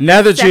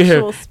that you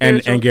have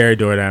and Gary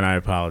Dourdan, I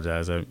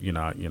apologize.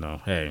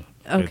 Hey,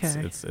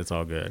 okay, it's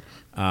all good.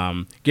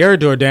 Gary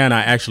Dourdan,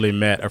 I actually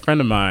met. A friend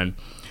of mine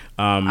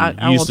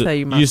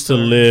used to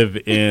live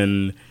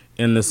in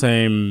the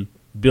same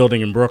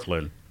building in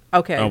Brooklyn.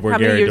 Okay, where how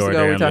Gary many years Dourdan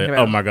ago were we talking lived.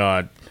 about? Oh my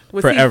God.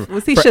 Was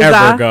he forever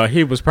Shazaa? ago.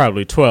 He was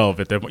probably 12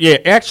 at that point. Yeah,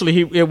 actually,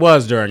 it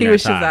was during that time. He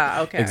was Shazaa,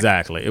 okay.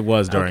 Exactly. It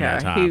was during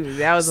that time.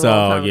 That was a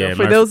long time ago.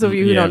 For those of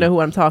you who don't know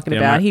who I'm talking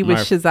about, he was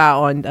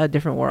Shazaa on A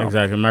Different World.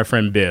 Exactly. My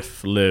friend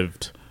Biff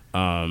lived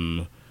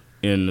in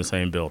the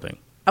same building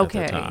at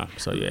the time.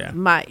 So,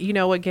 yeah. You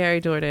know what, Gary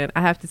Dourdan,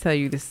 I have to tell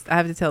you this. I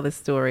have to tell this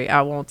story.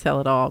 I won't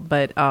tell it all,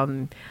 but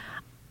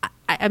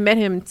I met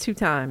him 2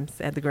 times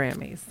at the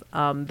Grammys.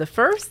 The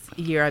first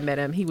year I met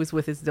him, he was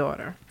with his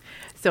daughter.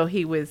 So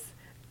he was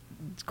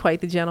quite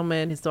the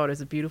gentleman. His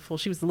daughter's beautiful.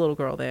 She was a little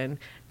girl then.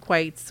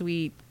 Quite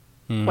sweet,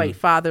 quite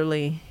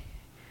fatherly.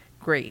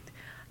 Great.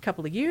 A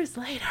couple of years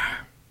later,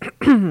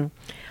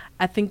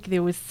 I think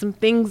there was some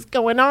things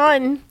going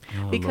on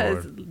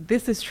because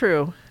this is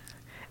true.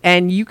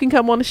 And you can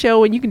come on the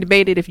show and you can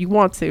debate it if you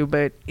want to,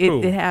 but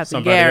it happened.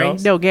 Somebody Gary.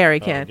 else? No,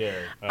 Gary can.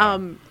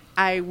 Gary.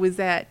 I was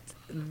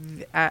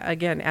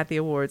again at the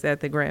awards at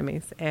the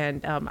Grammys,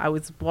 and I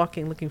was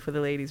walking looking for the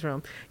ladies'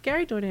 room.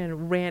 Gary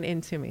Dourdan ran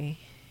into me.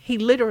 He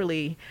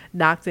literally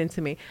knocked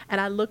into me, and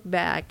I look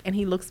back, and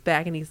he looks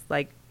back, and he's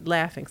like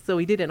laughing. So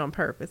he did it on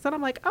purpose, and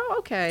I'm like, oh,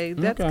 okay,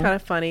 that's kind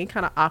of funny,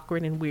 kind of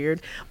awkward and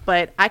weird,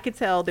 but I could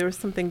tell there was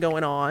something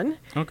going on.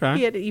 Okay,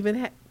 he had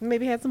even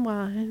maybe had some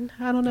wine.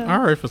 I don't know.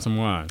 All right, for some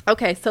wine.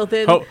 Okay, so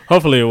then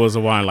hopefully it was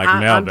a wine like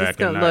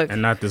Malbec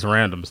and not this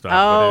random stuff.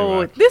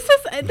 Oh, anyway.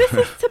 This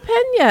is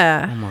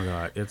Tempranillo. Oh my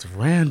God, it's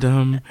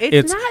random.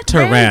 It's not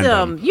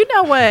random. You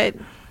know what?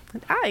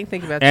 I ain't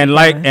thinking about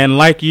that. And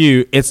like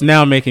you, it's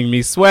now making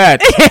me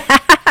sweat.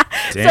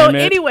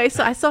 Anyway,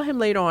 so I saw him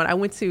later on. I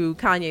went to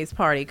Kanye's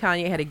party.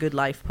 Kanye had a Good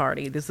Life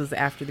party. This was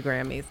after the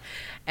Grammys.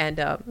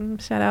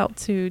 And shout out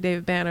to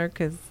David Banner,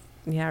 because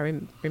I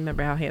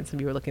remember how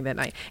handsome you were looking that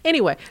night.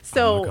 Anyway,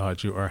 so. Oh my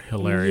God, you are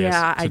hilarious.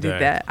 Yeah, today. I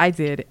did that. I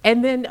did.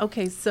 And then,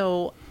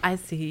 so I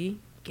see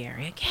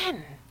Gary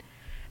again.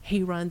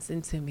 He runs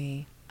into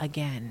me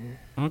again.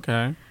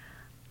 Okay.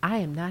 I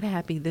am not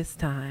happy this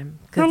time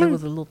because it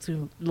was a little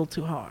too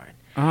hard.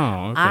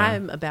 Oh, okay.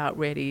 I'm about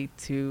ready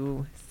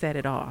to set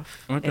it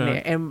off.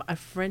 Okay. And the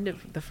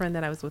friend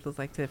that I was with was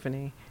like,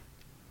 Tiffany,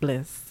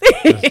 Bliss.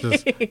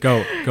 Just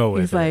go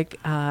with He's it.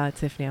 like,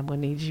 Tiffany, I'm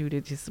going to need you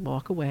to just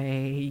walk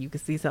away. You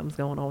can see something's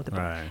going on with the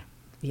right.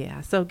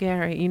 Yeah. So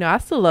Gary, I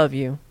still love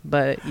you,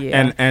 but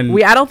yeah, and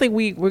I don't think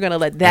we're going to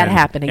let that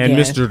happen again. And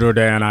Mr.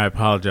 Dourdan, I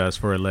apologize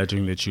for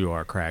alleging that you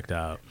are cracked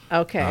out.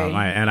 Okay.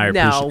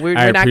 We're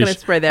not going to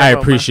spread that. I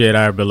appreciate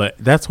our Bliss.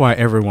 That's why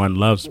everyone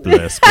loves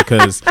Bliss,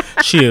 because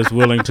she is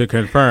willing to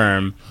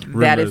confirm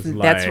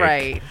that's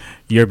right.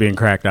 You're being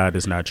cracked out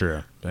is not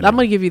true. I'm going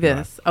to give you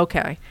this. Right.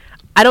 Okay.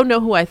 I don't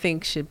know who I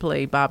think should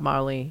play Bob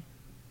Marley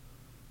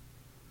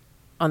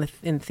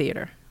in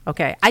theater.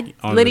 Okay. In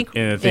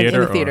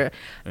the theater?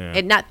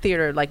 And not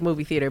theater like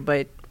movie theater,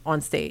 but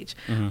on stage.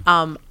 Mm-hmm.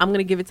 I'm going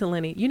to give it to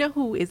Lenny. You know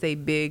who is a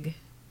big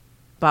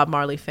Bob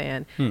Marley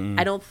fan? Mm-mm.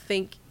 I don't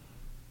think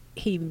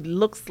he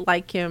looks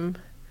like him,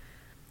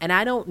 and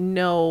I don't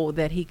know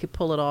that he could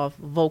pull it off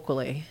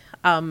vocally.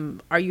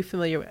 Are you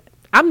familiar?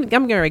 I'm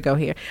going to go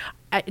here.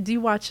 Do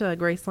you watch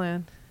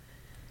Graceland?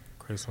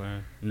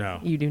 Graceland? No.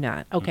 You do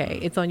not. Okay.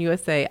 Mm-hmm. It's on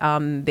USA.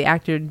 The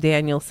actor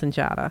Daniel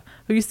Sanjata,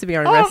 who used to be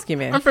on Rescue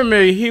Man. I'm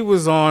familiar. He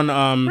was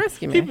on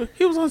Rescue Man.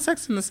 He was on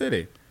Sex and the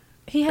City.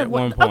 He had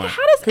one point. Okay,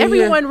 how does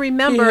everyone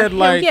remember him?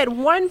 He had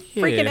one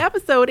freaking Yeah.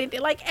 episode, and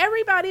like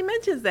everybody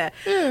mentions that.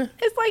 Yeah.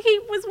 It's like he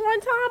was one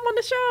time on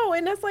the show,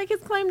 and that's like his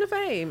claim to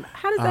fame.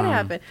 How does that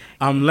happen?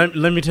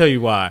 Let me tell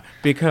you why.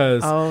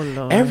 Because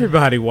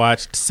everybody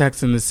watched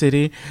Sex and the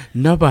City.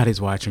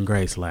 Nobody's watching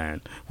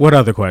Graceland. What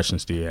other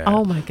questions do you have?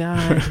 Oh my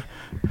God.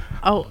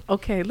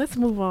 Okay. Let's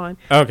move on.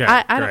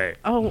 Okay, great.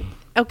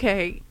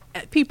 Okay.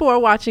 People are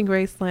watching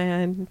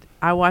Graceland.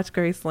 I watch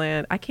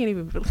Graceland. I can't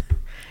even believe.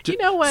 You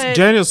know what?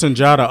 Daniel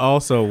Sanjata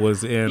also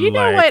was in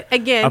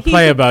a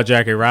play about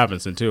Jackie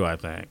Robinson too, I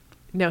think.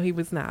 No, he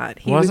was not.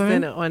 He Wasn't was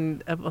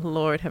in on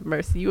Lord Have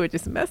Mercy. You were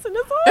just messing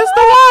us up. It's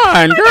the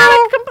one,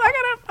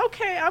 girl.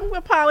 Okay, I'm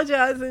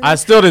apologizing. I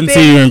still didn't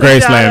see you in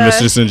Graceland,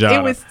 Mr. Sanjata.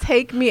 It was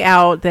Take Me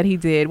Out that he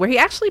did, where he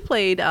actually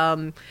played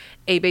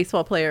a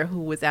baseball player who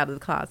was out of the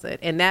closet,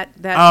 and that.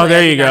 Oh,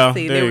 there you go.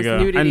 There was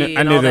nudity.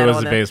 I knew there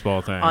was a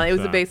baseball thing. It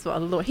was a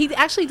baseball. He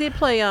actually did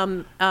play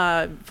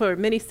for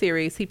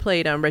miniseries. He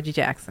played Reggie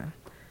Jackson.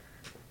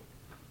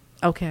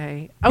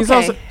 Okay.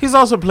 He's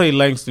also played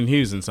Langston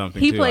Hughes in something.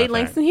 He played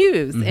Langston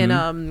Hughes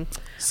in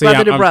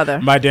brother to brother.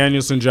 My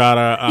Daniel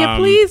Sunjata,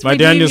 please my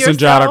Daniel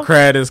Sunjata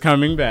cred is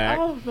coming back.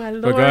 Oh my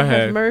Lord,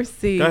 have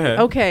mercy. Go ahead.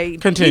 Okay,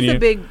 continue.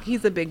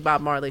 He's a big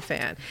Bob Marley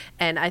fan,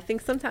 and I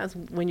think sometimes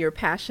when you're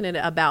passionate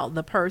about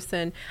the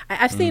person,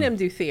 I've seen him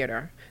do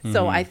theater,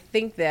 so I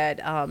think that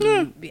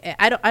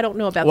I don't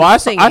know about. Well,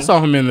 singing. I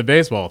saw him in the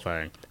baseball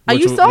thing.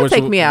 You saw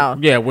Take Me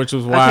Out. Yeah, which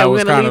was why I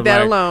was kind of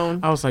that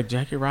alone. I was like,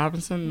 Jackie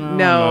Robinson?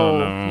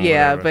 No.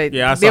 Yeah, whatever. but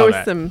yeah, there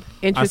were some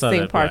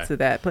interesting parts of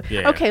that. But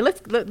okay,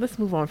 let's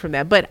move on from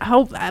that. But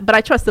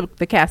I trust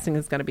the casting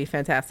is going to be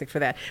fantastic for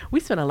that. We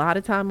spent a lot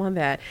of time on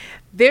that.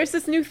 There's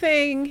this new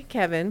thing,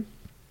 Kevin.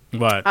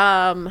 What?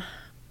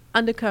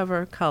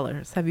 Undercover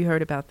Colors. Have you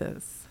heard about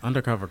this?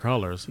 Undercover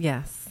Colors?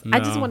 Yes. No. I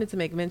just wanted to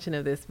make mention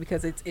of this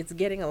because it's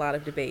getting a lot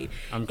of debate.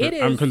 I'm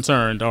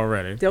concerned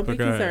already. Don't be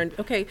concerned.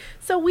 Okay.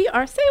 So we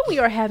are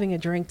having a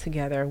drink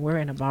together. We're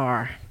in a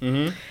bar.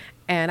 Mm-hmm.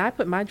 And I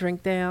put my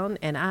drink down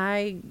and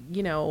I,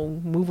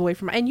 move away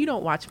from and you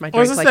don't watch my drink.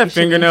 Oh, is this like that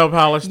fingernail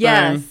polish thing?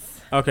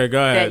 Yes. Okay,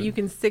 go ahead. That you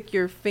can stick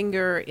your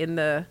finger in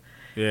the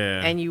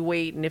and you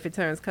wait, and if it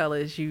turns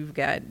colors, you've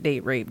got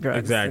date rape drugs.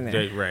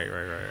 Exactly. Right.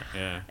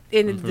 Yeah.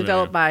 And it's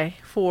developed by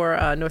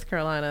four North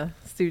Carolina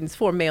students,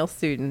 4 male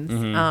students.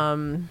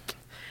 Mm-hmm.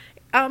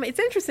 It's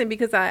interesting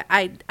because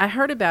I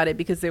heard about it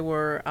because there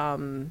were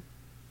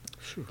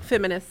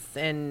feminists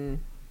and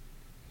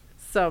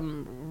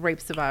some rape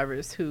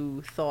survivors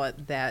who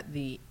thought that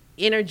the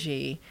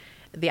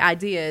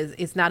idea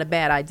is not a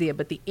bad idea,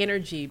 but the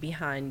energy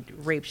behind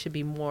rape should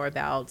be more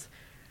about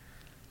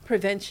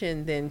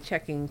prevention than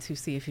checking to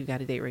see if you got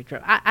a date rape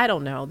drug. I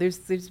don't know. There's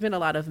been a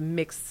lot of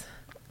mixed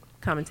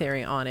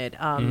commentary on it.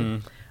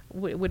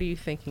 What are you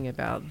thinking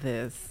about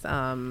this?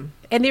 And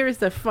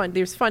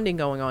there's funding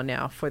going on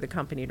now for the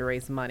company to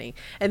raise money,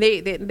 and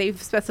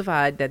they've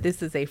specified that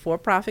this is a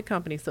for-profit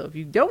company. So if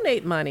you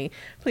donate money,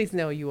 please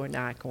know you are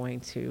not going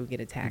to get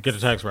a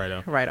tax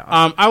write-off.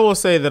 I will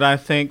say that I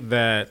think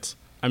that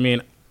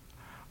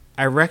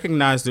I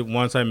recognized it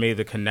once I made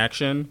the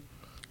connection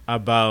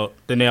about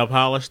the nail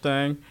polish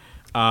thing.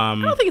 I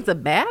don't think it's a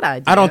bad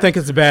idea. I don't think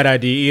it's a bad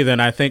idea either,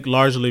 and I think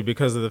largely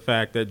because of the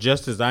fact that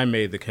just as I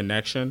made the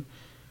connection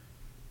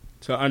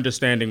to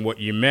understanding what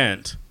you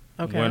meant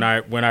when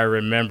I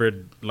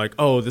remembered, like,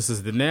 oh, this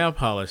is the nail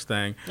polish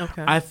thing.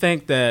 Okay. I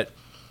think that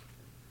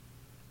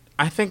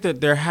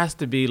there has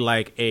to be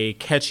like a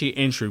catchy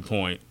entry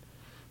point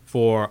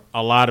for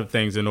a lot of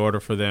things in order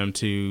for them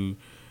to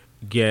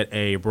get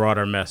a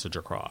broader message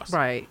across.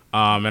 Right.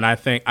 And I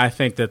think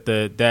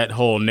that that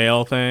whole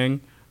nail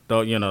thing,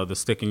 the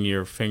sticking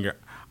your finger,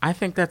 I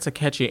think that's a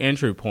catchy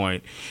entry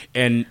point.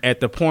 And at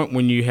the point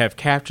when you have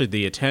captured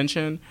the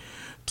attention,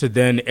 to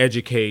then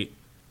educate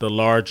the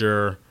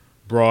larger,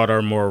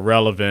 broader, more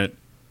relevant,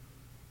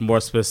 more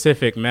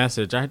specific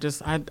message, I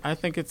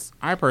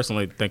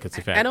personally think it's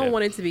effective. I don't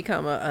want it to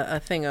become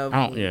a thing of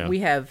we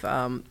have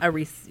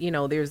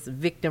there's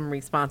victim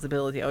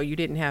responsibility. Oh, you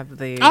didn't have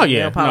the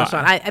nail polish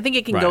on. I think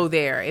it can go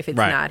there if it's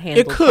not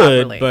handled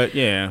properly. It could,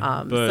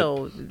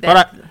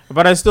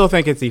 but I still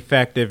think it's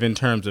effective in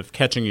terms of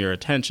catching your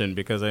attention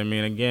because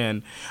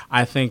again,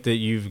 I think that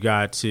you've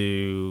got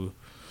to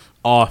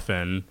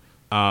often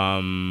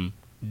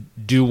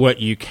do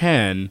what you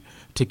can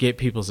to get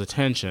people's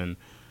attention,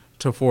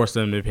 to force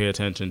them to pay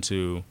attention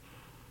to,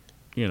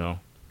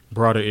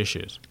 broader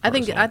issues. I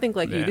think you,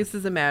 this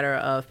is a matter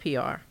of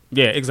PR.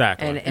 Yeah,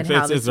 exactly. And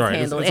how this is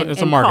handled.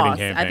 It's a marketing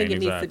campaign. I think it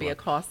needs to be a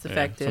cost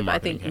effective. I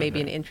think maybe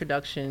an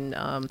introduction.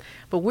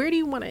 But where do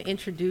you want to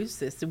introduce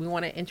this? Do we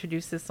want to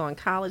introduce this on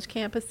college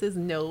campuses?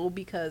 No,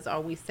 because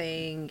are we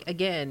saying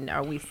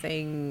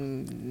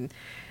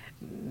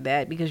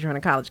that because you're on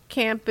a college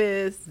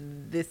campus,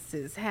 this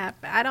is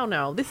happening? I don't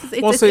know. It's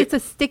a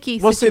sticky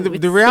situation. Well, see,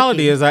 the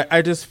reality is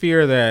I just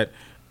fear that,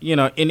 in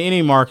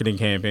any marketing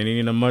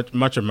campaign,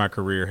 much of my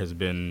career has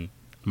been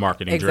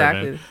marketing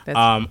driven.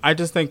 I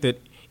just think that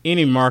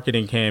any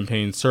marketing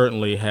campaign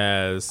certainly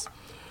has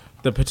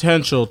the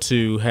potential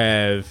to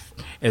have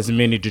as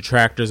many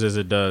detractors as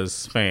it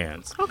does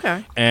fans.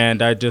 Okay.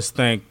 And I just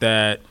think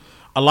that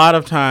a lot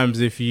of times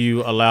if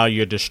you allow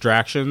your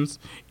distractions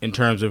in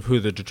terms of who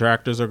the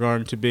detractors are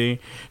going to be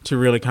to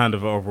really kind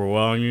of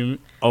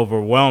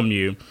overwhelm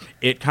you,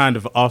 it kind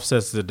of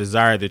offsets the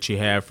desire that you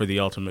have for the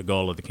ultimate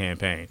goal of the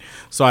campaign.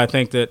 So I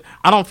think that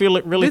I don't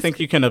think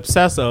you can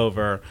obsess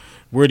over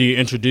where do you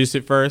introduce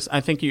it first.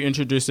 I think you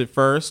introduce it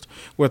first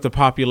with the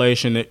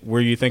population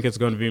where you think it's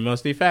going to be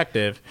most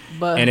effective.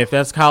 And if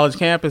that's college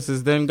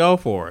campuses, then go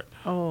for it.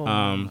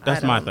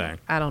 That's my thing.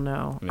 I don't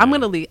know. Yeah. I'm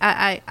going to leave.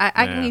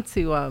 I need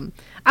to. I'm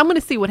going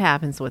to see what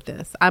happens with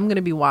this. I'm going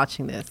to be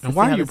watching this. And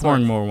why are you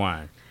pouring more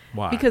wine?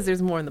 Why? Because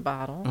there's more in the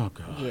bottle. Oh,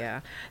 God. Yeah.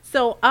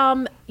 So,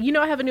 I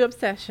have a new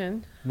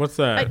obsession. What's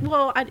that?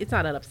 It's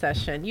not an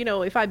obsession.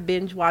 If I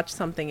binge watch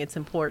something, it's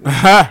important.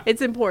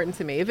 It's important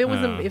to me.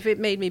 If it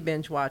made me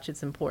binge watch,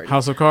 it's important.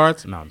 House of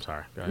Cards? No, I'm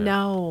sorry. Go ahead.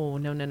 No.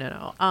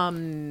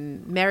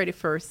 Married at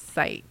First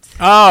Sight.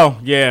 Oh,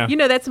 yeah.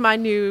 That's my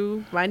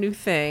new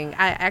thing.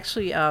 I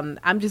actually,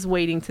 I'm just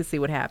waiting to see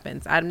what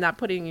happens. I'm not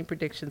putting any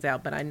predictions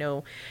out, but I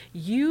know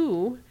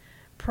you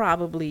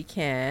probably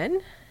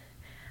can.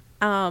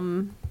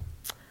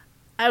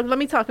 Let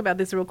me talk about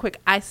this real quick.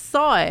 I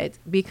saw it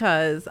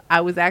because I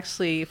was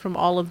actually, from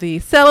all of the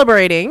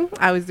celebrating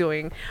I was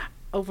doing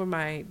over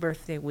my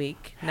birthday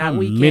week. How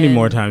many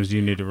more times do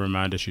you need to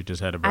remind us you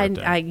just had a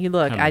birthday? I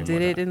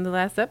did it in the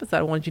last episode.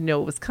 I wanted you to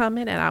know it was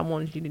coming, and I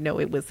wanted you to know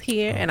it was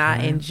here, and I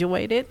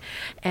enjoyed it.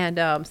 And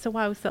so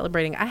while I was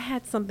celebrating, I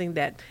had something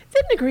that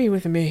didn't agree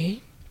with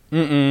me.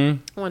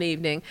 One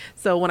evening.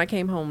 So when I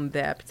came home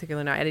that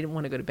particular night, I didn't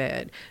want to go to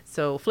bed.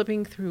 So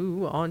flipping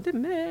through on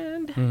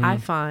demand, I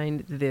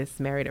find this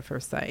Married at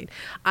First Sight.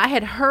 I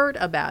had heard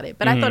about it,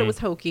 but I thought it was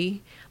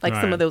hokey, like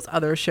some of those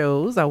other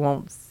shows, I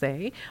won't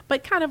say,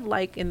 but kind of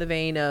like in the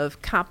vein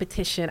of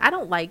competition. I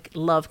don't like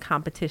love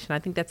competition. I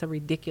think that's a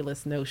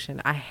ridiculous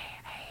notion. I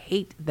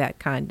hate that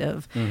kind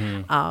of,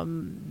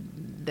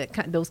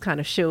 those kind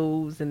of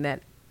shows and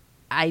that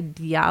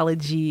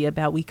ideology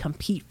about we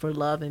compete for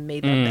love and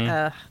made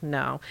that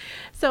no.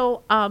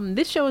 So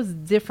this show is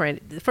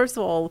different. First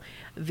of all,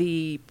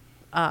 the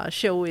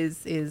show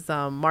is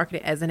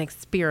marketed as an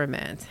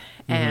experiment,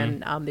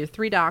 and there are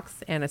 3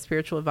 docs and a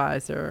spiritual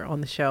advisor on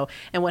the show.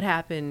 And what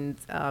happened,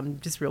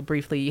 just real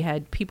briefly, you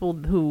had people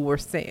who were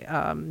saying,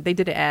 they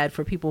did an ad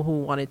for people who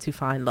wanted to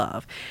find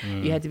love.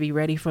 You had to be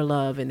ready for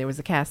love, and there was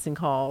a casting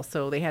call.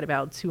 So they had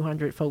about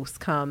 200 folks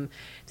come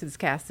to this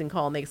casting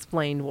call, and they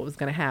explained what was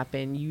going to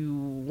happen. You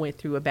went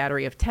through a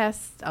battery of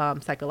tests,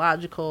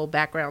 psychological,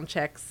 background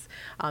checks.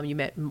 You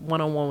met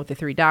one-on-one with the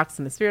 3 docs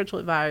and the spiritual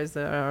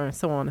advisor,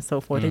 so on and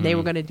so forth. And they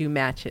were going to do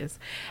matches,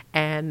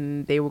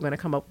 and they were going to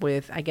come up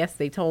with, I guess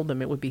they told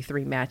them it would be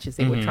 3 matches.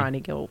 They were trying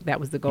to go, that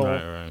was the goal.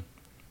 Right.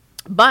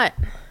 But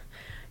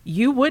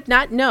you would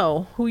not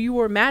know who you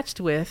were matched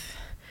with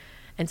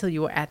until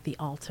you were at the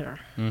altar.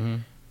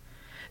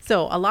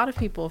 So a lot of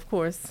people, of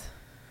course,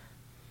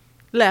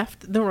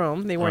 left the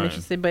room. They weren't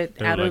interested, but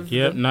can't do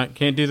that.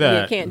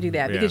 Yeah, can't do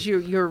that because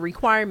your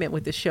requirement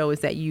with the show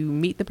is that you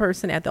meet the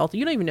person at the altar.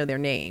 You don't even know their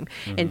name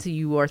until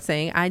you are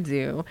saying "I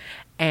do,"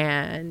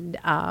 and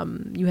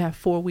you have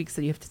 4 weeks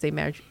that you have to stay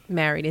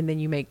married, and then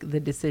you make the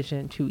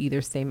decision to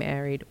either stay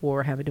married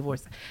or have a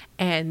divorce.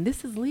 And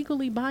this is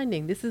legally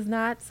binding. This is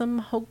not some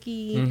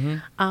hokey.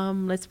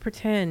 Let's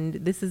pretend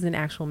this is an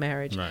actual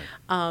marriage. Right.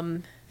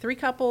 3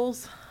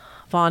 couples.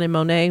 Vaughn and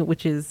Monet,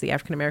 which is the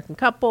African-American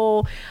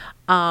couple.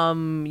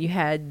 You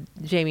had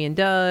Jamie and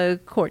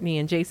Doug, Courtney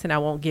and Jason. I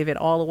won't give it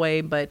all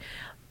away, but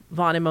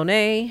Vaughn and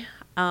Monet,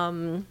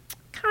 kind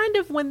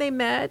of when they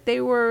met,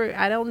 they were,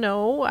 I don't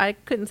know, I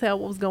couldn't tell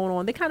what was going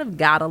on. They kind of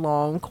got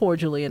along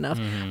cordially enough,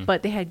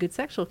 but they had good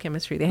sexual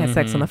chemistry. They had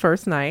sex on the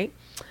first night.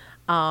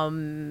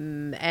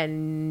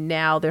 And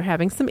now they're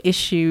having some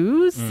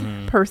issues,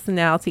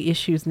 personality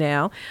issues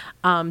now.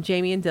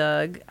 Jamie and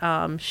Doug,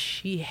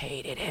 she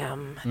hated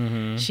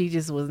him. She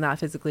just was not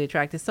physically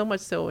attracted, so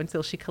much so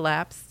until she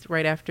collapsed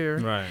right after.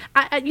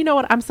 Right. You know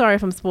what? I'm sorry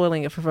if I'm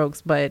spoiling it for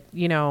folks, but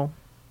you know,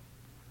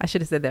 I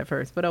should have said that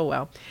first, but oh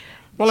well.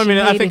 Well, I mean,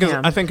 I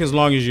think as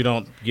long as you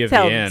don't give the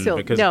end,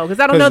 because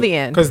I don't know the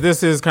end. Because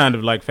this is kind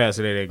of like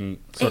fascinating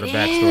sort of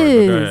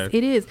backstory. But go ahead.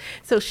 It is.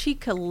 So she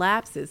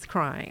collapses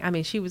crying. I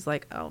mean, she was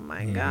like, "Oh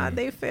my God,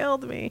 they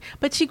failed me."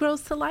 But she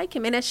grows to like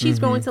him, and as she's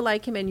growing to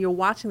like him, and you're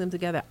watching them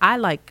together, I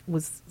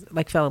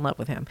fell in love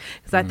with him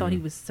because I thought he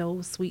was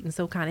so sweet and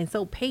so kind and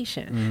so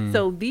patient.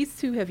 So these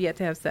 2 have yet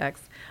to have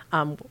sex.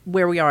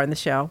 Where we are in the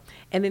show,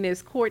 and then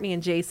there's Courtney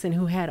and Jason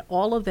who had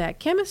all of that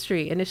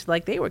chemistry, and it's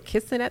like they were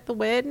kissing at the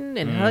wedding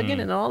and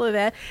hugging and all of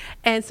that,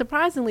 and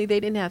surprisingly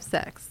they didn't have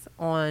sex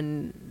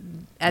on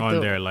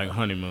their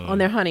honeymoon. On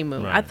their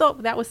honeymoon, right. I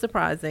thought that was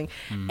surprising,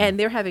 and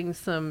they're having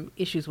some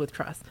issues with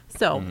trust.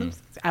 So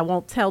I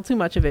won't tell too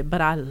much of it,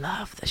 but I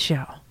love the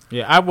show.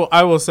 Yeah,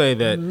 I will say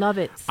that love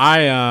it.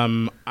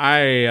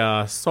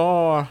 I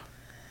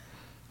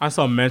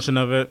saw mention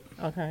of it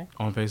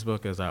on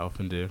Facebook, as I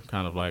often do.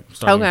 Kind of like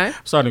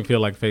starting to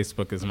feel like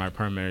Facebook is my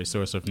primary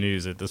source of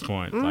news at this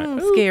point.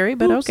 Scary,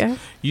 but okay.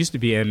 Used to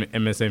be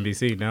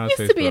MSNBC, now it's Facebook.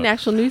 Used to be an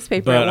actual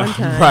newspaper at one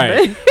time.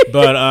 Right.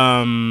 But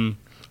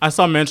I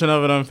saw mention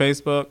of it on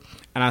Facebook,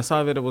 and I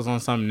saw that it was on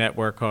some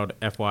network called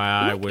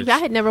FYI, which I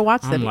had never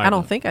watched it. Like, I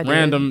don't think I did.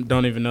 Random,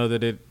 don't even know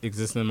that it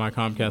existed in my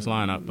Comcast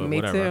lineup, but Me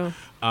whatever.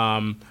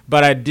 Too.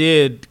 But I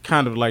did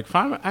kind of like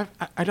find.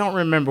 I don't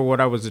remember what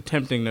I was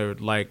attempting to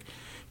like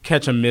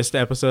catch a missed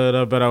episode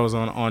of, but I was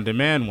on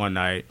demand one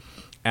night,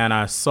 and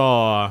I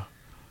saw,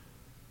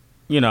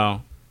 hit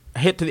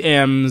to the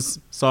M's,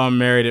 saw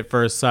Married at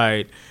First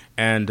Sight,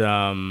 and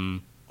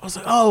I was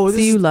like, oh, so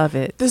you love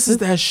it. This is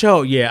that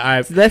show.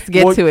 Yeah. Let's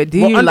get to it. Do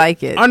you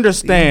like it?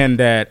 Understand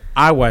that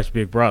I watch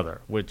Big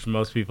Brother, which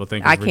most people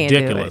think is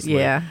ridiculous.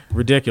 Yeah.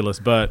 Ridiculous.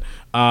 But,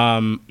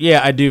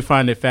 I do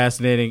find it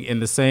fascinating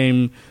in the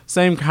same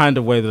kind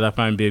of way that I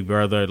find Big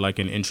Brother like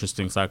an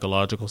interesting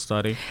psychological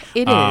study.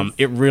 It is.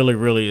 It really,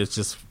 really is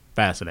just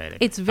fascinating.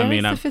 It's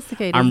very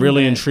sophisticated. I'm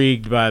really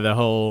intrigued by the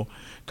whole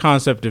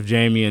concept of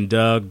Jamie and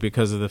Doug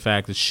because of the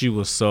fact that she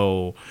was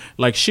so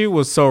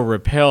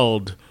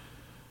repelled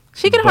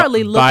She could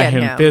hardly look at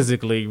him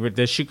physically.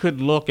 That she could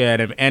look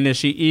at him, and that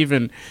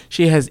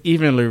she has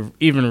even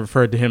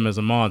referred to him as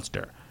a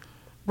monster.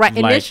 Right,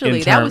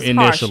 initially that was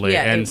harsh.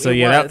 Yeah,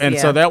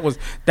 so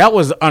that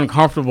was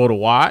uncomfortable to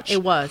watch.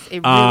 It was.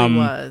 It really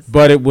was.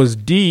 But it was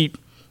deep.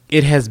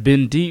 It has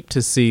been deep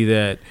to see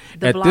that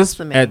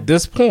at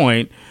this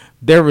point,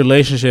 their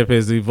relationship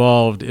has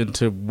evolved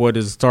into what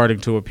is starting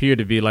to appear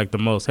to be like the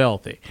most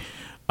healthy.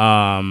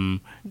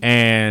 And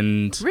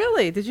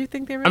really, did you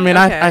think they were? I mean,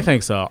 okay. I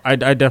think so. I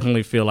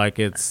definitely feel like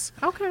it's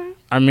okay.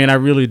 I mean, I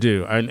really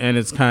do, and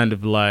it's kind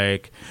of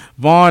like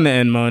Vaughn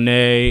and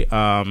Monet.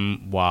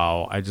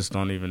 Wow, I just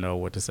don't even know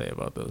what to say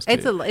about those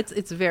two.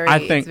 It's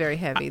very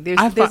heavy. There's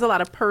a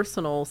lot of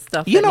personal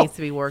stuff that needs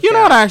to be worked out. You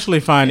know what I actually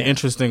find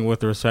interesting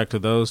with respect to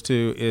those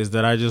two is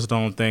that I just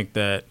don't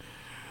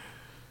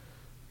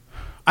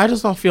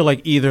feel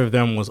like either of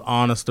them was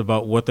honest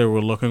about what they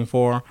were looking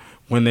for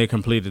when they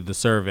completed the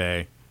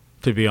survey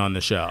to be on the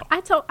show.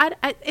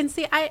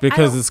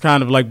 Because it's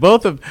kind of like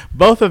both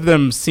of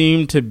them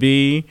seem to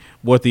be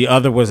what the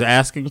other was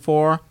asking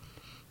for,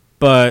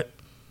 but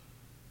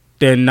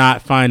they're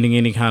not finding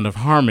any kind of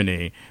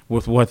harmony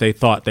with what they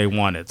thought they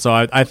wanted.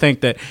 So I think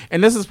that,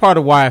 and this is part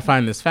of why I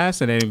find this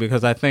fascinating,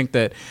 because I think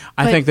that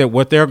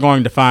what they're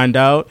going to find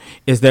out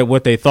is that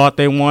what they thought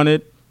they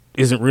wanted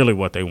isn't really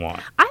what they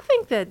want. I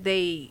think that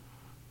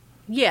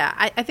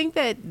I think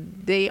that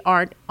they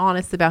aren't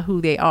honest about who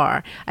they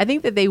are. I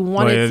think that they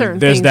wanted certain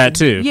things. There's that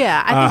too.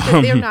 Yeah, I think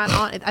that they're not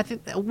honest. I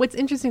think what's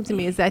interesting to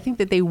me is that I think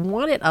that they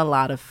wanted a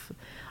lot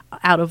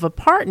out of a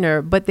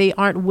partner, but they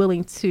aren't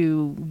willing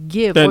to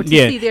give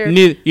see their.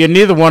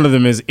 Neither one of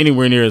them is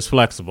anywhere near as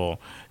flexible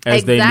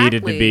as they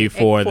needed to be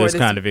for this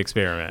kind of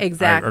experiment.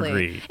 Exactly.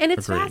 Agreed. And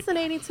it's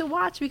fascinating to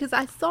watch because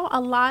I saw a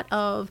lot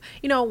of,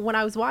 when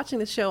I was watching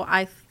the show,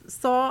 I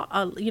thought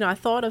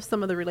of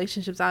some of the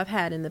relationships I've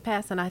had in the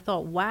past, and I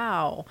thought,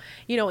 wow,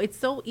 it's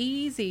so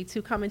easy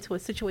to come into a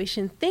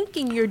situation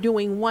thinking you're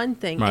doing one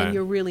thing and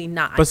you're really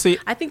not. But see,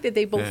 I think that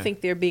they both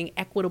think they're being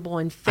equitable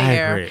and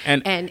fair. I agree.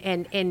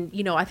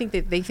 And I think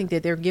that they think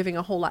that they're giving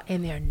a whole lot,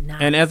 and they're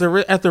not. And at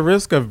the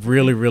risk of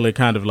really, really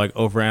kind of like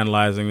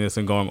overanalyzing this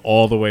and going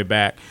all the way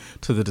back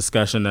to the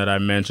discussion that I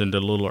mentioned a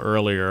little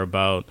earlier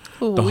about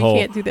we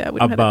can't do that. We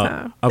don't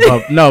have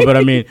time. No, but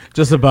I mean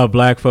just about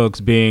black folks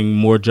being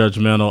more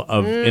judgmental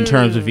in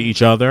terms of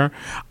each other.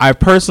 I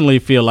personally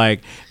feel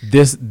like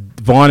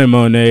Vaughn and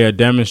Monet are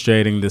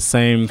demonstrating the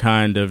same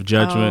kind of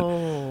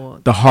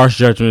judgment, the harsh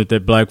judgment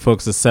that black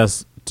folks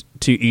assess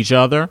to each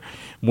other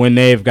when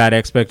they've got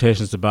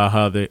expectations about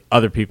how the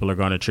other people are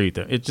going to treat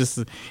them. It's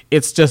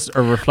just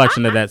a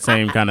reflection of that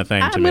same kind of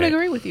thing to me. I'm going to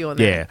agree with you on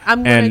that. Yeah.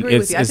 I'm going to agree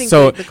with you. I think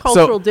the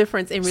cultural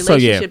difference in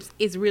relationships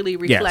is really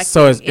reflecting. Yeah,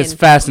 so it's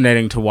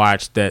fascinating to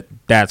watch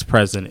that's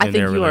present in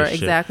their relationship. I think you are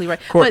exactly right.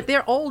 But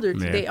they're older.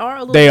 Yeah. They are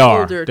a little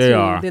older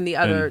than the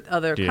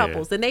other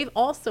couples. And they've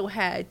also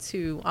had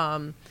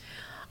to...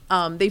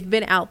 they've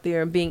been out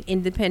there being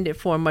independent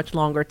for a much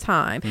longer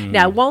time. Mm-hmm.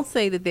 Now, I won't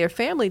say that their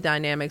family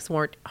dynamics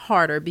weren't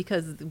harder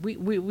because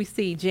we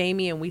see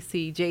Jamie and we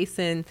see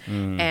Jason,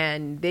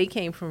 and they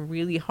came from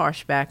really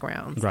harsh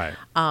backgrounds. Right.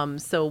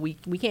 So we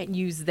can't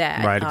use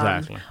that. Right,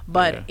 exactly.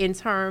 But in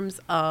terms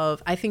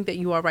of, I think that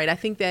you are right. I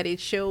think that it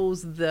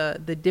shows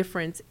the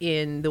difference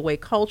in the way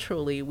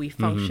culturally we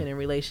function in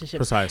relationships.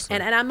 Precisely.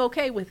 And I'm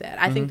okay with that.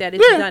 I think that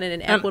it's done in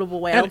an equitable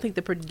way. I don't think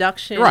the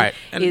production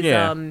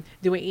is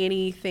doing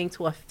anything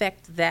to affect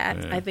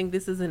that. I think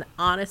this is an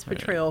honest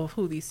portrayal of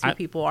who these two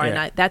people are,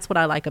 and that's what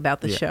I like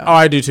about the show. Oh,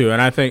 I do too.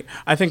 And I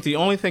think the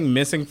only thing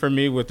missing for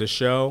me with the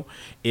show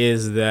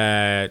is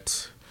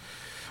that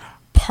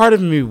part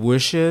of me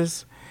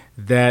wishes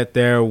that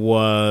there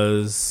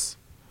was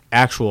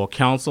actual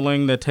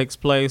counseling that takes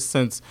place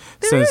since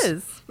there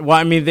is. Well,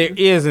 I mean, there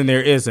is and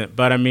there isn't,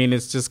 but I mean,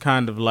 it's just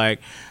kind of like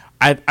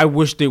I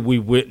wish that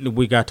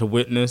we got to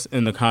witness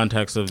in the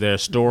context of their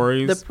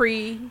stories.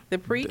 The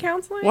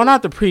pre-counseling? Well,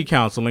 not the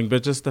pre-counseling,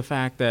 but just the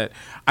fact that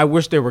I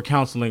wish they were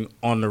counseling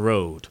on the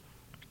road,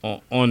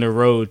 on the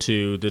road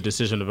to the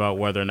decision about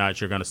whether or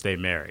not you're going to stay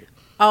married.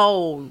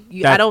 Oh,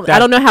 I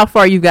don't know how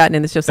far you've gotten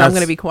in this show, so I'm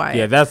going to be quiet.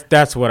 Yeah,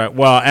 that's what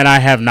and I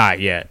have not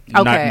yet.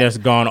 Okay. That's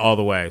gone all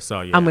the way,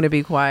 so yeah. I'm going to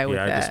be quiet with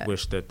that. I just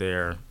wish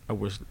that I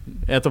wish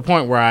at the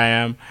point where I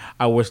am,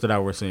 I wish that I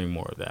were seeing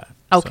more of that.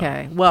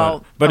 Okay,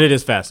 so, but it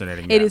is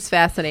fascinating. It is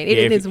fascinating.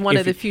 It is one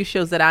of the few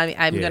shows that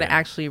I'm going to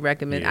actually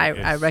recommend.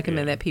 I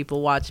recommend that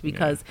people watch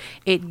because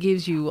it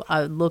gives you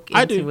a look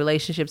into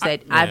relationships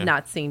that I've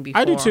not seen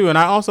before. I do too, and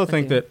I also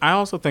think that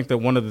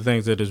one of the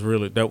things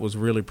that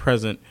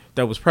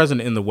was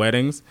present in the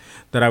weddings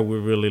that I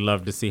would really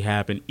love to see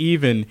happen,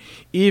 even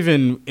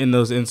in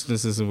those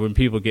instances when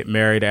people get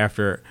married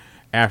after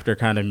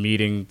kind of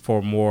meeting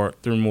through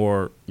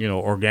more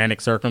organic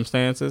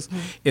circumstances,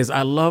 is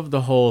I love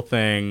the whole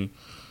thing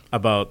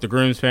about the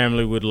groom's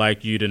family would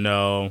like you to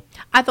know.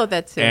 I thought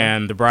that too.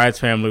 And the bride's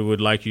family would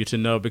like you to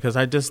know, because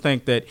I just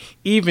think that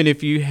even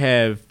if you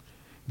have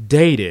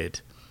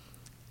dated,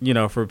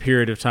 for a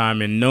period of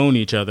time and known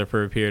each other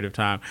for a period of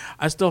time,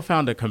 I still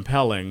found it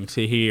compelling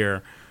to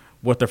hear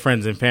what the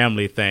friends and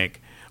family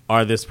think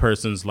are this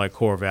person's like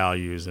core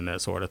values and that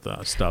sort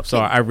of stuff. So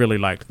I really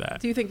liked that.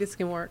 Do you think this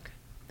can work?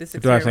 This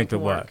Do I think that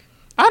what?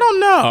 I don't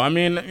know. I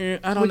mean,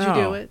 I don't know. Would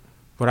you do it?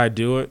 Would I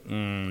do it?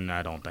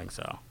 I don't think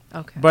so.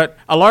 Okay. But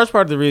a large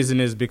part of the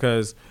reason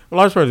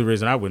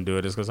I wouldn't do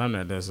it is because I'm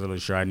not necessarily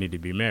sure I need to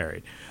be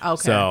married.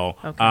 Okay. So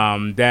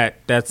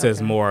that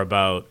says more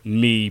about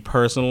me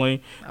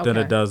personally than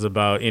it does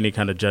about any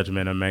kind of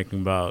judgment I'm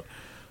making about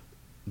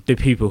the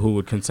people who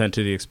would consent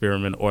to the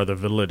experiment or the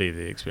validity of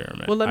the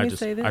experiment. Well, let me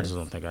say this. I just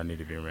don't think I need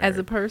to be married. As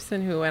a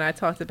person who, and I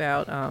talked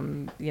about,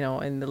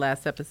 in the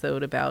last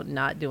episode about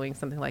not doing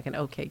something like an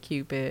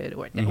OkCupid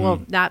or,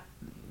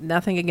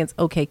 nothing against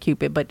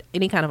OkCupid, but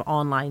any kind of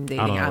online dating.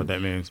 I don't know what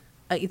that means.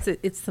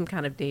 It's some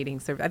kind of dating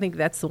service. I think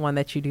that's the one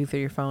that you do through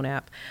your phone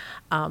app.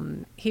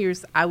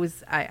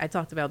 I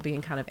talked about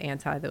being kind of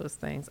anti those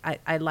things.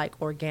 I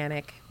like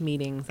organic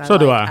meetings.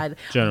 Generally,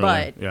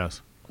 but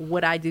yes.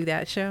 Would I do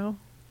that show?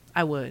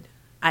 I would.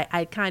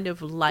 I kind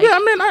of like. Yeah, I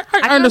mean,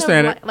 I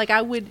understand it. Like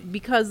I would,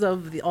 because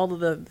of all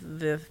of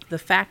the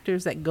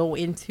factors that go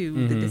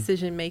into the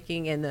decision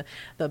making and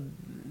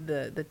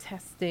the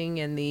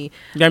testing and the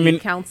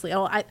counseling.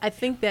 I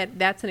think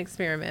that's an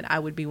experiment I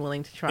would be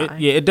willing to try.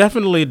 It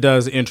definitely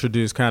does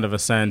introduce kind of a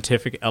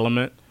scientific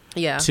element.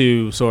 Yeah.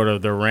 To sort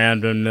of the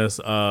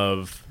randomness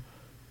of,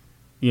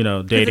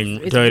 dating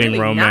really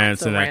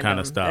romance and that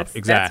kind of stuff.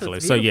 Exactly.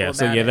 So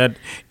that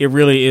it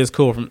really is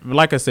cool.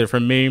 Like I said,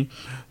 for me,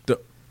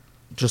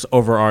 just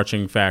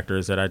overarching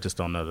factors that I just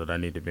don't know that I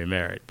need to be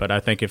married. But I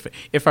think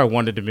if I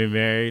wanted to be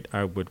married,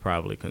 I would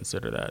probably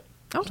consider that.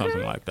 Okay.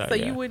 Something like that. So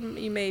you wouldn't,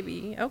 you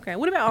maybe. Okay.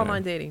 What about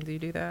online dating? Do you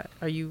do that?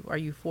 Are you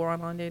for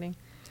online dating?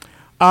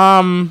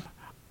 I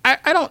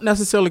don't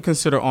necessarily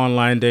consider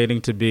online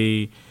dating to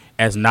be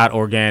as not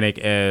organic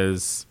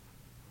as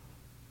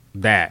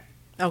that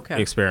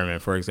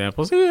experiment, for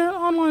example. So yeah,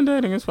 online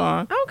dating is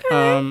fine.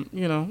 Okay.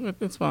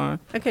 It's fine.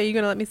 Okay, you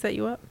gonna let me set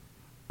you up?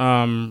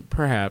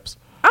 Perhaps.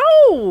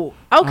 Oh,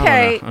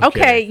 okay.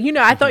 Okay.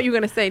 I thought you were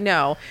going to say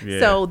no. Yeah.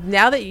 So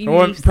now that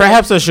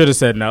perhaps I should have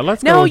said no.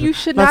 You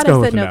should not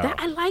have said no.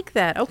 I like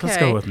that. Okay. Let's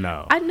go with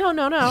no.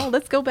 No.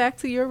 Let's go back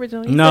to your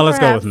original. Let's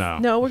go with no.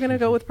 No, we're going to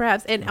go with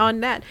perhaps. And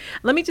on that,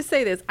 let me just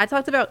say this. I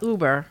talked about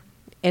Uber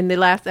in the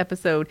last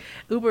episode.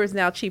 Uber is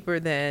now cheaper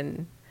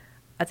than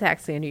a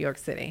taxi in New York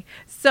City.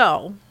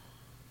 So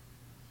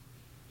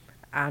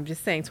I'm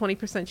just saying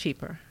 20%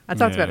 cheaper. I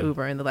talked about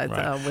Uber in the last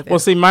with it. Well,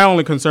 see, my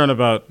only concern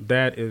about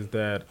that is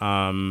that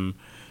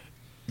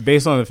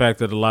based on the fact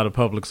that a lot of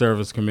public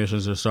service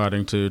commissions are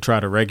starting to try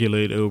to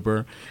regulate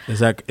Uber, is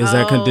that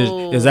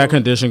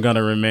condition going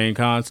to remain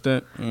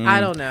constant?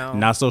 I don't know.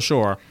 Not so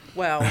sure.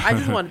 Well, I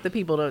just wanted the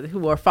people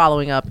who are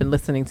following up and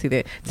listening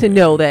to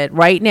know that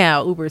right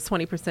now Uber is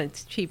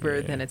 20%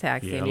 cheaper than a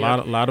taxi. Yeah, a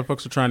lot of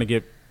folks are trying to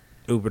get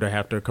Uber to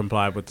have to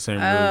comply with the same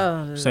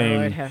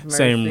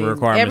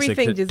requirements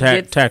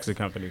that taxi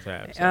companies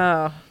have. So.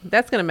 Oh,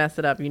 that's going to mess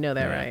it up. You know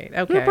that, right?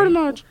 Okay. Yeah, pretty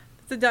much.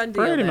 It's a done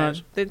deal. Pretty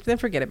much. Then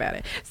forget about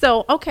it.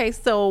 So,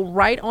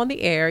 right on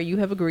the air, you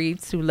have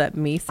agreed to let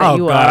me set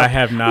you up. Oh, God, I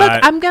have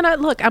not. I'm going to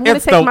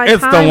take my time.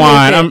 It's the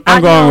wine.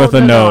 I'm going with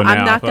a no now.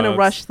 I'm not going to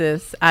rush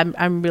this.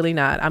 I'm really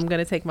not. I'm going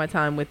to take my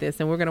time with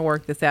this, and we're going to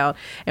work this out,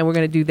 and we're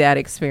going to do that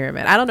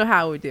experiment. I don't know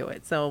how I would do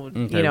it. So,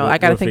 I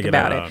got to think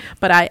about it.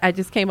 But I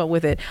just came up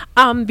with it.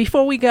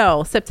 Before we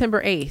go,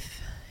 September 8th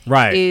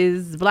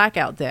is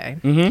Blackout Day.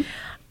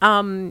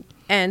 Mm-hmm.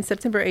 And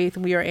September 8th,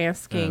 we are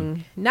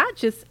asking not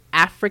just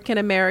African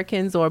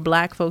Americans or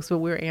Black folks, but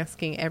we're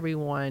asking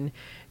everyone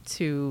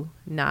to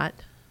not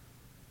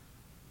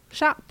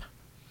shop,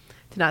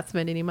 to not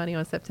spend any money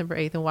on September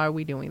 8th. And why are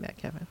we doing that,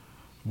 Kevin?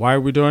 Why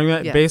are we doing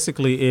that? Yes.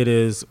 Basically, it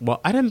is.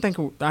 Well, I didn't think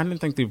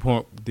the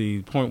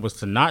point was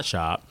to not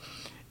shop.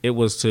 It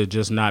was to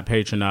just not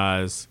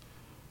patronize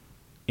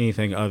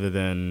anything other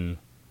than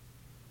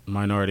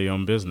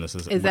minority-owned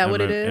businesses. Is that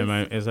what it is?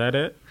 Is that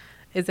it?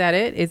 Is that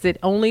it? Is it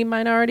only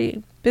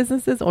minority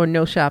businesses or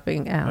no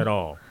shopping at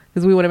all?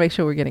 Because we want to make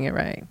sure we're getting it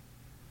right.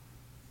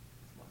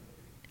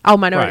 Oh,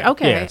 minority. Right.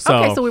 Okay. Yeah.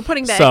 So we're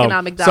putting the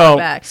economic dollar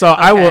back. So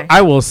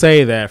I will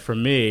say that for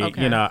me,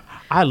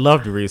 I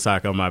love to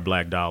recycle my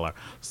black dollar.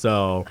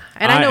 So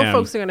I know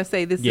folks are going to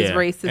say this is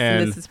racist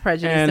and this is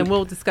prejudice, and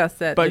we'll discuss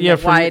that. But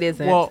why it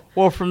isn't.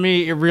 Well, for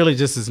me, it really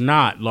just is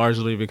not.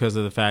 Largely because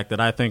of the fact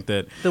that I think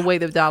that the way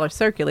the dollar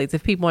circulates.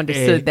 If people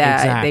understood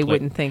that, they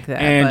wouldn't think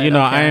that. And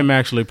I am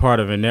actually part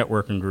of a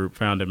networking group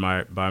founded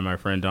by my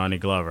friend Donnie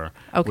Glover,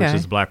 which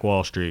is Black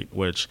Wall Street.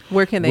 Where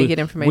can they get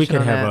information? We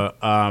could have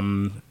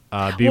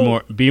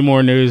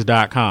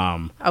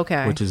BeMoreNews.com.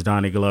 Okay. Which is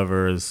Donnie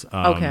Glover's.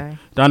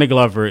 Donnie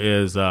Glover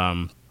is.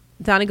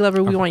 Donnie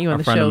Glover, we want you on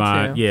the show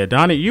too. Yeah,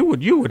 Donnie, you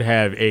would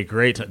have a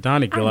great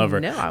Donnie Glover.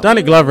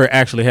 Donnie Glover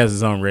actually has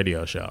his own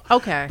radio show.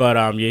 Okay.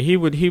 But he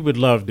would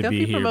love to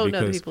be here promoting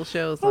other people's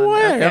shows.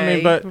 I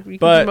mean, you can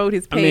promote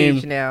his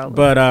page now.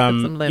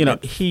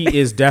 But he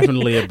is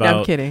definitely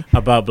about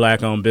about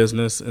black-owned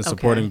business and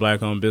supporting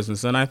black-owned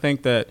business, and I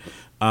think that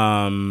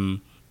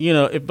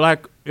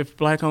if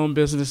black-owned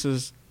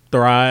businesses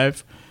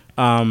thrive,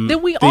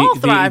 then we all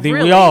thrive.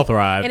 Really, we all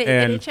thrive,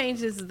 and it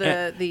changes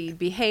the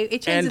behavior.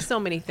 It changes so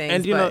many things.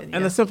 And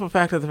and the simple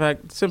matter of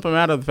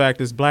the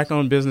fact is,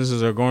 Black-owned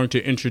businesses are going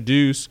to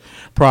introduce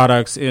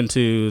products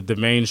into the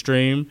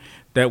mainstream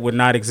that would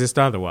not exist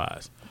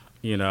otherwise.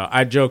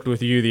 I joked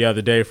with you the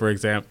other day, for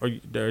example,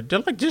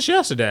 like just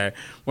yesterday,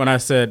 when I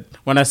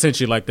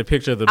sent you like the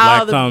picture of the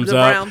black thumbs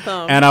up,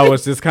 and I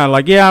was just kind of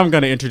like, yeah, I'm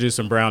going to introduce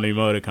some brown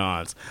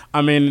emoticons.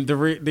 I mean, the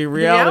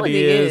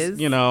reality is,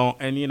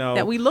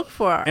 that we look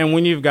for, and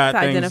when you've got to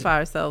things, identify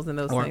ourselves in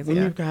those things, when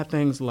you've got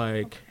things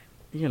like,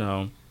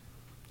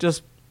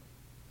 just.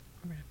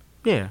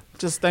 Yeah,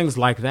 just things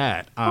like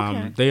that.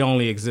 They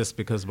only exist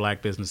because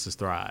Black businesses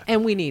thrive,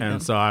 and we need them.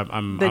 And so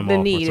I'm the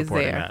all need for is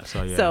supporting there.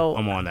 that. So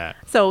I'm on that.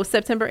 So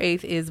September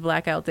 8th is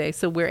Blackout Day.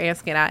 So we're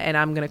asking, and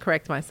I'm going to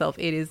correct myself.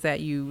 It is that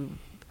you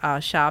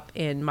shop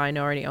in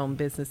minority-owned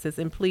businesses.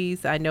 And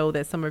please, I know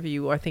that some of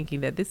you are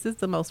thinking that this is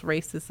the most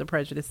racist or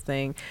prejudiced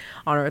thing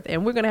on earth,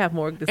 and we're going to have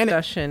more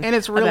discussion. And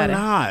it's really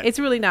not. It's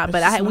really not.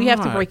 But we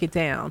have to break it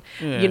down.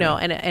 Yeah.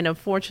 And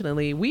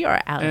unfortunately, we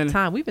are out of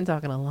time. We've been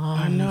talking a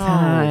long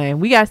time.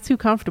 We got too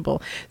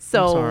comfortable.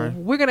 So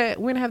we're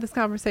gonna have this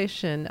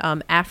conversation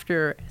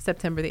after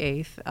September the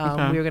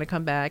 8th. We're gonna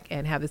come back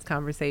and have this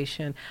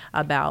conversation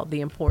about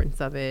the importance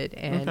of it,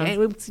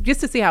 and just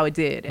to see how it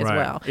did as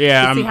well.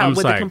 Yeah, to see I'm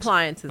what psyched. The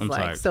compliance is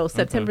like. Psyched. So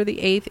September the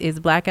 8th is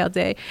Blackout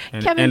Day.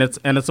 Kevin,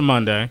 and it's a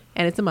Monday.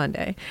 And it's a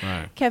Monday.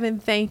 Right. Kevin,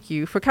 thank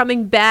you for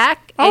coming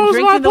back and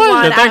drinking the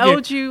wine. I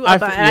owed you. I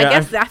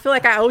feel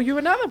like I owe you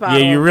another bottle.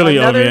 Yeah, you really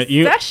owe me.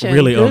 You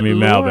really owe me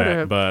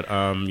Malbec. But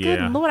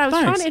Good Lord, I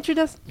was trying to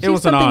introduce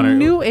something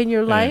new in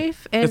your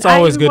life, and it's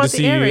always good to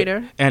see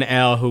you. And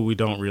Al, who we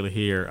don't really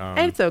hear.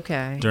 It's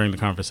okay during the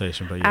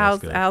conversation, but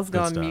Al's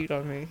gone mute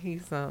on me.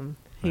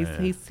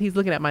 He's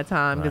looking at my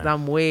time because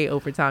I'm way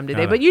over time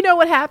today. But you know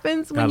what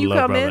happens when you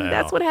come in?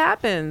 That's what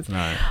happens.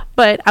 Right.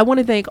 But I want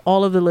to thank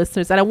all of the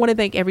listeners, and I want to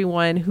thank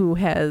everyone who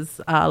has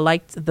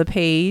liked the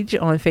page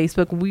on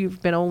Facebook.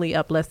 We've been only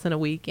up less than a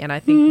week, and I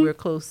think we're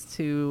close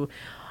to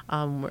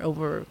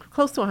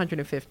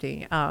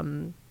 150.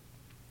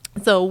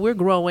 So we're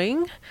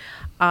growing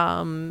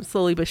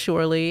slowly but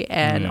surely,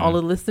 and all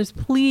of the listeners,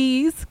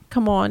 please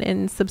come on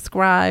and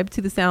subscribe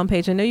to the sound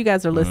page. I know you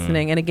guys are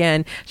listening, and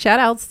again, shout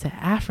outs to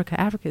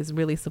Africa. Africa is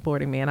really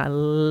supporting me, and I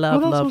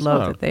love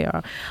that they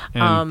are.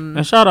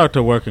 And shout out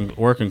to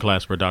working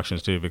class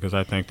productions too, because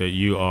I think that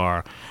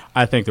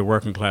I think the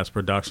Working Class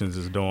Productions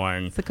is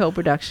doing. It's a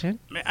co-production.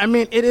 I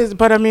mean, it is,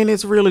 but I mean,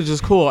 it's really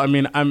just cool. I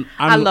mean,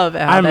 I love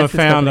Al. I'm a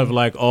fan of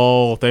like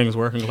all things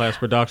Working Class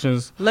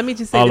Productions. Let me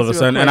just say all this of a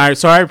sudden, and I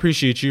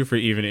appreciate you for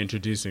even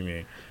introducing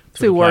me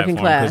to Working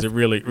Class, because it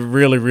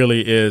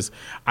really is.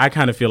 I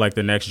kind of feel like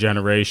the next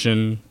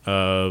generation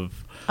of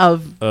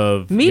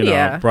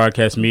media,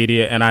 broadcast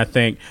media, and I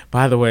think,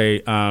 by the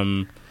way.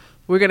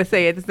 We're going to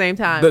say at the same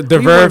time. The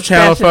Verve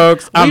Channel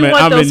folks, I'm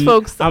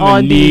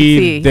going to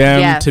need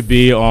them to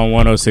be on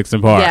 106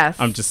 and Park. Yes.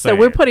 I'm just saying. So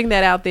we're putting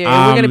that out there.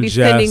 And we're going to be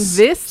sending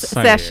this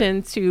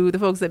session to the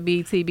folks at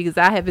BT because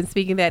I have been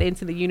speaking that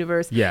into the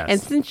universe. Yes.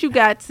 And since you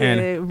got to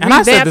and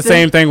I said the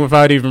same thing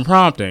without even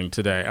prompting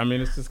today. I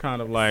mean, it's just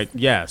kind of like,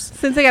 yes.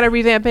 Since I got to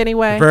revamp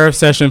anyway. Verve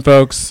session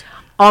folks.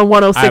 On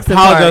 106 I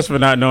apologize for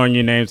not knowing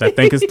your names. I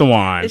think it's the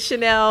wine. It's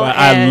Chanel. But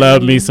I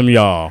love me some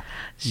y'all.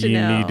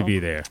 Chanel, you need to be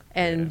there.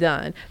 And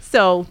done.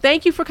 So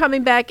thank you for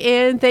coming back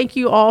in. Thank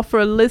you all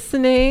for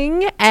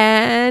listening.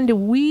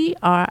 And we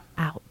are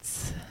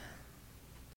out.